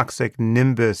toxic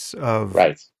nimbus of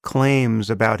claims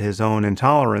about his own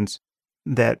intolerance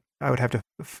that I would have to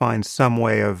find some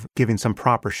way of giving some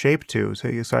proper shape to.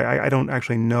 So I don't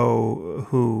actually know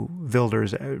who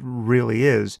Wilders really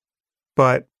is.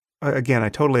 But again, I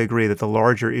totally agree that the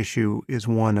larger issue is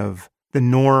one of the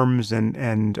norms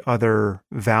and other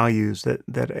values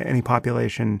that any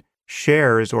population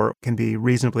shares or can be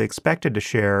reasonably expected to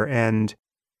share. And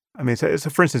I mean, so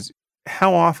for instance,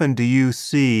 how often do you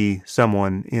see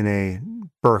someone in a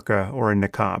burqa or a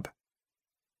niqab?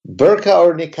 Burqa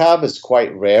or niqab is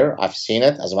quite rare. I've seen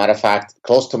it. As a matter of fact,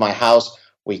 close to my house,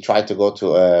 we tried to go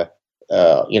to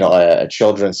a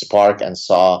children's park and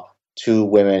saw two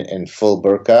women in full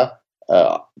burqa.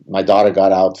 My daughter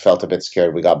got out, felt a bit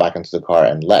scared. We got back into the car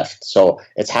and left. So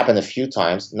it's happened a few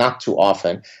times, not too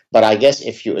often. But I guess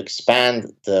if you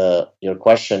expand your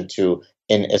question to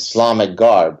in Islamic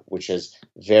garb, which is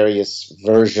various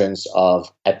versions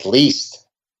of at least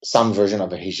some version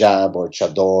of a hijab or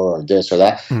chador or this or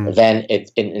that, then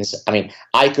I mean,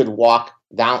 I could walk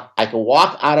out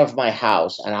of my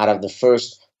house and out of the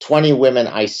first 20 women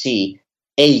I see,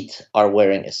 8 are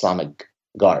wearing Islamic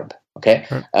garb. Okay.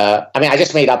 I mean, I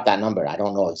just made up that number. I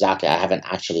don't know exactly. I haven't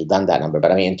actually done that number.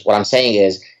 But I mean, what I'm saying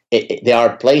is there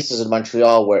are places in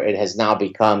Montreal where it has now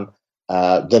become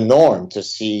the norm to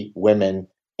see women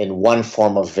in one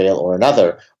form of veil or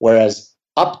another. Whereas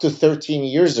up to 13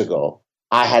 years ago,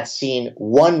 I had seen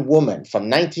one woman from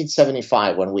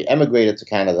 1975 when we emigrated to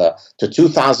Canada to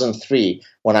 2003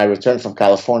 when I returned from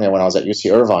California when I was at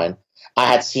UC Irvine. I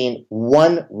had seen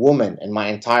one woman in my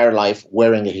entire life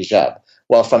wearing a hijab.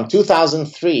 Well, from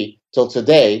 2003 till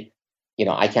today,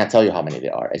 I can't tell you how many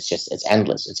there are. It's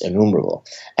endless. It's innumerable.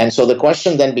 And so the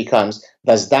question then becomes,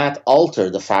 does that alter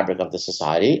the fabric of the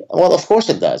society? Well, of course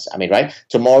it does. I mean, right?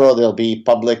 Tomorrow there'll be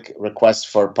public requests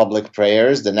for public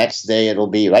prayers. The next day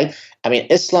it'll be, right? I mean,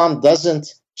 Islam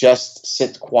doesn't just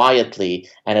sit quietly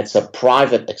and it's a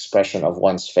private expression of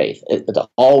one's faith. It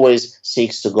always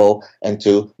seeks to go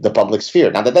into the public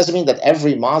sphere. Now, that doesn't mean that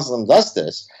every Muslim does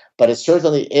this, but it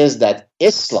certainly is that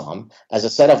Islam, as a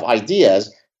set of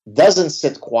ideas, doesn't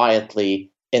sit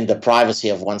quietly in the privacy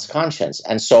of one's conscience.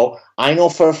 And so I know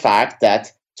for a fact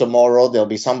that tomorrow there'll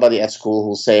be somebody at school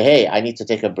who'll say, hey, I need to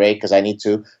take a break because I need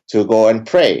to go and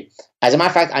pray. As a matter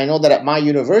of fact, I know that at my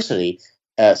university,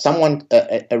 a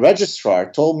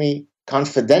registrar told me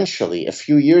confidentially a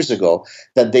few years ago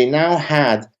that they now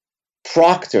had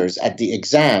proctors at the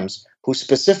exams who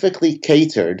specifically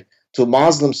catered to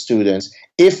Muslim students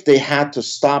if they had to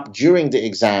stop during the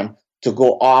exam to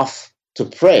go off to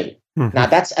pray. Now,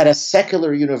 that's at a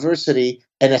secular university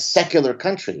in a secular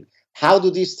country. How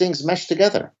do these things mesh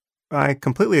together? I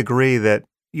completely agree that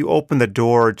you open the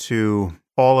door to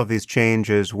all of these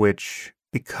changes, which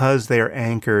because they are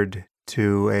anchored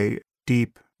to a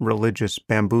deep religious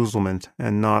bamboozlement,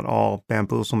 and not all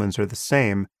bamboozlements are the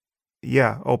same,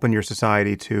 open your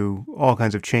society to all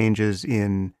kinds of changes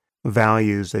in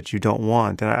values that you don't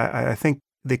want. And I think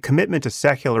the commitment to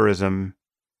secularism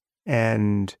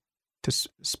and to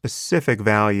specific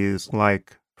values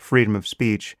like freedom of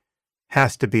speech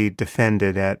has to be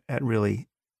defended at really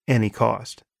any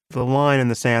cost. The line in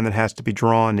the sand that has to be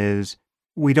drawn is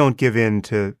we don't give in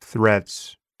to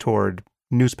threats toward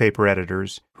newspaper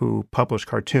editors who publish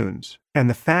cartoons. And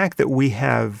the fact that we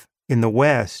have, in the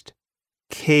West,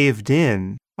 caved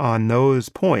in on those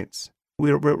points,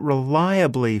 we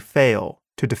reliably fail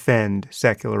to defend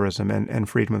secularism and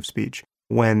freedom of speech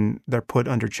when they're put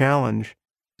under challenge.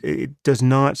 It does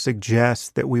not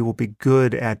suggest that we will be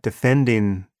good at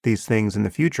defending these things in the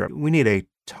future. We need a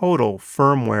total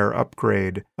firmware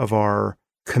upgrade of our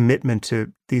commitment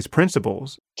to these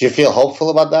principles. Do you feel hopeful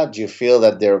about that? Do you feel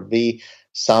that there will be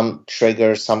some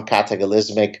trigger, some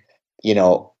cataclysmic,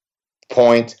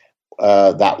 point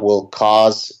that will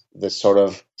cause this sort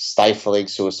of stifling,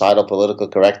 suicidal political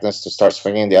correctness to start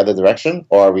swinging in the other direction?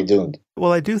 Or are we doomed?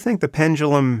 Well, I do think the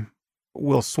pendulum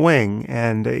will swing,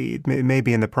 and it may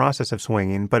be in the process of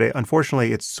swinging, but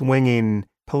unfortunately it's swinging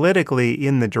politically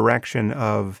in the direction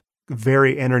of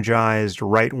very energized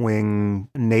right-wing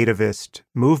nativist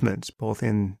movements, both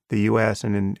in the U.S.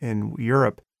 and in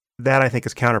Europe. That, I think,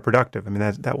 is counterproductive. I mean,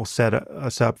 that will set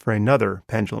us up for another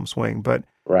pendulum swing. But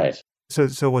right.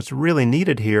 So what's really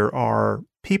needed here are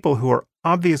people who are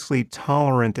obviously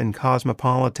tolerant and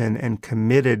cosmopolitan and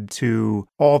committed to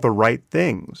all the right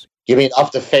things. You mean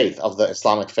of the faith, of the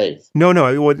Islamic faith? No,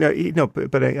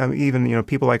 but even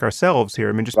people like ourselves here.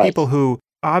 I mean, just right. People who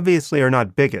obviously are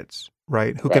not bigots,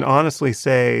 right? Who can honestly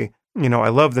say, I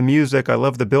love the music, I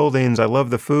love the buildings, I love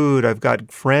the food. I've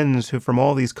got friends who from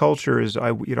all these cultures.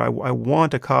 I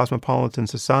want a cosmopolitan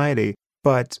society,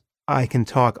 but I can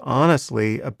talk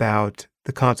honestly about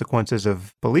the consequences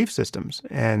of belief systems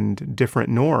and different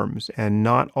norms, and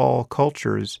not all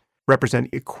cultures represent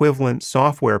equivalent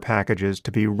software packages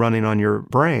to be running on your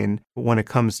brain when it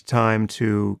comes time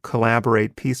to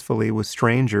collaborate peacefully with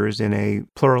strangers in a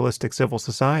pluralistic civil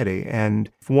society. And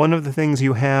if one of the things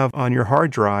you have on your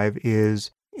hard drive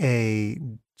is a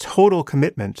total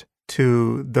commitment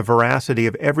to the veracity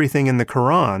of everything in the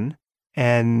Quran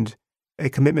and a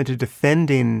commitment to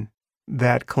defending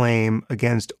that claim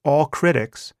against all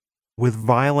critics with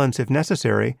violence if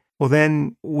necessary, well,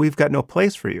 then we've got no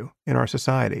place for you in our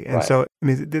society. And so, I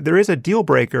mean, there is a deal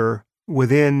breaker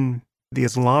within the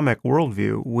Islamic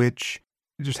worldview, which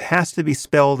just has to be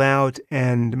spelled out,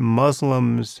 and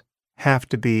Muslims have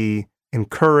to be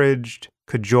encouraged,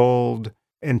 cajoled,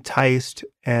 enticed,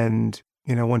 and,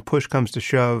 when push comes to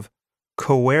shove,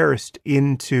 coerced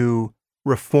into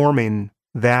reforming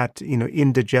that,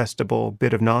 indigestible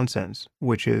bit of nonsense,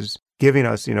 which is giving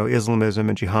us, Islamism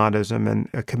and jihadism and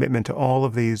a commitment to all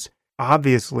of these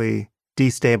obviously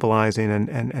destabilizing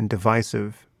and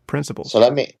divisive principles. So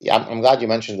I'm glad you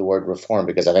mentioned the word reform,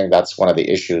 because I think that's one of the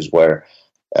issues where,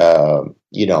 given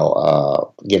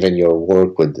your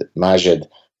work with Majid,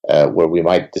 where we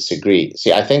might disagree.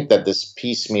 See, I think that this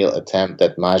piecemeal attempt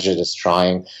that Majid is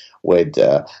trying with,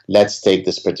 let's take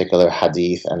this particular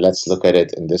hadith and let's look at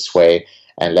it in this way,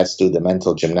 and let's do the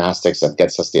mental gymnastics that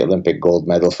gets us the Olympic gold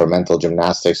medal for mental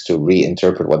gymnastics to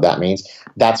reinterpret what that means,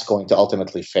 that's going to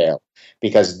ultimately fail.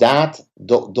 Because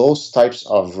those types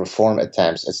of reform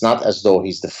attempts, it's not as though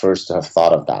he's the first to have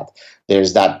thought of that.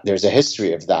 There's a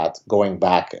history of that going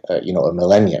back, a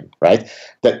millennium, right?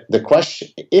 The question,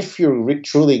 if you're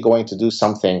truly going to do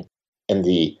something in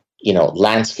the,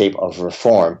 landscape of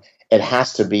reform, it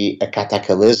has to be a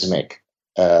cataclysmic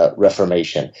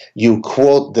reformation. You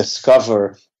quote,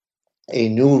 discover a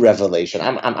new revelation.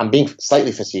 I'm being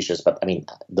slightly facetious, but I mean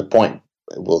the point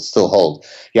will still hold.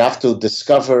 You have to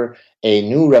discover a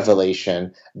new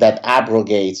revelation that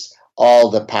abrogates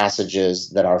all the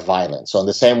passages that are violent. So in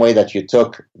the same way that you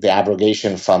took the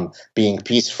abrogation from being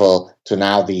peaceful to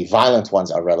now the violent ones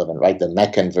are relevant, right? The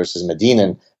Meccan versus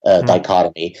Medinan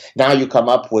dichotomy. Now you come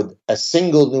up with a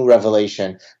single new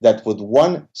revelation that with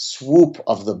one swoop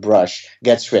of the brush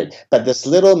gets rid. But this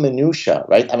little minutia,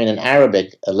 right? I mean, in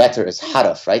Arabic, a letter is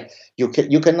haraf, right? You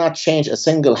cannot change a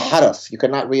single haraf. You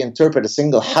cannot reinterpret a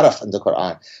single haraf in the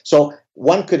Quran. So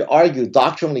one could argue,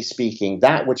 doctrinally speaking,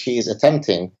 that which he is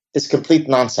attempting is complete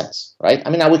nonsense, right? I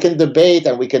mean, now we can debate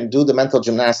and we can do the mental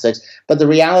gymnastics, but the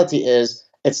reality is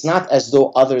it's not as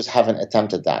though others haven't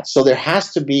attempted that. So there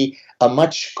has to be a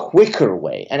much quicker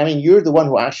way. And I mean, you're the one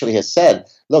who actually has said,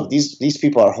 look, these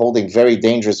people are holding very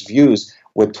dangerous views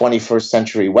with 21st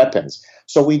century weapons.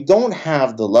 So we don't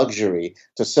have the luxury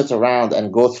to sit around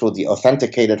and go through the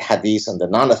authenticated hadith and the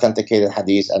non-authenticated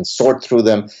hadith and sort through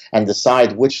them and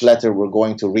decide which letter we're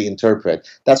going to reinterpret.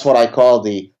 That's what I call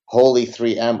the holy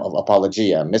 3M of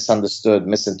apologia: misunderstood,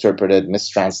 misinterpreted,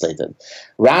 mistranslated.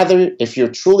 Rather, if you're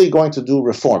truly going to do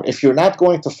reform, if you're not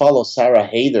going to follow Sarah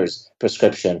Haider's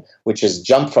prescription, which is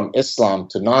jump from Islam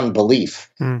to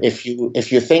non-belief, if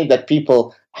you think that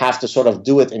people have to sort of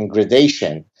do it in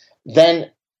gradation, then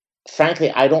frankly,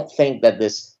 I don't think that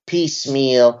this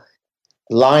piecemeal,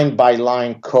 line by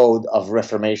line code of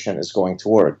reformation is going to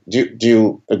work. Do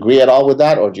you agree at all with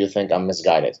that, or do you think I'm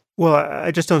misguided? Well, I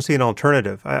just don't see an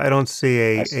alternative. I don't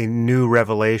see I a new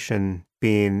revelation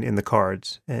being in the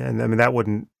cards. And I mean, that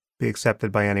wouldn't be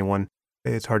accepted by anyone.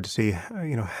 It's hard to see,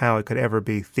 how it could ever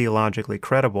be theologically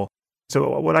credible.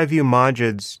 So what I view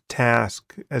Majid's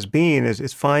task as being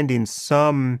is finding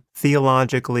some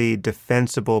theologically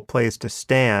defensible place to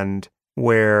stand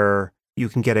where you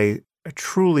can get a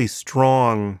truly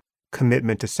strong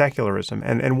commitment to secularism.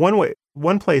 And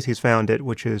one place he's found it,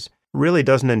 which is really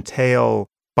doesn't entail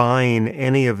buying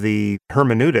any of the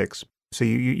hermeneutics. So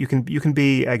you can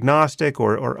be agnostic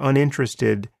or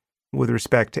uninterested with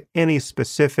respect to any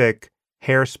specific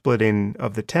hair splitting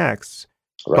of the texts.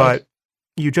 Right. But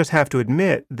you just have to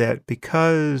admit that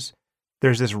because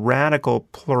there's this radical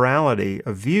plurality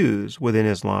of views within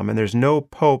Islam, and there's no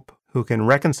pope who can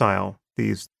reconcile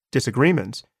these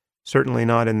disagreements, certainly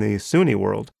not in the Sunni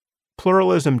world,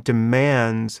 pluralism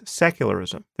demands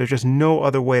secularism. There's just no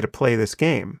other way to play this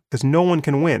game, because no one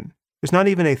can win. There's not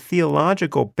even a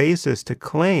theological basis to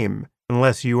claim,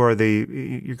 unless you're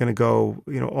going to go,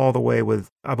 all the way with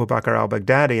Abu Bakr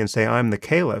al-Baghdadi and say, I'm the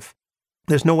caliph.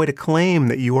 There's no way to claim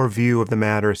that your view of the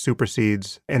matter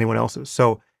supersedes anyone else's.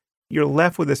 So you're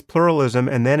left with this pluralism,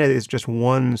 and then it is just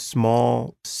one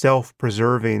small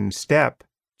self-preserving step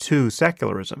to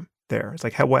secularism there. It's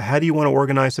like, how do you want to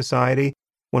organize society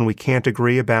when we can't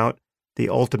agree about the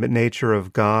ultimate nature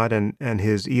of God and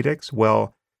his edicts?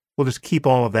 Well, we'll just keep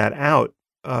all of that out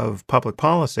of public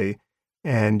policy,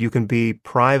 and you can be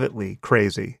privately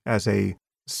crazy as a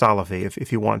Salafi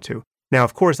if you want to. Now,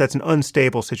 of course, that's an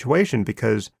unstable situation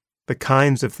because the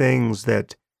kinds of things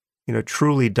that,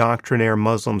 truly doctrinaire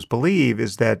Muslims believe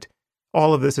is that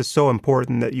all of this is so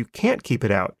important that you can't keep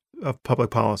it out of public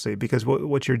policy, because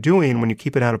what you're doing when you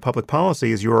keep it out of public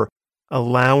policy is you're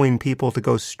allowing people to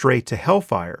go straight to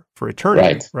hellfire for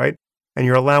eternity, right? And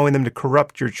you're allowing them to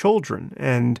corrupt your children.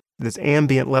 And this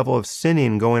ambient level of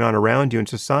sinning going on around you in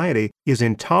society is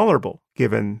intolerable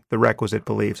given the requisite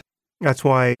beliefs. That's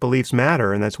why beliefs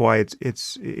matter, and that's why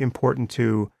it's important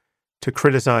to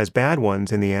criticize bad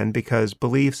ones in the end, because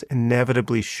beliefs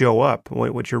inevitably show up.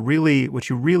 What you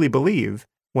really believe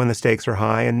when the stakes are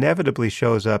high inevitably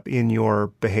shows up in your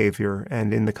behavior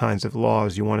and in the kinds of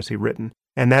laws you want to see written.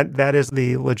 And that is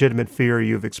the legitimate fear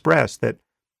you've expressed, that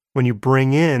when you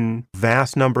bring in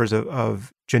vast numbers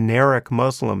of generic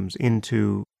Muslims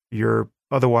into your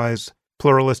otherwise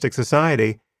pluralistic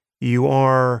society, you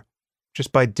are,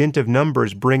 just by dint of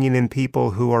numbers, bringing in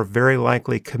people who are very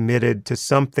likely committed to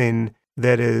something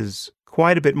that is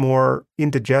quite a bit more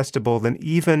indigestible than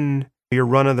even your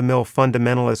run-of-the-mill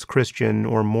fundamentalist Christian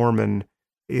or Mormon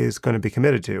is going to be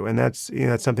committed to. And that's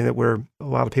something that a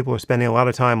lot of people are spending a lot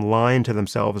of time lying to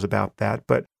themselves about that,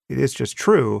 but it is just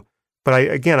true. But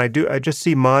I just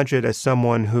see Majid as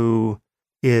someone who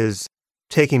is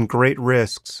taking great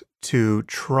risks to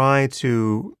try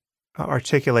to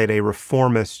articulate a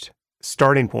reformist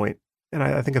starting point. And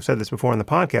I think I've said this before on the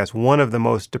podcast, one of the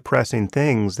most depressing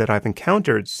things that I've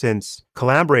encountered since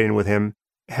collaborating with him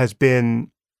has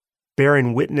been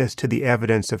bearing witness to the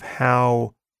evidence of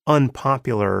how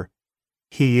unpopular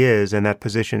he is and that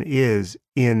position is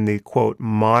in the, quote,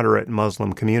 moderate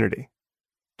Muslim community.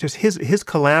 Just his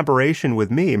collaboration with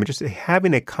me, just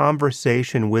having a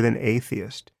conversation with an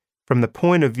atheist from the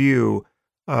point of view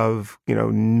of,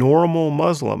 normal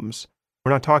Muslims.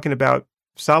 We're not talking about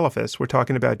Salafists. We're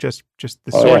talking about just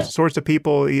the sorts of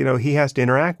people, he has to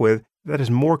interact with. That is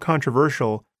more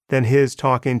controversial than his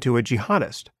talking to a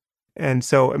jihadist. And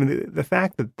so, the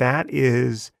fact that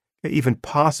is even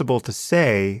possible to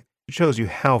say shows you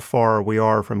how far we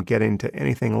are from getting to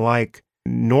anything like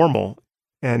normal.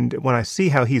 And when I see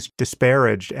how he's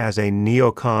disparaged as a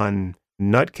neocon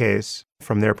nutcase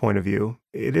from their point of view,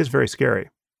 it is very scary.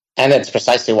 And it's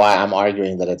precisely why I'm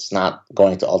arguing that it's not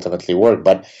going to ultimately work.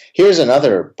 But here's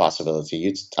another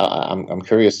possibility. I'm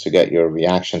curious to get your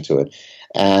reaction to it,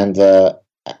 and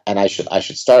I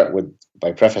should start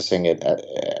by prefacing it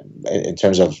in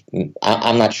terms of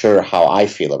I'm not sure how I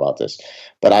feel about this,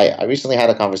 but I recently had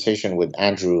a conversation with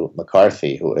Andrew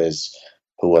McCarthy, who is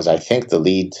who was, I think, the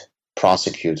lead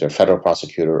prosecutor, federal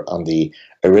prosecutor on the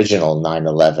original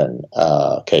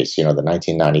 9/11 case, the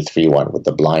 1993 one with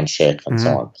the blind sheikh and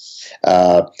so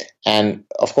on. And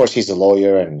of course, he's a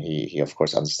lawyer, and he of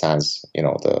course understands,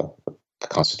 the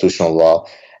constitutional law.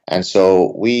 And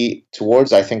so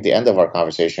towards, I think, the end of our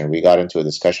conversation, we got into a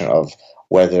discussion of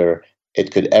whether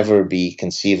it could ever be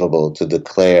conceivable to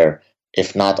declare,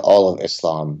 if not all of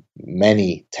Islam,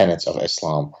 many tenets of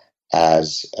Islam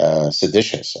as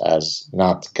seditious, as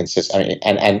not consistent. I mean,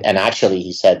 and actually,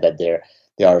 he said that there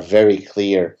are very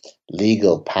clear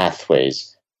legal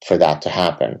pathways for that to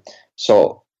happen.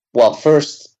 So, well,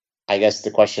 first, I guess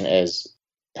the question is,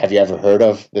 have you ever heard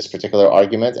of this particular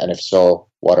argument? And if so,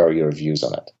 what are your views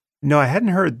on it? No, I hadn't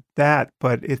heard that,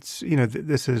 but it's,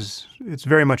 it's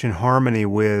very much in harmony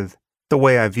with the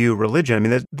way I view religion. I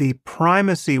mean, the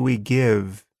primacy we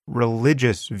give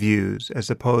religious views as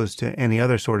opposed to any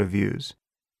other sort of views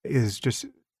is just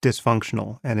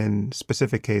dysfunctional, and in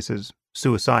specific cases,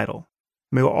 suicidal.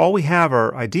 I mean, all we have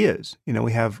are ideas.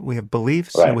 We have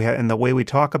beliefs, right, and the way we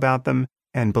talk about them.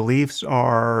 And beliefs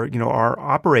are, our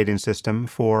operating system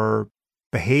for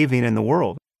behaving in the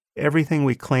world. Everything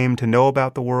we claim to know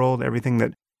about the world, everything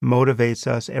that motivates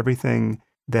us, everything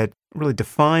that really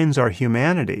defines our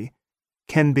humanity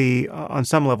can be, on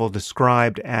some level,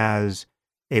 described as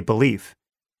a belief.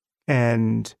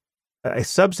 And a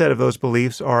subset of those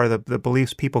beliefs are the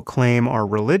beliefs people claim are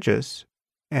religious,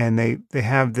 and they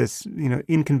have this,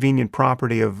 inconvenient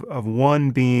property of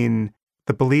one being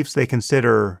the beliefs they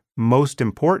consider most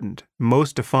important,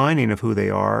 most defining of who they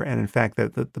are, and in fact,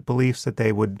 that the beliefs that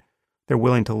they're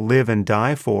willing to live and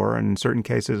die for, and in certain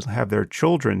cases have their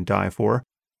children die for.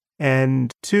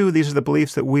 And two, these are the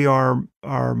beliefs that we are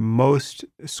most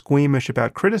squeamish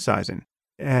about criticizing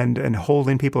and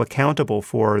holding people accountable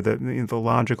for the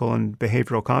logical and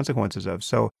behavioral consequences of.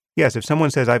 So yes, if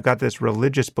someone says, I've got this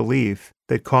religious belief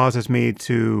that causes me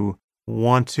to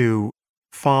want to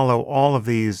follow all of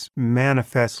these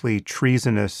manifestly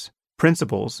treasonous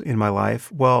principles in my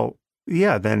life, well,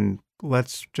 yeah, then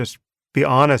let's just be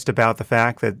honest about the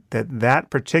fact that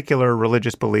particular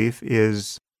religious belief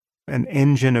is an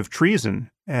engine of treason,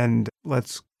 and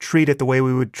let's treat it the way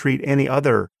we would treat any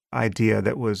other idea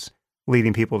that was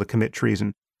leading people to commit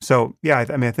treason. So, yeah,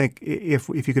 I think if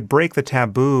you could break the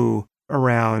taboo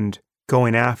around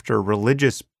going after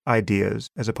religious ideas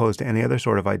as opposed to any other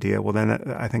sort of idea, well, then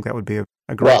I think that would be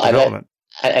a great development.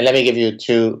 And let me give you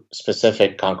two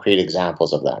specific concrete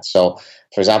examples of that. So,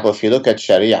 for example, if you look at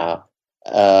Sharia,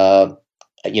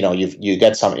 you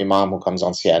get some imam who comes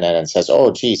on CNN and says,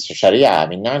 oh, geez, Sharia, I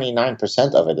mean,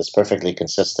 99% of it is perfectly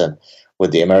consistent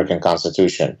with the American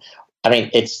Constitution. I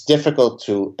mean, it's difficult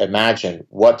to imagine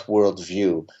what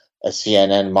worldview a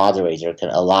CNN moderator can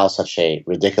allow such a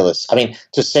ridiculous... I mean,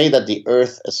 to say that the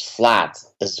earth is flat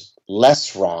is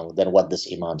less wrong than what this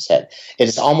imam said. It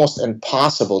is almost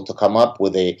impossible to come up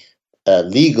with a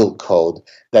legal code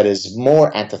that is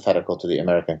more antithetical to the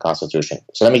American Constitution.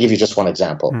 So let me give you just one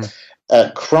example.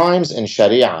 Crimes in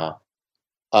Sharia,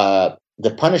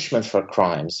 the punishment for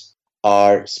crimes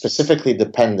are specifically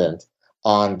dependent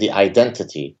on the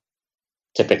identity,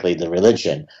 typically the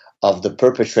religion, of the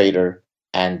perpetrator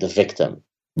and the victim.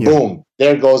 Yeah. Boom,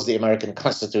 there goes the American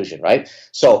Constitution, right?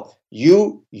 So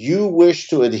you wish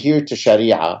to adhere to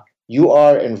Sharia, you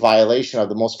are in violation of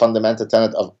the most fundamental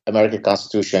tenet of American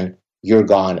Constitution, you're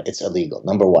gone, it's illegal,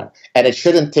 number one. And it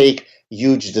shouldn't take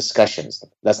huge discussions.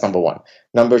 That's number one.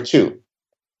 Number two,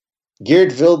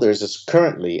 Geert Wilders is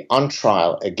currently on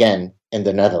trial again in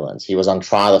the Netherlands. He was on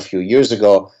trial a few years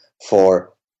ago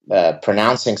for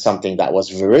pronouncing something that was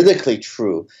veridically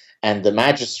true, and the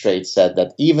magistrate said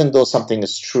that even though something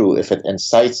is true, if it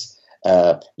incites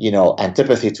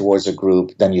antipathy towards a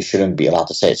group, then you shouldn't be allowed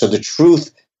to say it. So the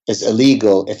truth is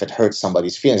illegal if it hurts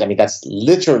somebody's feelings. I mean, that's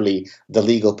literally the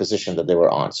legal position that they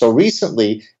were on. So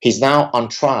recently, he's now on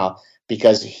trial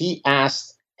because he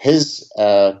asked his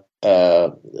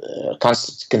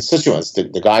constituents,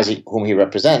 the guys whom he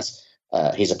represents.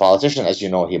 He's a politician, as you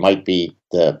know. He might be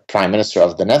the prime minister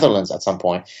of the Netherlands at some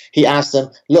point. He asked them,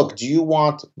 look, do you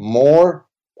want more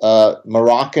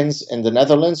Moroccans in the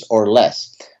Netherlands or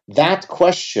less? That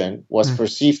question was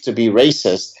perceived to be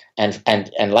racist and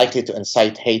likely to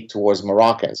incite hate towards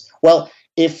Moroccans. Well,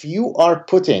 if you are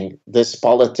putting this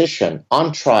politician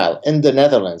on trial in the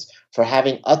Netherlands for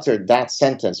having uttered that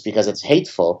sentence because it's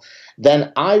hateful,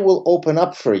 then I will open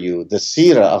up for you the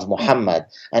seerah of Muhammad,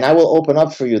 and I will open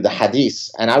up for you the hadith,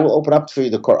 and I will open up for you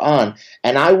the Quran,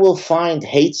 and I will find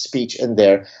hate speech in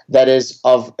there that is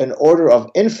of an order of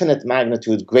infinite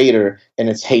magnitude greater in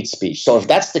its hate speech. So if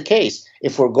that's the case,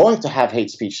 if we're going to have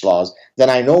hate speech laws, then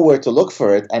I know where to look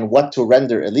for it and what to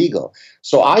render illegal.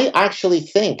 So I actually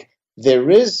think there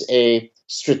is a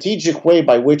strategic way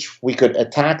by which we could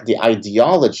attack the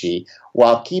ideology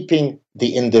while keeping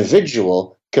the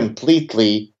individual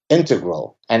completely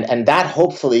integral. And that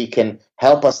hopefully can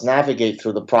help us navigate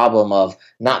through the problem of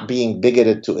not being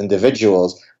bigoted to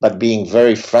individuals, but being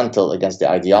very frontal against the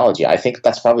ideology. I think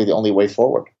that's probably the only way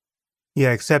forward.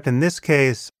 Yeah, except in this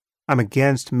case, I'm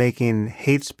against making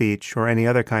hate speech or any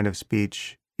other kind of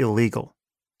speech illegal.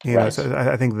 Right. So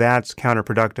I think that's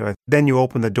counterproductive. Then you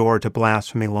open the door to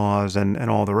blasphemy laws and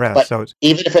all the rest. But So it's,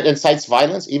 even if it incites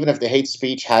violence, even if the hate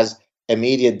speech has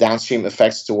immediate downstream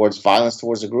effects towards violence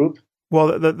towards a group?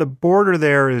 well, the border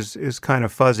there is kind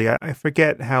of fuzzy. I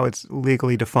forget how it's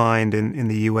legally defined in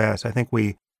the U.S. I think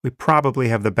we probably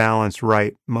have the balance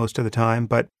right most of the time.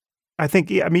 But I think,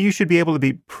 you should be able to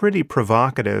be pretty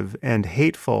provocative and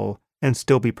hateful and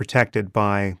still be protected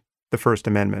by the First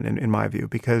Amendment, in my view,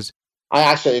 because I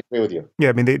actually agree with you.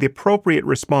 yeah, the appropriate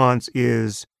response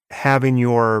is having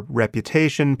your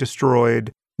reputation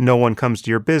destroyed. No one comes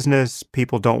to your business.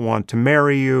 People don't want to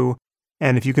marry you.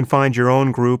 And if you can find your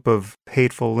own group of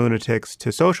hateful lunatics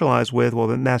to socialize with, well,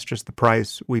 then that's just the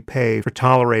price we pay for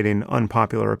tolerating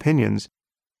unpopular opinions.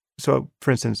 So,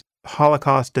 for instance,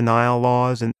 Holocaust denial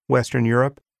laws in Western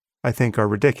Europe, I think, are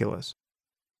ridiculous.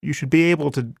 You should be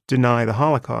able to deny the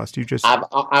Holocaust. I've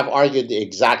argued the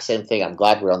exact same thing. I'm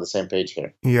glad we're on the same page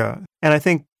here. Yeah. And I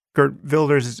think Geert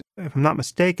Wilders, if I'm not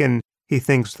mistaken, he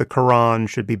thinks the Quran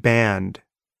should be banned.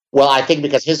 Well, I think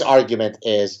because his argument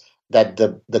is that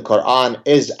the Quran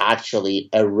is actually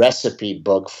a recipe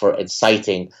book for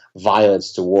inciting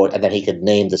violence toward, and then he could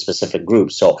name the specific group.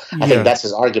 So I think that's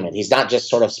his argument. He's not just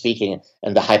sort of speaking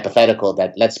in the hypothetical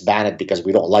that let's ban it because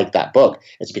we don't like that book.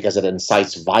 It's because it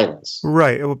incites violence.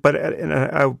 Right. But and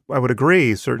I would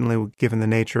agree, certainly, given the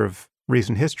nature of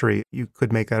recent history, you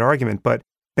could make that argument. But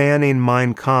banning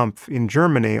Mein Kampf in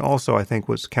Germany also, I think,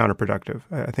 was counterproductive.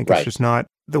 I think it's just not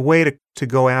the way to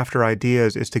go after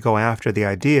ideas is to go after the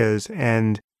ideas,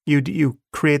 and you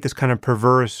create this kind of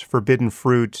perverse, forbidden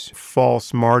fruit,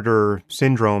 false martyr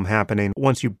syndrome happening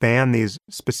once you ban these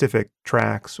specific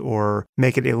tracks or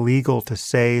make it illegal to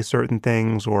say certain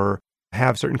things or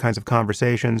have certain kinds of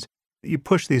conversations. You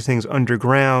push these things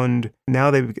underground.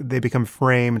 Now they become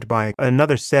framed by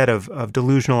another set of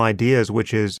delusional ideas,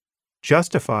 which is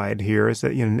justified here, is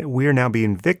that we are now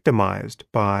being victimized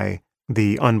by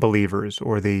the unbelievers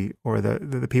or the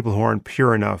people who aren't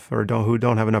pure enough or who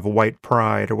don't have enough white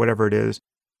pride or whatever it is,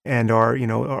 and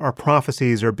our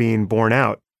prophecies are being borne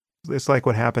out. It's like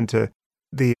what happened to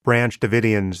the Branch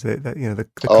Davidians, the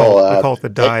cult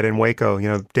that died in Waco.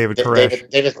 David Koresh.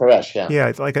 David Koresh, yeah. Yeah,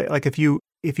 it's like if you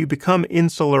become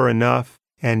insular enough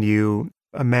and you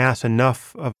amass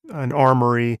enough of an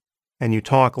armory and you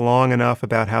talk long enough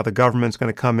about how the government's going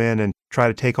to come in and try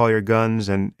to take all your guns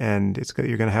and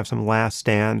you're going to have some last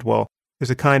stand. Well, there's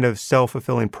a kind of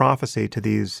self-fulfilling prophecy to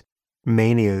these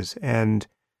manias. And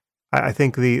I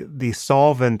think the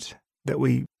solvent that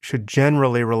we should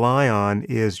generally rely on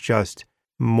is just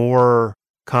more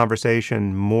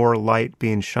conversation, more light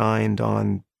being shined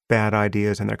on bad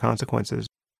ideas and their consequences.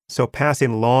 So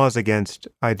passing laws against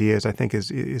ideas, I think,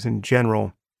 is in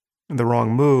general the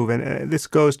wrong move. And this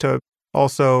goes to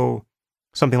also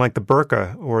something like the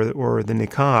burqa or the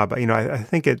niqab. I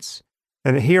think it's,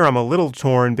 and here I'm a little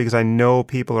torn because I know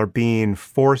people are being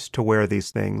forced to wear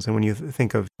these things. And when you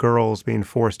think of girls being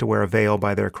forced to wear a veil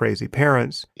by their crazy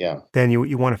parents, then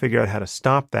you want to figure out how to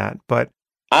stop that. But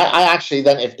I actually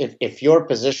then, if your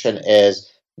position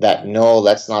is that no,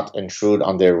 let's not intrude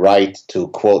on their right to,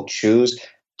 quote, choose,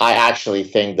 I actually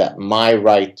think that my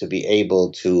right to be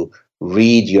able to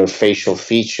read your facial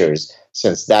features,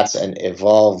 since that's an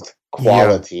evolved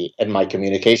quality in my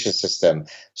communication system,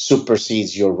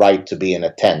 supersedes your right to be in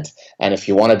a tent. And if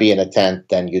you want to be in a tent,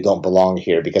 then you don't belong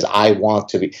here, because I want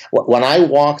to be. When I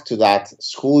walked to that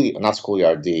not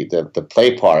schoolyard, the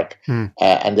play park,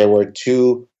 and there were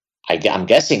two, I'm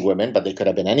guessing women, but they could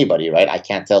have been anybody, right? I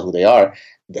can't tell who they are,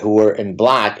 who were in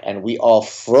black, and we all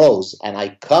froze. And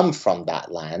I come from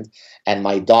that land, and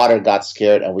my daughter got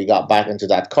scared, and we got back into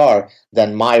that car.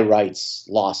 Then my rights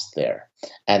lost there,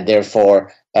 and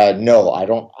therefore, no, I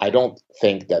don't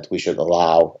think that we should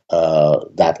allow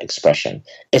that expression,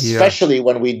 especially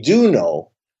when we do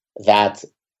know that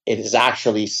it is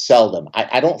actually seldom.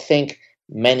 I don't think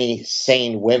many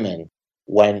sane women,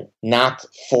 when not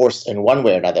forced in one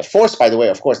way or another. Force, by the way,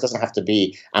 of course, doesn't have to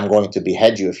be I'm going to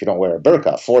behead you if you don't wear a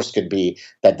burqa. Force could be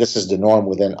that this is the norm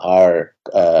within our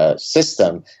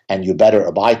system, and you better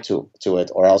abide to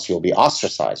it, or else you'll be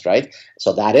ostracized, right?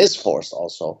 So that is forced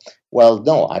also. Well,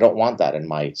 no, I don't want that in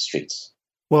my streets.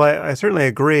 Well, I certainly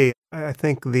agree. I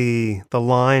think the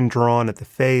line drawn at the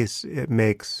face, it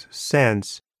makes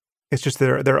sense. It's just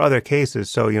there are other cases.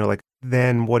 So, like,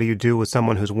 then what do you do with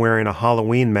someone who's wearing a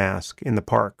Halloween mask in the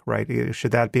park, right?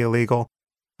 Should that be illegal?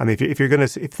 I mean,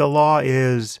 if the law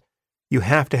is you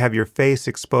have to have your face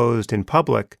exposed in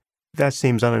public, that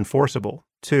seems unenforceable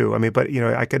too. I mean, but,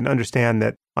 I can understand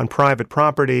that on private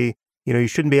property, you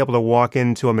shouldn't be able to walk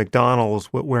into a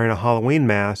McDonald's wearing a Halloween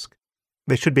mask.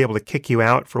 They should be able to kick you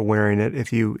out for wearing it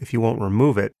if you won't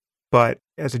remove it. But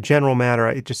as a general matter,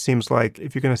 it just seems like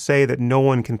if you're going to say that no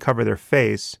one can cover their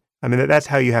face, I mean, that's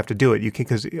how you have to do it. You can,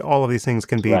 because all of these things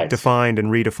can be defined and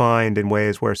redefined in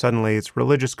ways where suddenly it's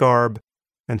religious garb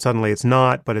and suddenly it's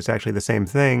not, but it's actually the same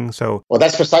thing. So, well,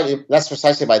 that's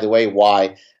precisely, by the way,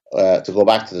 why, to go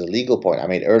back to the legal point I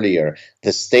made earlier,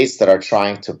 the states that are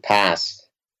trying to pass,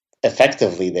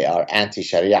 effectively, they are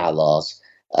anti-Sharia laws.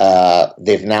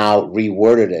 They've now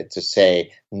reworded it to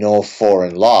say no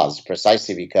foreign laws,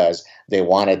 precisely because they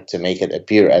wanted to make it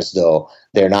appear as though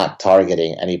they're not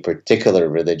targeting any particular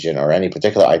religion or any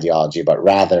particular ideology, but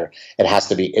rather it has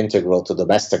to be integral to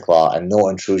domestic law and no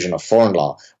intrusion of foreign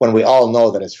law, when we all know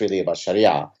that it's really about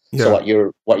Sharia. Yeah.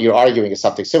 So what you're arguing is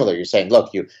something similar. You're saying,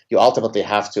 look, you ultimately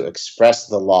have to express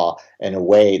the law in a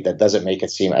way that doesn't make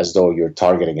it seem as though you're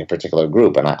targeting a particular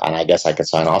group, and I guess I could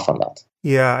sign off on that.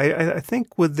 Yeah, I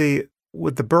think with the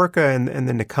burqa and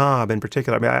the niqab in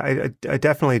particular, I mean, I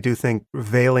definitely do think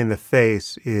veiling the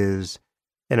face is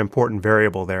an important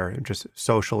variable there, just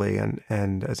socially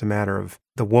and as a matter of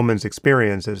the woman's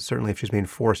experience, certainly if she's being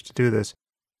forced to do this.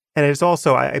 And it's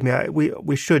also,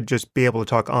 we should just be able to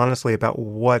talk honestly about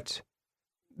what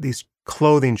these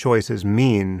clothing choices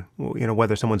mean,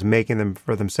 whether someone's making them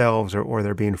for themselves or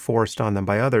they're being forced on them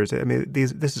by others. I mean,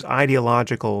 this is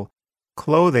ideological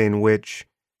clothing which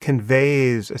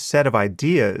conveys a set of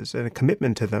ideas and a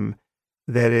commitment to them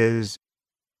that is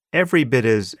every bit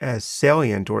as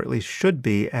salient, or at least should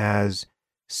be, as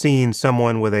seeing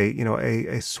someone with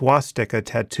a swastika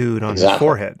tattooed on his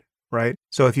forehead. Right?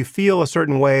 So if you feel a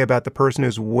certain way about the person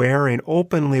who's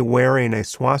openly wearing a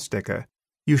swastika,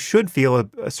 you should feel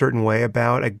a certain way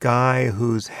about a guy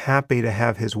who's happy to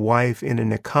have his wife in a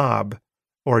niqab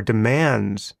or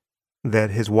demands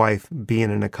that his wife be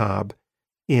in a niqab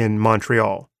in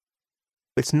Montreal.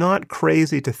 It's not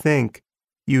crazy to think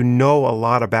you know a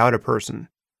lot about a person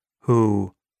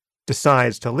who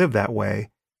decides to live that way.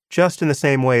 Just in the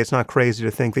same way, it's not crazy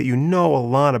to think that you know a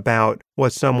lot about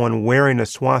what someone wearing a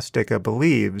swastika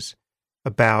believes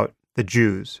about the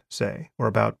Jews, say, or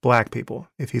about black people,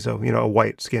 if he's a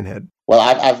white skinhead. Well,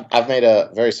 I've made a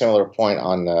very similar point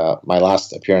on my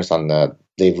last appearance on the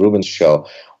Dave Rubin's show,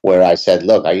 where I said,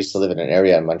 look, I used to live in an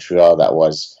area in Montreal that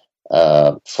was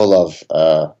full of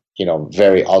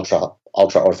very ultra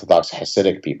Orthodox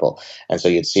Hasidic people. And so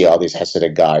you'd see all these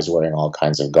Hasidic guys wearing all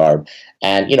kinds of garb.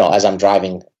 And, as I'm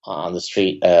driving on the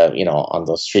street, on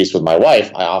those streets with my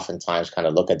wife, I oftentimes kind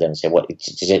of look at them and say,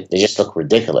 they just look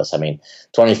ridiculous. I mean,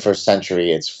 21st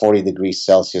century, it's 40 degrees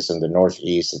Celsius in the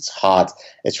Northeast. It's hot.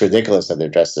 It's ridiculous that they're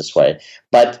dressed this way.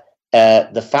 But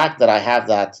the fact that I have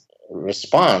that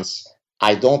response,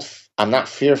 I'm not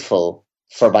fearful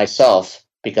for myself,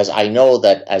 because I know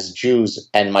that as Jews,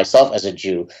 and myself as a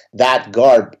Jew, that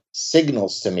garb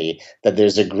signals to me that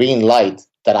there's a green light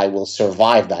that I will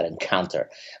survive that encounter.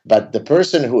 But the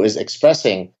person who is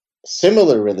expressing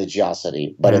similar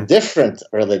religiosity, but a different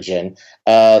religion,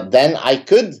 then I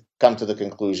could come to the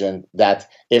conclusion that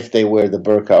if they wear the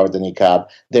burqa or the niqab,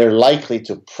 they're likely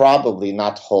to probably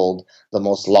not hold the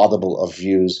most laudable of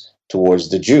views towards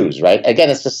the Jews, right? Again,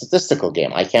 it's a statistical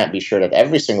game. I can't be sure that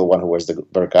every single one who wears the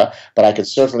burqa, but I could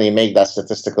certainly make that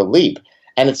statistical leap.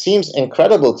 And it seems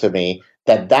incredible to me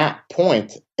that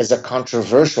point is a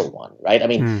controversial one, right? I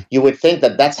mean, you would think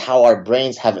that that's how our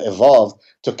brains have evolved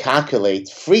to calculate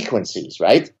frequencies,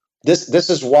 right? This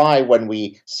is why when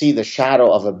we see the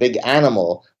shadow of a big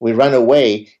animal, we run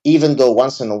away, even though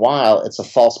once in a while it's a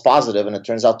false positive and it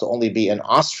turns out to only be an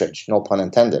ostrich, no pun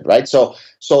intended, right? So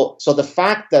the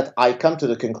fact that I come to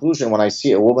the conclusion when I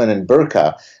see a woman in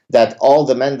burqa that all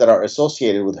the men that are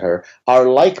associated with her are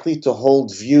likely to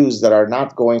hold views that are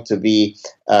not going to be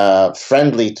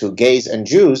friendly to gays and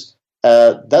Jews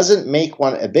doesn't make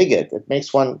one a bigot. It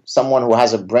makes one someone who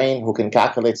has a brain who can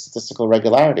calculate statistical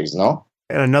regularities, no?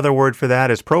 And another word for that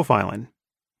is profiling.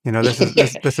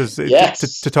 This is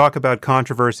Yes. to talk about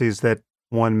controversies that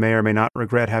one may or may not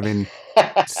regret having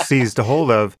seized a hold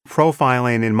of.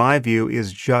 Profiling, in my view,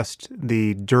 is just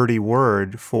the dirty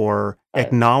word for Right.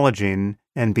 acknowledging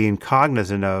and being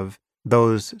cognizant of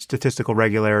those statistical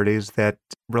regularities that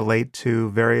relate to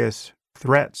various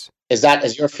threats. Is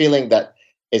your feeling that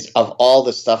is of all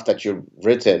the stuff that you've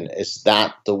written, is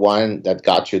that the one that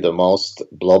got you the most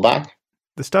blowback?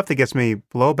 The stuff that gets me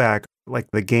blowback, like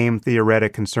the game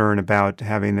theoretic concern about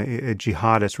having a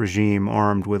jihadist regime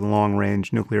armed with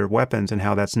long-range nuclear weapons and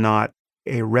how that's not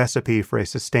a recipe for a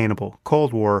sustainable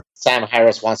Cold War. Sam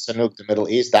Harris wants to nuke the Middle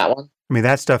East, that one? I mean,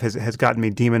 that stuff has gotten me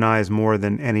demonized more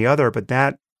than any other, but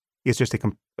that is just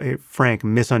a frank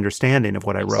misunderstanding of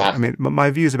what I wrote. Exactly. I mean, my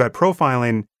views about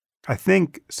profiling, I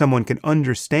think someone can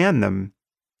understand them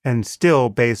and still,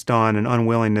 based on an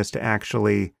unwillingness to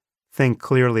actually think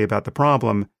clearly about the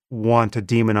problem, want to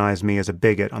demonize me as a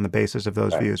bigot on the basis of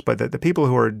those Right. views. But the people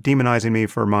who are demonizing me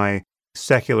for my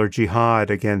secular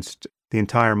jihad against the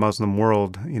entire Muslim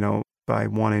world, by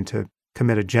wanting to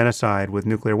commit a genocide with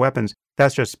nuclear weapons,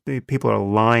 that's just people are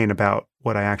lying about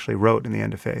what I actually wrote in The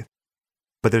End of Faith.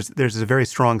 But there's a very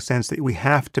strong sense that we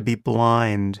have to be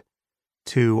blind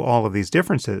to all of these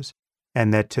differences,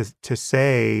 and that to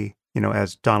say,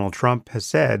 as Donald Trump has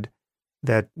said,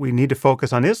 that we need to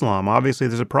focus on Islam. Obviously,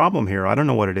 there's a problem here. I don't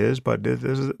know what it is, but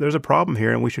there's a problem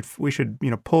here, and we should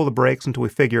pull the brakes until we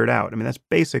figure it out. I mean, that's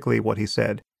basically what he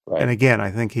said. Right. And again,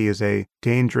 I think he is a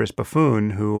dangerous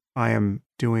buffoon who I am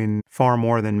doing far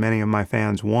more than many of my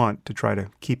fans want to try to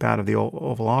keep out of the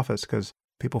Oval Office, because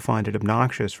people find it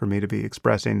obnoxious for me to be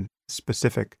expressing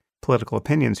specific political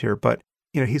opinions here. But,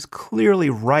 he's clearly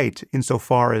right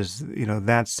insofar as,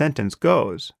 that sentence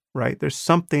goes, right? There's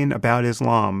something about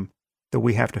Islam that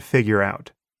we have to figure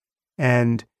out.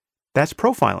 And that's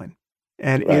profiling.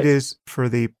 And Right. It is for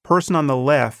the person on the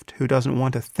left who doesn't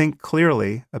want to think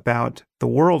clearly about the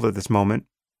world at this moment,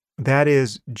 that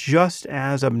is just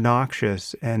as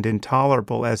obnoxious and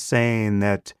intolerable as saying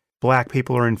that black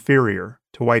people are inferior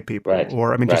to white people. Right.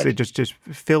 Or, Right. just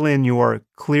fill in your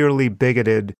clearly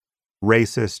bigoted,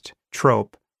 racist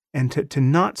trope, and to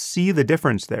not see the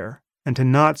difference there, and to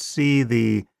not see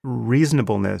the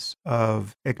reasonableness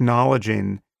of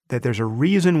acknowledging that there's a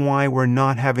reason why we're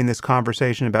not having this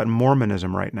conversation about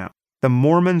Mormonism right now. The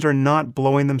Mormons are not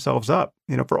blowing themselves up.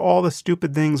 For all the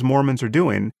stupid things Mormons are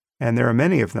doing, and there are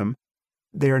many of them,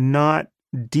 they are not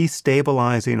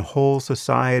destabilizing whole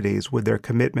societies with their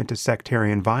commitment to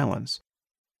sectarian violence.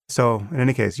 So, in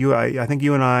any case, I think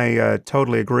you and I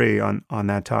totally agree on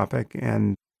that topic,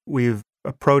 and we've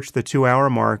approached the 2-hour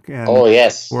mark, and Oh,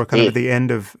 yes. we're kind of at the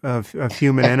end of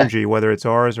human energy, whether it's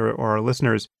ours or our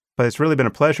listeners. But it's really been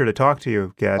a pleasure to talk to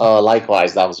you, Gad. Oh,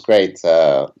 likewise. That was great.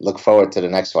 Look forward to the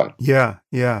next one. Yeah.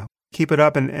 Keep it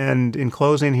up. And in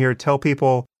closing here, tell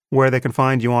people where they can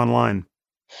find you online.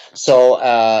 So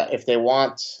if they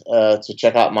want to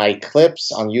check out my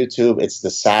clips on YouTube, it's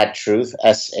The Sad Truth,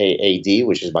 SAAD,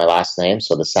 which is my last name.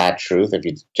 So The Sad Truth. If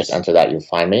you just enter that, you'll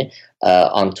find me.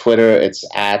 On Twitter, it's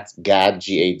at GAD,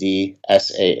 GAD,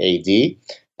 SAAD.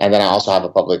 And then I also have a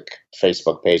public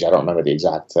Facebook page. I don't remember the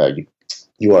exact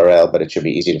URL, but it should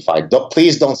be easy to find.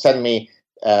 Please don't send me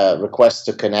requests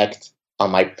to connect on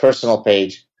my personal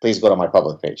page. Please go to my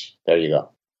public page. There you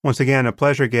go. Once again, a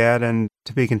pleasure, Gad, and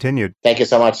to be continued. Thank you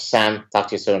so much, Sam. Talk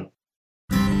to you soon.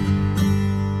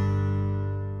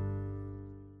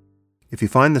 If you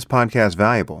find this podcast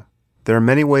valuable, there are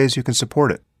many ways you can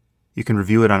support it. You can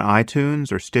review it on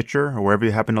iTunes or Stitcher or wherever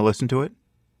you happen to listen to it.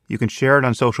 You can share it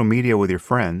on social media with your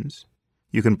friends.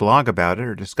 You can blog about it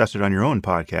or discuss it on your own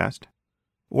podcast.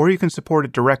 Or you can support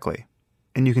it directly.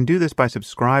 And you can do this by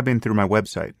subscribing through my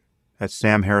website at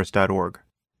samharris.org.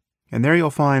 And there you'll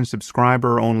find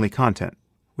subscriber-only content,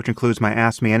 which includes my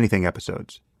Ask Me Anything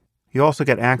episodes. You also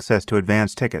get access to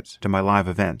advance tickets to my live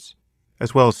events,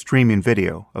 as well as streaming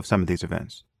video of some of these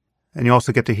events. And you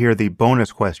also get to hear the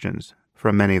bonus questions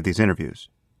from many of these interviews.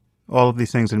 All of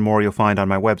these things and more you'll find on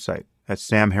my website at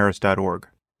samharris.org.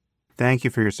 Thank you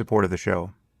for your support of the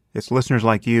show. It's listeners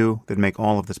like you that make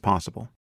all of this possible.